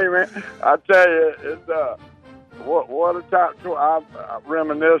 Hey, man, I tell you, it's what a time. I'm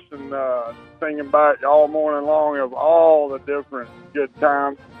reminiscing, thinking back all morning long of all the different good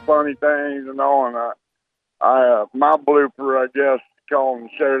times, funny things, and all. And I my blooper, I guess, calling the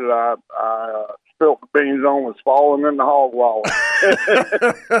show that I spilt the beans on was falling in the hog wallet.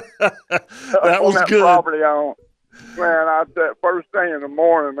 That was good. Property on. Man, I said first thing in the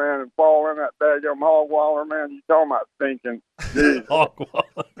morning, man, and fall in that daggum hog waller, man. You talking about stinking? Hog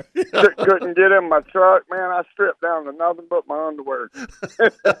waller. Couldn't get in my truck, man. I stripped down to nothing but my underwear.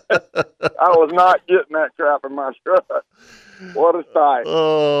 I was not getting that crap in my truck. What a sight!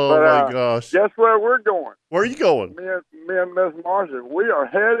 Oh my gosh! Guess where we're going? Where are you going? Me and Miss Marcia. We are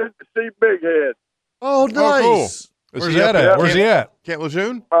headed to see Big Head. Oh, nice. Where's he at? Where's he at? Camp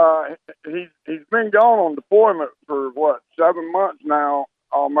Lejeune? He's been gone on deployment for 7 months now,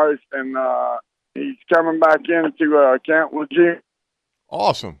 almost, and he's coming back into Camp Lejeune.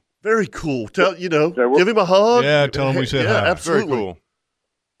 Awesome. Very cool. Give him a hug. Yeah, tell him we said hi. Absolutely. Very cool.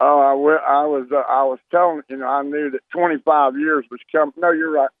 I was telling I knew that 25 years was coming. No,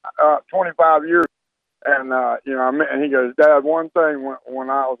 you're right. 25 years, and and he goes, Dad, one thing when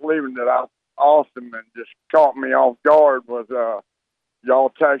I was leaving that I was awesome and just caught me off guard was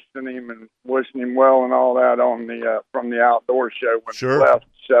y'all texting him and wishing him well and all that on the from the outdoor show when he left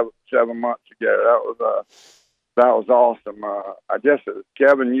 7 months ago. That was awesome. I guess it was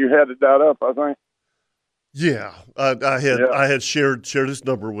Kevin. You headed that up, I think. Yeah, I had shared his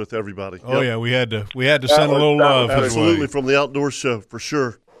number with everybody. Oh yeah, we had to send a little love. Absolutely, from the outdoor show for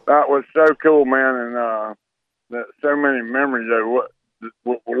sure. That was so cool, man, and so many memories of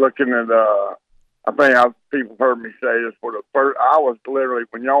we're looking at. I think people heard me say this for the first. I was literally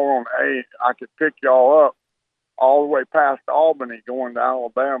when y'all were on A, I could pick y'all up all the way past Albany going to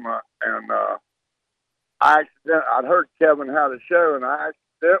Alabama, and I'd heard Kevin had a show, and I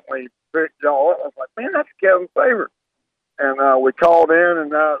accidentally picked y'all up. I was like, man, that's Kevin's favorite. And we called in,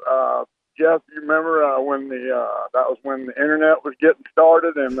 and Jeff, you remember when that was when the internet was getting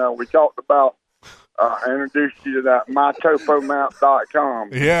started, and we talked about. Introduced you to that mytopomap.com.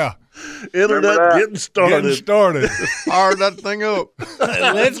 Yeah. Internet getting started. Fire that thing up.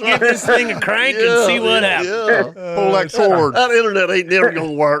 Let's get this thing a crank and see what happens. Yeah. Pull that cord. That internet ain't never going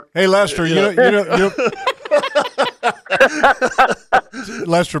to work. Hey, Lester, you know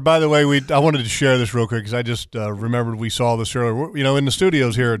Lester, by the way, I wanted to share this real quick because I just remembered we saw this earlier. In the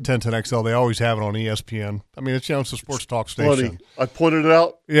studios here at 1010XL, they always have it on ESPN. I mean, it's a sports talk station. Funny. I pointed it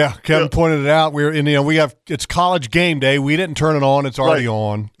out. Yeah, Kevin pointed it out. It's college game day. We didn't turn it on; it's already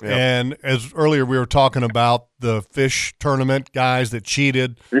on. Yeah. And as earlier we were talking about the fish tournament guys that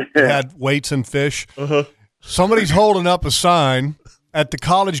cheated, had weights and fish. Somebody's holding up a sign. At the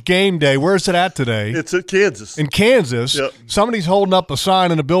college game day, where's it at today? It's at Kansas. In Kansas, somebody's holding up a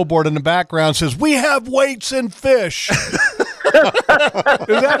sign and a billboard in the background says, "We have weights and fish." Is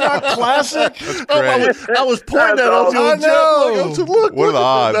that not classic? That's great. I was pointing that out to you. I said, look, what are the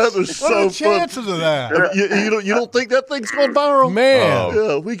odds? That is what are the chances of that? You don't think that thing's going viral? Man.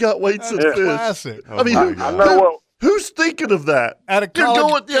 Yeah, we got weights and fish. Classic. I mean, who's thinking of that? At a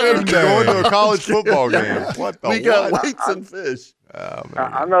college game day. Going to a college football game. What the We got weights and fish. Oh,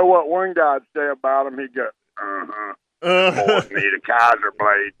 I know what one guy'd say about him. He'd go, boys need a Kaiser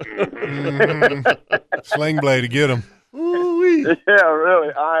blade. Sling blade to get him. Yeah,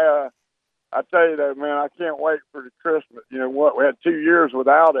 really. I tell you though, man, I can't wait for the Christmas. You know what? We had 2 years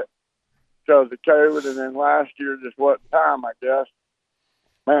without it because of COVID, and then last year just wasn't time, I guess.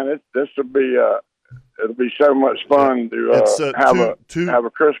 Man, this will be it'll be so much fun to have a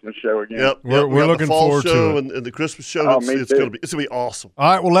Christmas show again. Yep, we're looking forward to it. And the Christmas show. It's going to be awesome.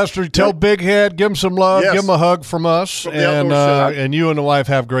 All right, well, Lester, tell Big Head, give him some love, give him a hug from us, and you and the wife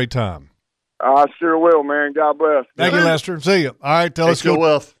have a great time. I sure will, man. God bless. Thank you, Lester. See you. All right, let's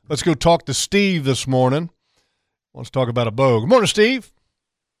go talk to Steve this morning. Let's talk about a bow. Good morning, Steve.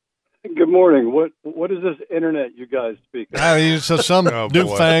 Good morning. What is this internet you guys speak of? I mean, it's some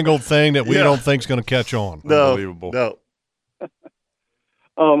newfangled thing that we don't think is going to catch on. No, unbelievable. No.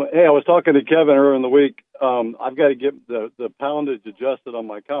 Hey, I was talking to Kevin earlier in the week. I've got to get the poundage adjusted on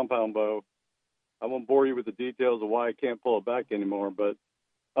my compound bow. I won't bore you with the details of why I can't pull it back anymore. But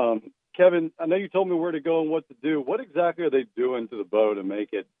Kevin, I know you told me where to go and what to do. What exactly are they doing to the bow to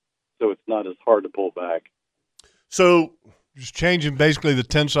make it so it's not as hard to pull back? So Just changing basically the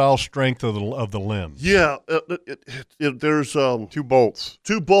tensile strength of the limbs. Yeah, there's 2 bolts.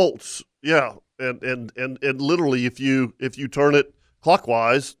 2 bolts. Yeah, and literally, if you turn it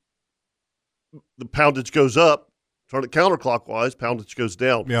clockwise, the poundage goes up. Turn it counterclockwise, poundage goes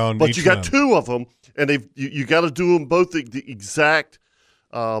down. Yeah, on but each you got limb. 2 of them, and you got to do them both the exact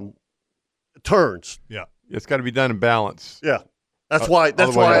turns. Yeah, it's got to be done in balance. Yeah, that's why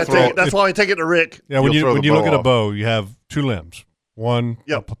I take it to Rick. Yeah, when you look at a bow, you have 2 limbs, one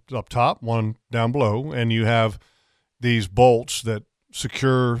up top, one down below, and you have these bolts that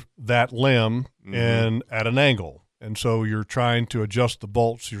secure that limb and at an angle. And so you're trying to adjust the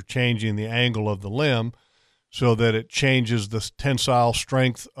bolts. You're changing the angle of the limb so that it changes the tensile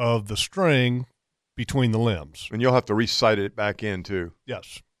strength of the string between the limbs. And you'll have to re-sight it back in too.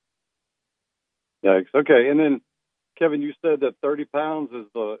 Yes. Yikes. Okay, and then Kevin, you said that 30 pounds is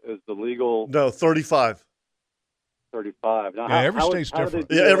the legal. No, 35. 35. Now, Yeah, every state's different.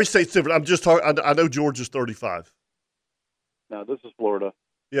 Yeah, every state's different. I'm just talking. I know Georgia's 35. Now this is Florida.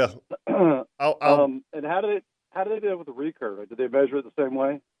 Yeah. And how did they do it with the recurve? Did they measure it the same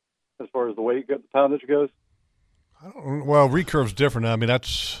way as far as the weight, the poundage goes? Well, recurve's different. I mean,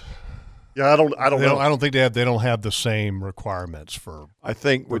 that's. Yeah, I don't know. I don't think they don't have the same requirements for. I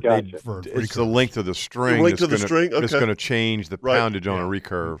think for it's the length of the string. The length of the string. Okay. It's going to change the poundage on a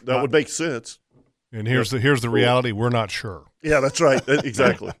recurve. That would make sense. And here's the reality. We're not sure. Yeah, that's right.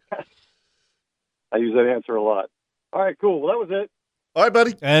 Exactly. I use that answer a lot. All right, cool. Well, that was it. All right,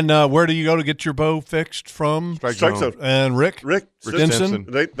 buddy. And where do you go to get your bow fixed from? Strike Zone. And Rick Stinson.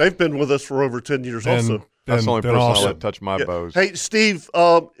 They've been with us for over 10 years also. That's the only person I'll let touch my bows. Hey, Steve,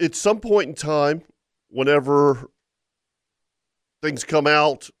 at some point in time, whenever things come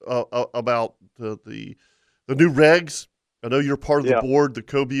out about the new regs, I know you're part of the board, the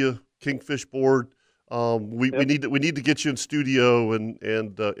Cobia Kingfish board. We need to get you in studio and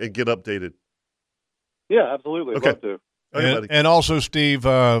get updated. Yeah, absolutely. I'd love to. And also, Steve,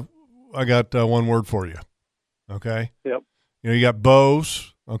 I got one word for you. Okay. Yep. You got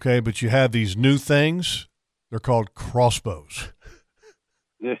bows, okay, but you have these new things. They're called crossbows.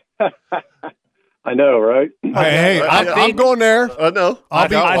 Yeah. I know, right? Hey, I'm going there. I know.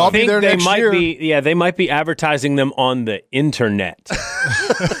 I'll be there next year. They might be advertising them on the internet.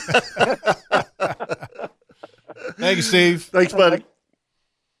 Thank you, Steve. Thanks, buddy.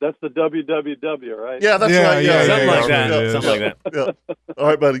 That's the WWW, right? Yeah, that's right. Yeah, something like that. Something like that. Yeah. All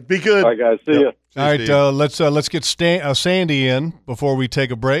right, buddy. Be good. All right, guys. See you. All right, let's get Sandy in before we take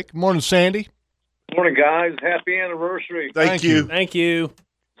a break. Morning, Sandy. Morning, guys. Happy anniversary. Thank you. Thank you.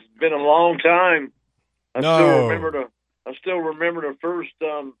 It's been a long time. I No. still remember the first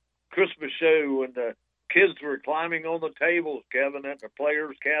Christmas show when the kids were climbing on the tables, Kevin, at the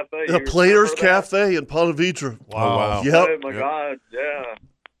Players Cafe. The Players Cafe in Ponte Vedra. Wow. Yep. Oh my God! Yeah.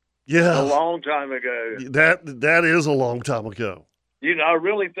 Yeah. A long time ago. That is a long time ago. You know, I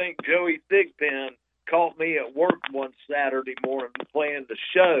really think Joey Thigpen caught me at work one Saturday morning playing the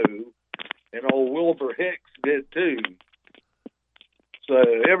show, and old Wilbur Hicks did too. So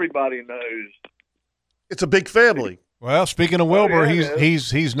everybody knows. It's a big family. Well, speaking of Wilbur,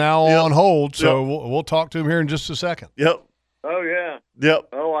 he's now on hold, so we'll talk to him here in just a second. Yep. Oh yeah. Yep.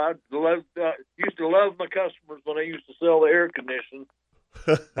 Oh, I used to love my customers when they used to sell the air conditioning.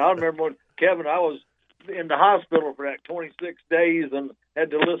 I remember when Kevin, I was in the hospital for that 26 days and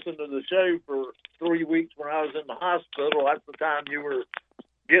had to listen to the show for 3 weeks when I was in the hospital. That's the time you were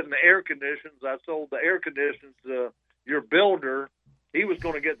getting the air conditions. I sold the air conditions to your builder. He was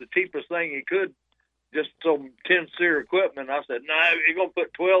going to get the cheapest thing he could, just some 10 SEER equipment. I said, no, you're going to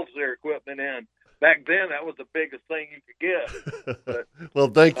put 12 SEER equipment in. Back then, that was the biggest thing you could get. But, well,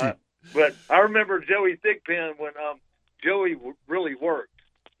 thank you. But I remember Joey Thigpen when Joey really worked.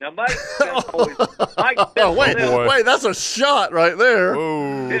 Now, Mike always. Wait, that's a shot right there.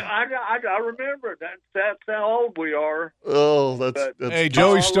 Yeah, I remember that's how old we are. Oh, that's hey,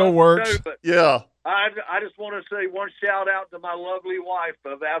 Joey still works. Yeah. I just want to say one shout out to my lovely wife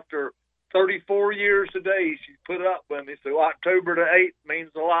of after 34 years today, she put up with me. So October the 8th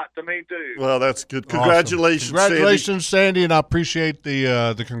means a lot to me too. Well, that's good. Congratulations, awesome. Congratulations, Sandy, and I appreciate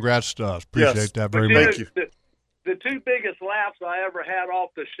the congrats to us. Appreciate that very much. Thank you. The two biggest laughs I ever had off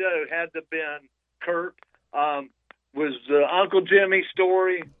the show had to been Kurt, was Uncle Jimmy's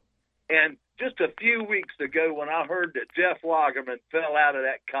story, and just a few weeks ago when I heard that Jeff Lagerman fell out of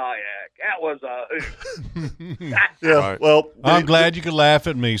that kayak. That was a hoot. Yeah, right. Well, I'm glad you could laugh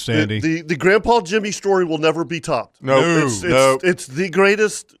at me, Sandy. The Grandpa Jimmy story will never be topped. It's the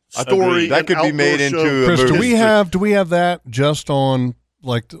greatest story. That could be made into Chris, a movie. do we have that just on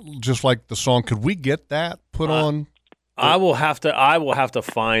like the song? Could we get that put on? I will have to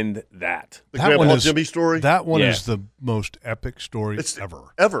find that. The Grandpa Jimmy story? That one is the most epic story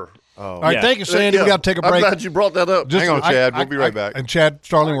ever. Oh. All right, thank you, Sandy. We got to take a break. I'm glad you brought that up. Hang on, Chad. We'll be right back. And Chad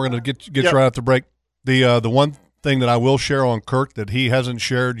Starling, we're going to get you right after the break. The one thing that I will share on Kirk that he hasn't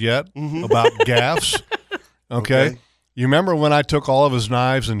shared yet about gaffes. Okay. You remember when I took all of his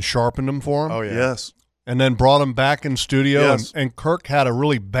knives and sharpened them for him? Oh, yeah. Yes. And then brought them back in studio. Yes. And Kirk had a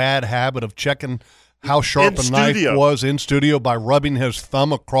really bad habit of checking how sharp a knife was in studio by rubbing his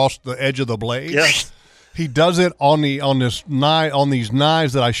thumb across the edge of the blade. Yes. He does it on these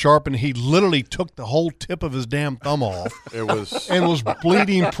knives that I sharpened. He literally took the whole tip of his damn thumb off. It was and was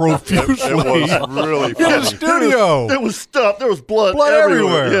bleeding profusely. It was really funny. In the studio. There was stuff. There was blood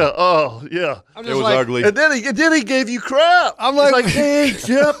everywhere. Yeah. Oh, yeah. It was ugly. And then he gave you crap. I'm He's like, hey,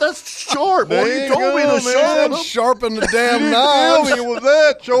 Jeff, that's sharp. Boy, you told me to sharpen the damn knives. It was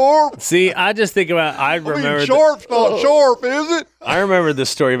that sharp. See, I just think about. I remember. Sharp's not sharp, is it? I remember the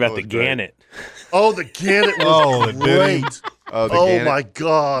story about the Gannett. Oh, the Gannett was great. Oh, my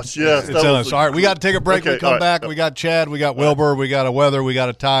gosh, yes. It's on us. All right, we got to take a break. Okay, We come all back. right. We got Chad, we got Wilbur, we got a weather, we got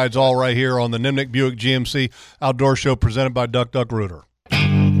a tides, all right here on the Nimnik Buick GMC Outdoor Show presented by Duck Duck Rooter. All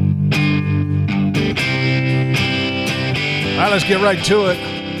right, let's get right to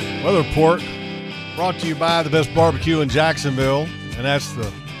it. Weather report brought to you by the best barbecue in Jacksonville, and that's the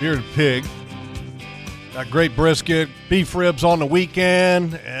Bearded Pig. Got great brisket, beef ribs on the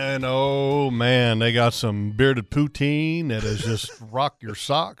weekend, and oh man, they got some bearded poutine that is just rock your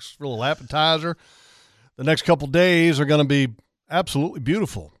socks, real appetizer. The next couple days are going to be absolutely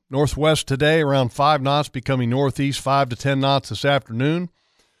beautiful. Northwest today around 5 knots, becoming northeast 5 to 10 knots this afternoon.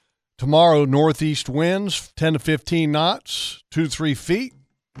 Tomorrow, northeast winds 10 to 15 knots, 2 to 3 feet.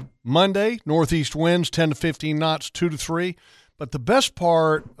 Monday, northeast winds 10 to 15 knots, 2 to 3. But the best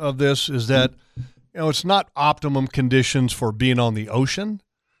part of this is that it's not optimum conditions for being on the ocean,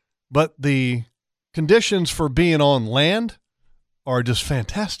 but the conditions for being on land are just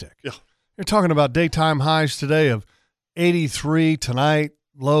fantastic. Yeah. You're talking about daytime highs today of 83 tonight,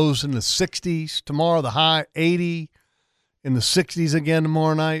 lows in the 60s. Tomorrow, the high 80, in the 60s again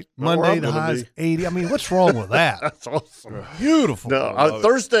tomorrow night. Monday, the high is 80. I mean, what's wrong with that? That's awesome. Beautiful. No,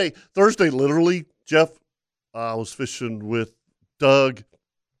 Thursday, literally, Jeff, I was fishing with Doug,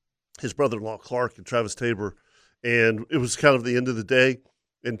 his brother-in-law Clark, and Travis Tabor, and it was kind of the end of the day,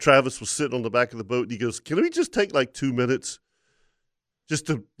 and Travis was sitting on the back of the boat, and he goes, can we just take like 2 minutes just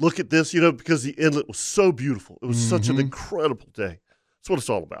to look at this, because the inlet was so beautiful. It was such an incredible day. That's what it's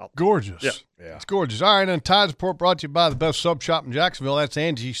all about. Gorgeous. Yeah. It's gorgeous. All right, and Tides Report brought to you by the best sub shop in Jacksonville. That's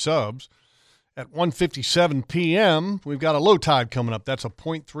Angie Subs. At 1:57 p.m., we've got a low tide coming up. That's a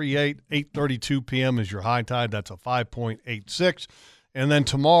 0.38. 8:32 p.m. is your high tide. That's a 5.86. And then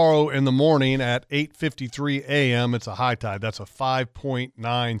tomorrow in the morning at 8:53 a.m., it's a high tide. That's a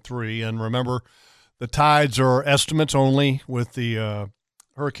 5.93. And remember, the tides are estimates only with the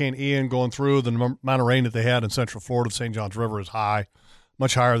Hurricane Ian going through. The amount of rain that they had in Central Florida, the St. Johns River is high,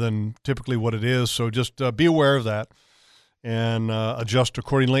 much higher than typically what it is. So just be aware of that and adjust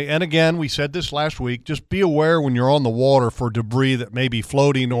accordingly. And again, we said this last week, just be aware when you're on the water for debris that may be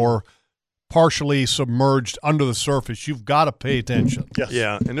floating or partially submerged under the surface. You've got to pay attention. Yes.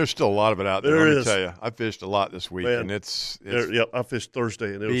 Yeah, and there's still a lot of it out there. There Let me is. tell you, I fished a lot this week, and it's I fished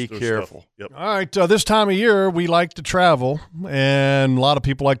Thursday, and be careful. Yep. All right, this time of year, we like to travel, and a lot of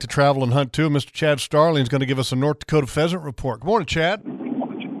people like to travel and hunt too. Mr. Chad Starling is going to give us a North Dakota pheasant report. Good morning, Chad.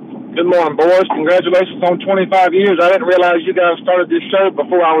 Good morning, boys. Congratulations on 25 years. I didn't realize you guys started this show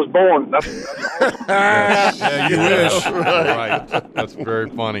before I was born. That's awesome. Yeah, you wish. Right. That's very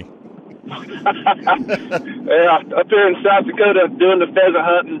funny. Yeah, up here in South Dakota doing the pheasant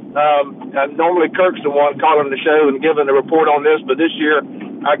hunting. Normally Kirk's the one calling the show and giving the report on this, but this year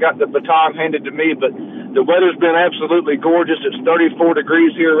I got the baton handed to me. But the weather's been absolutely gorgeous. It's 34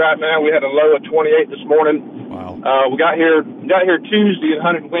 degrees here right now. We had a low of 28 this morning. Wow. We got here Tuesday and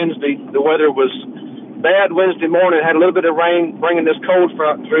hunted Wednesday. The weather was bad Wednesday morning. Had a little bit of rain bringing this cold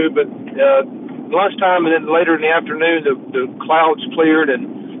front through, but lunchtime and then later in the afternoon the clouds cleared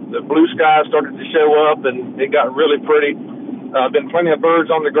and the blue sky started to show up, and it got really pretty. Been plenty of birds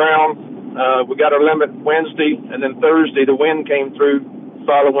on the ground. We got our limit Wednesday, and then Thursday the wind came through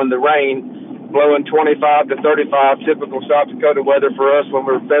following the rain, blowing 25 to 35, typical South Dakota weather for us when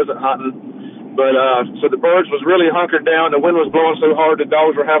we were pheasant hunting. But so the birds was really hunkered down. The wind was blowing so hard the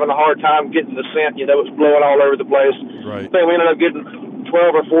dogs were having a hard time getting the scent. It was blowing all over the place. Right. I think we ended up getting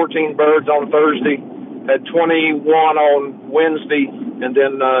 12 or 14 birds on Thursday. Had 21 on Wednesday, and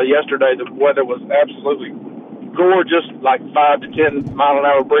then yesterday the weather was absolutely gorgeous, like 5 to 10 mile an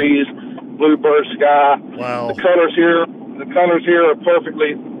hour breeze, bluebird sky. Wow. The colors here are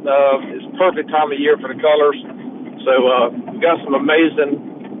perfectly. It's perfect time of year for the colors. So we got some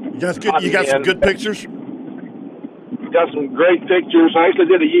amazing. You got some good pictures. Got some great pictures. I actually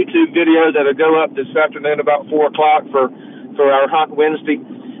did a YouTube video that'll go up this afternoon about 4:00 for our Hunt Wednesday,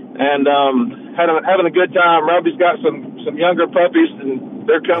 and having a good time. Robbie's got some younger puppies, and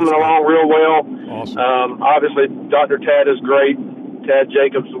they're coming along real well. Awesome. Obviously, Dr. Tad is great. Tad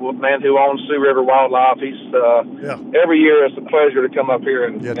Jacobs, the man who owns Sioux River Wildlife. He's every year it's a pleasure to come up here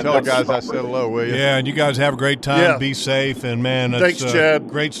and tell the guys I said hello, will you? Yeah, and you guys have a great time. Yeah. Be safe, and man, that's, Thanks, Chad.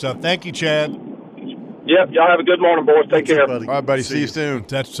 Great stuff. Thank you, Chad. Yep, y'all have a good morning, boys. Take care. All right, buddy. See you soon.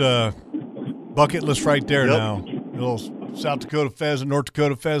 That's bucket list right there Yep. now. A little South Dakota pheasant, North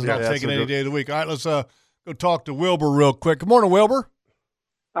Dakota pheasant. Yeah, I'll that's take it a any good- day of the week. All right, let's go talk to Wilbur real quick. Good morning, Wilbur.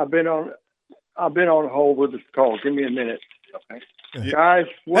 I've been on hold with this call. Give me a minute. Okay. Guys,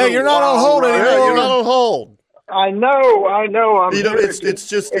 Hey, you're not on hold anymore. Yeah, you're not on hold. I know.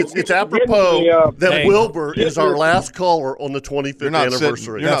 It's apropos that Wilbur is our last caller on the 25th You're not anniversary.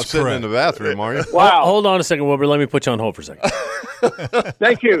 Sitting, you're not sitting in the bathroom, are you? Wow. Hold on a second, Wilbur. Let me put you on hold for a second.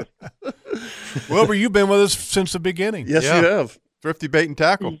 Thank you. Wilbur, you've been with us since the beginning. Yes, Yeah. you have. Thrifty Bait and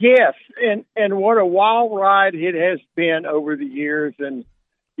Tackle. Yes, and what a wild ride it has been over the years, and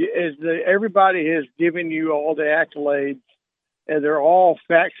everybody has given you all the accolades, and they're all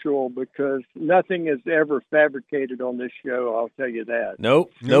factual because nothing is ever fabricated on this show. I'll tell you that.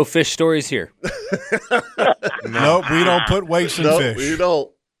 Nope. No fish stories here. Nope, we don't put weights in fish. We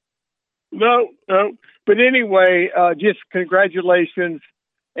don't. No. But anyway, just congratulations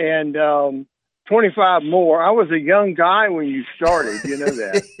and 25 more. I was a young guy when you started. You know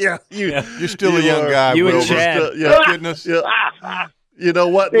that. Yeah, You're still a young guy, You and Wilbur. Chad. Yeah. Goodness. Yeah. You know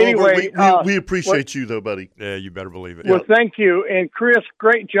what, Anyway, Wilbur? We appreciate you, though, buddy. Yeah, you better believe it. Well, thank you. And Chris,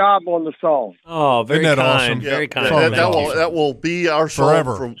 great job on the song. Oh, very Isn't that kind. awesome? Very kind. That will be our song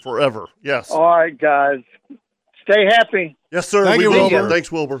Forever. from forever. Yes. All right, guys. Stay happy. Yes, sir. Thank we you, will. Wilbur.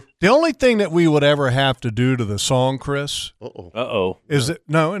 Thanks, Wilbur. The only thing that we would ever have to do to the song, Chris, Uh-oh. is that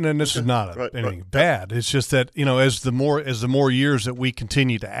and then this is not anything bad. It's just that as the more years that we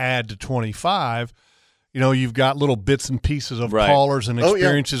continue to add to 25, you've got little bits and pieces of Right. callers and Oh, yeah.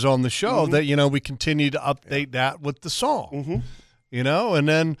 experiences on the show Mhm. that we continue to update that with the song. Mm-hmm. And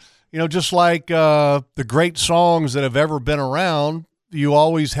then just like the great songs that have ever been around, you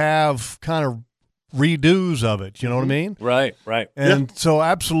always have kind of redos of it. You know what I mean? Right. And so,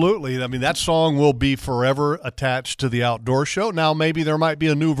 absolutely. I mean, that song will be forever attached to the outdoor show. Now, maybe there might be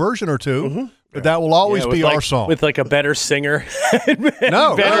a new version or two, but that will always with be our song. With like a better singer.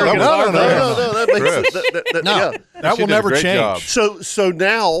 No, Better no, guitar no, player. That makes it. No, that will never change. So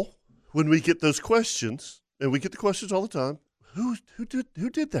now, when we get those questions, and we get the questions all the time, who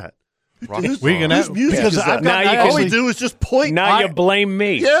did that? Whose music is that? All we do is just point. Now you blame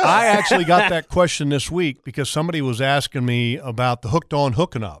me. Yeah. I actually got that question this week because somebody was asking me about the Hooked On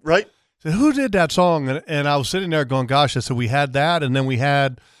Hooking Up. Right. I said, who did that song? And I was sitting there going, gosh, I said, we had that, and then we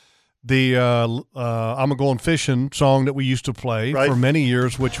had the I'm a-Going Fishing song that we used to play for many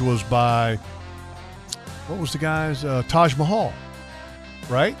years, which was by, what was the guy's? Taj Mahal,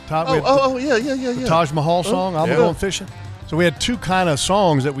 right? Yeah. Taj Mahal song, I'm yeah. Going Fishing. So we had two kind of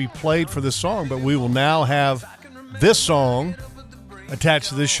songs that we played for this song, but we will now have this song attached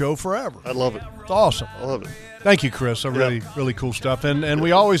to this show forever. I love it. It's awesome. I love it. Thank you, Chris. Really cool stuff. And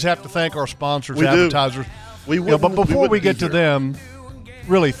we always have to thank our sponsors, We do. advertisers. But before we get to them,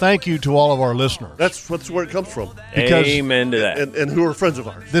 really thank you to all of our listeners. That's where it comes from. Because- Amen to that. And who are friends of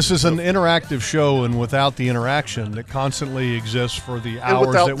ours. This is an interactive show, and without the interaction that constantly exists for the And hours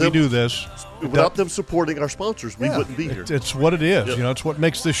without that we them- do this, Without them supporting our sponsors, we wouldn't be here. It's what it is. Yep. It's what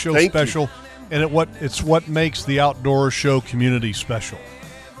makes this show Thank you. special, and it's what makes the outdoor show community special.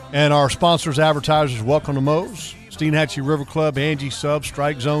 And our sponsors, advertisers, Welcome to Moe's, Steinhatchee River Club, Angie Sub,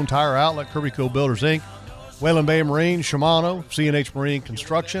 Strike Zone Tire Outlet, Kirby Co. Builders Inc., Whalen Bay Marine, Shimano, C&H Marine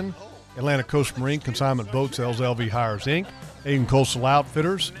Construction, Atlantic Coast Marine Consignment Boats, LV Hires Inc., Aiden Coastal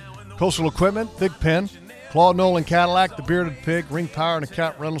Outfitters, Coastal Equipment, Big Pen, Claude Nolan Cadillac, The Bearded Pig, Ring Tire and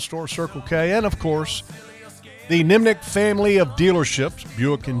Account Rental Store, Circle K, and of course, the Nimnick family of dealerships,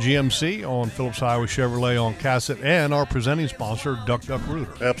 Buick and GMC on Phillips Highway Chevrolet on Cassett, and our presenting sponsor, Duck Duck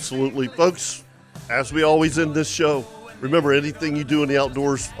Rooter. Absolutely. Folks, as we always end this show, remember anything you do in the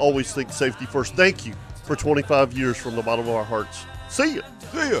outdoors, always think safety first. Thank you for 25 years from the bottom of our hearts. See ya.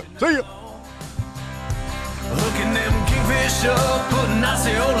 See ya. See ya. Hooking them kingfish up, putting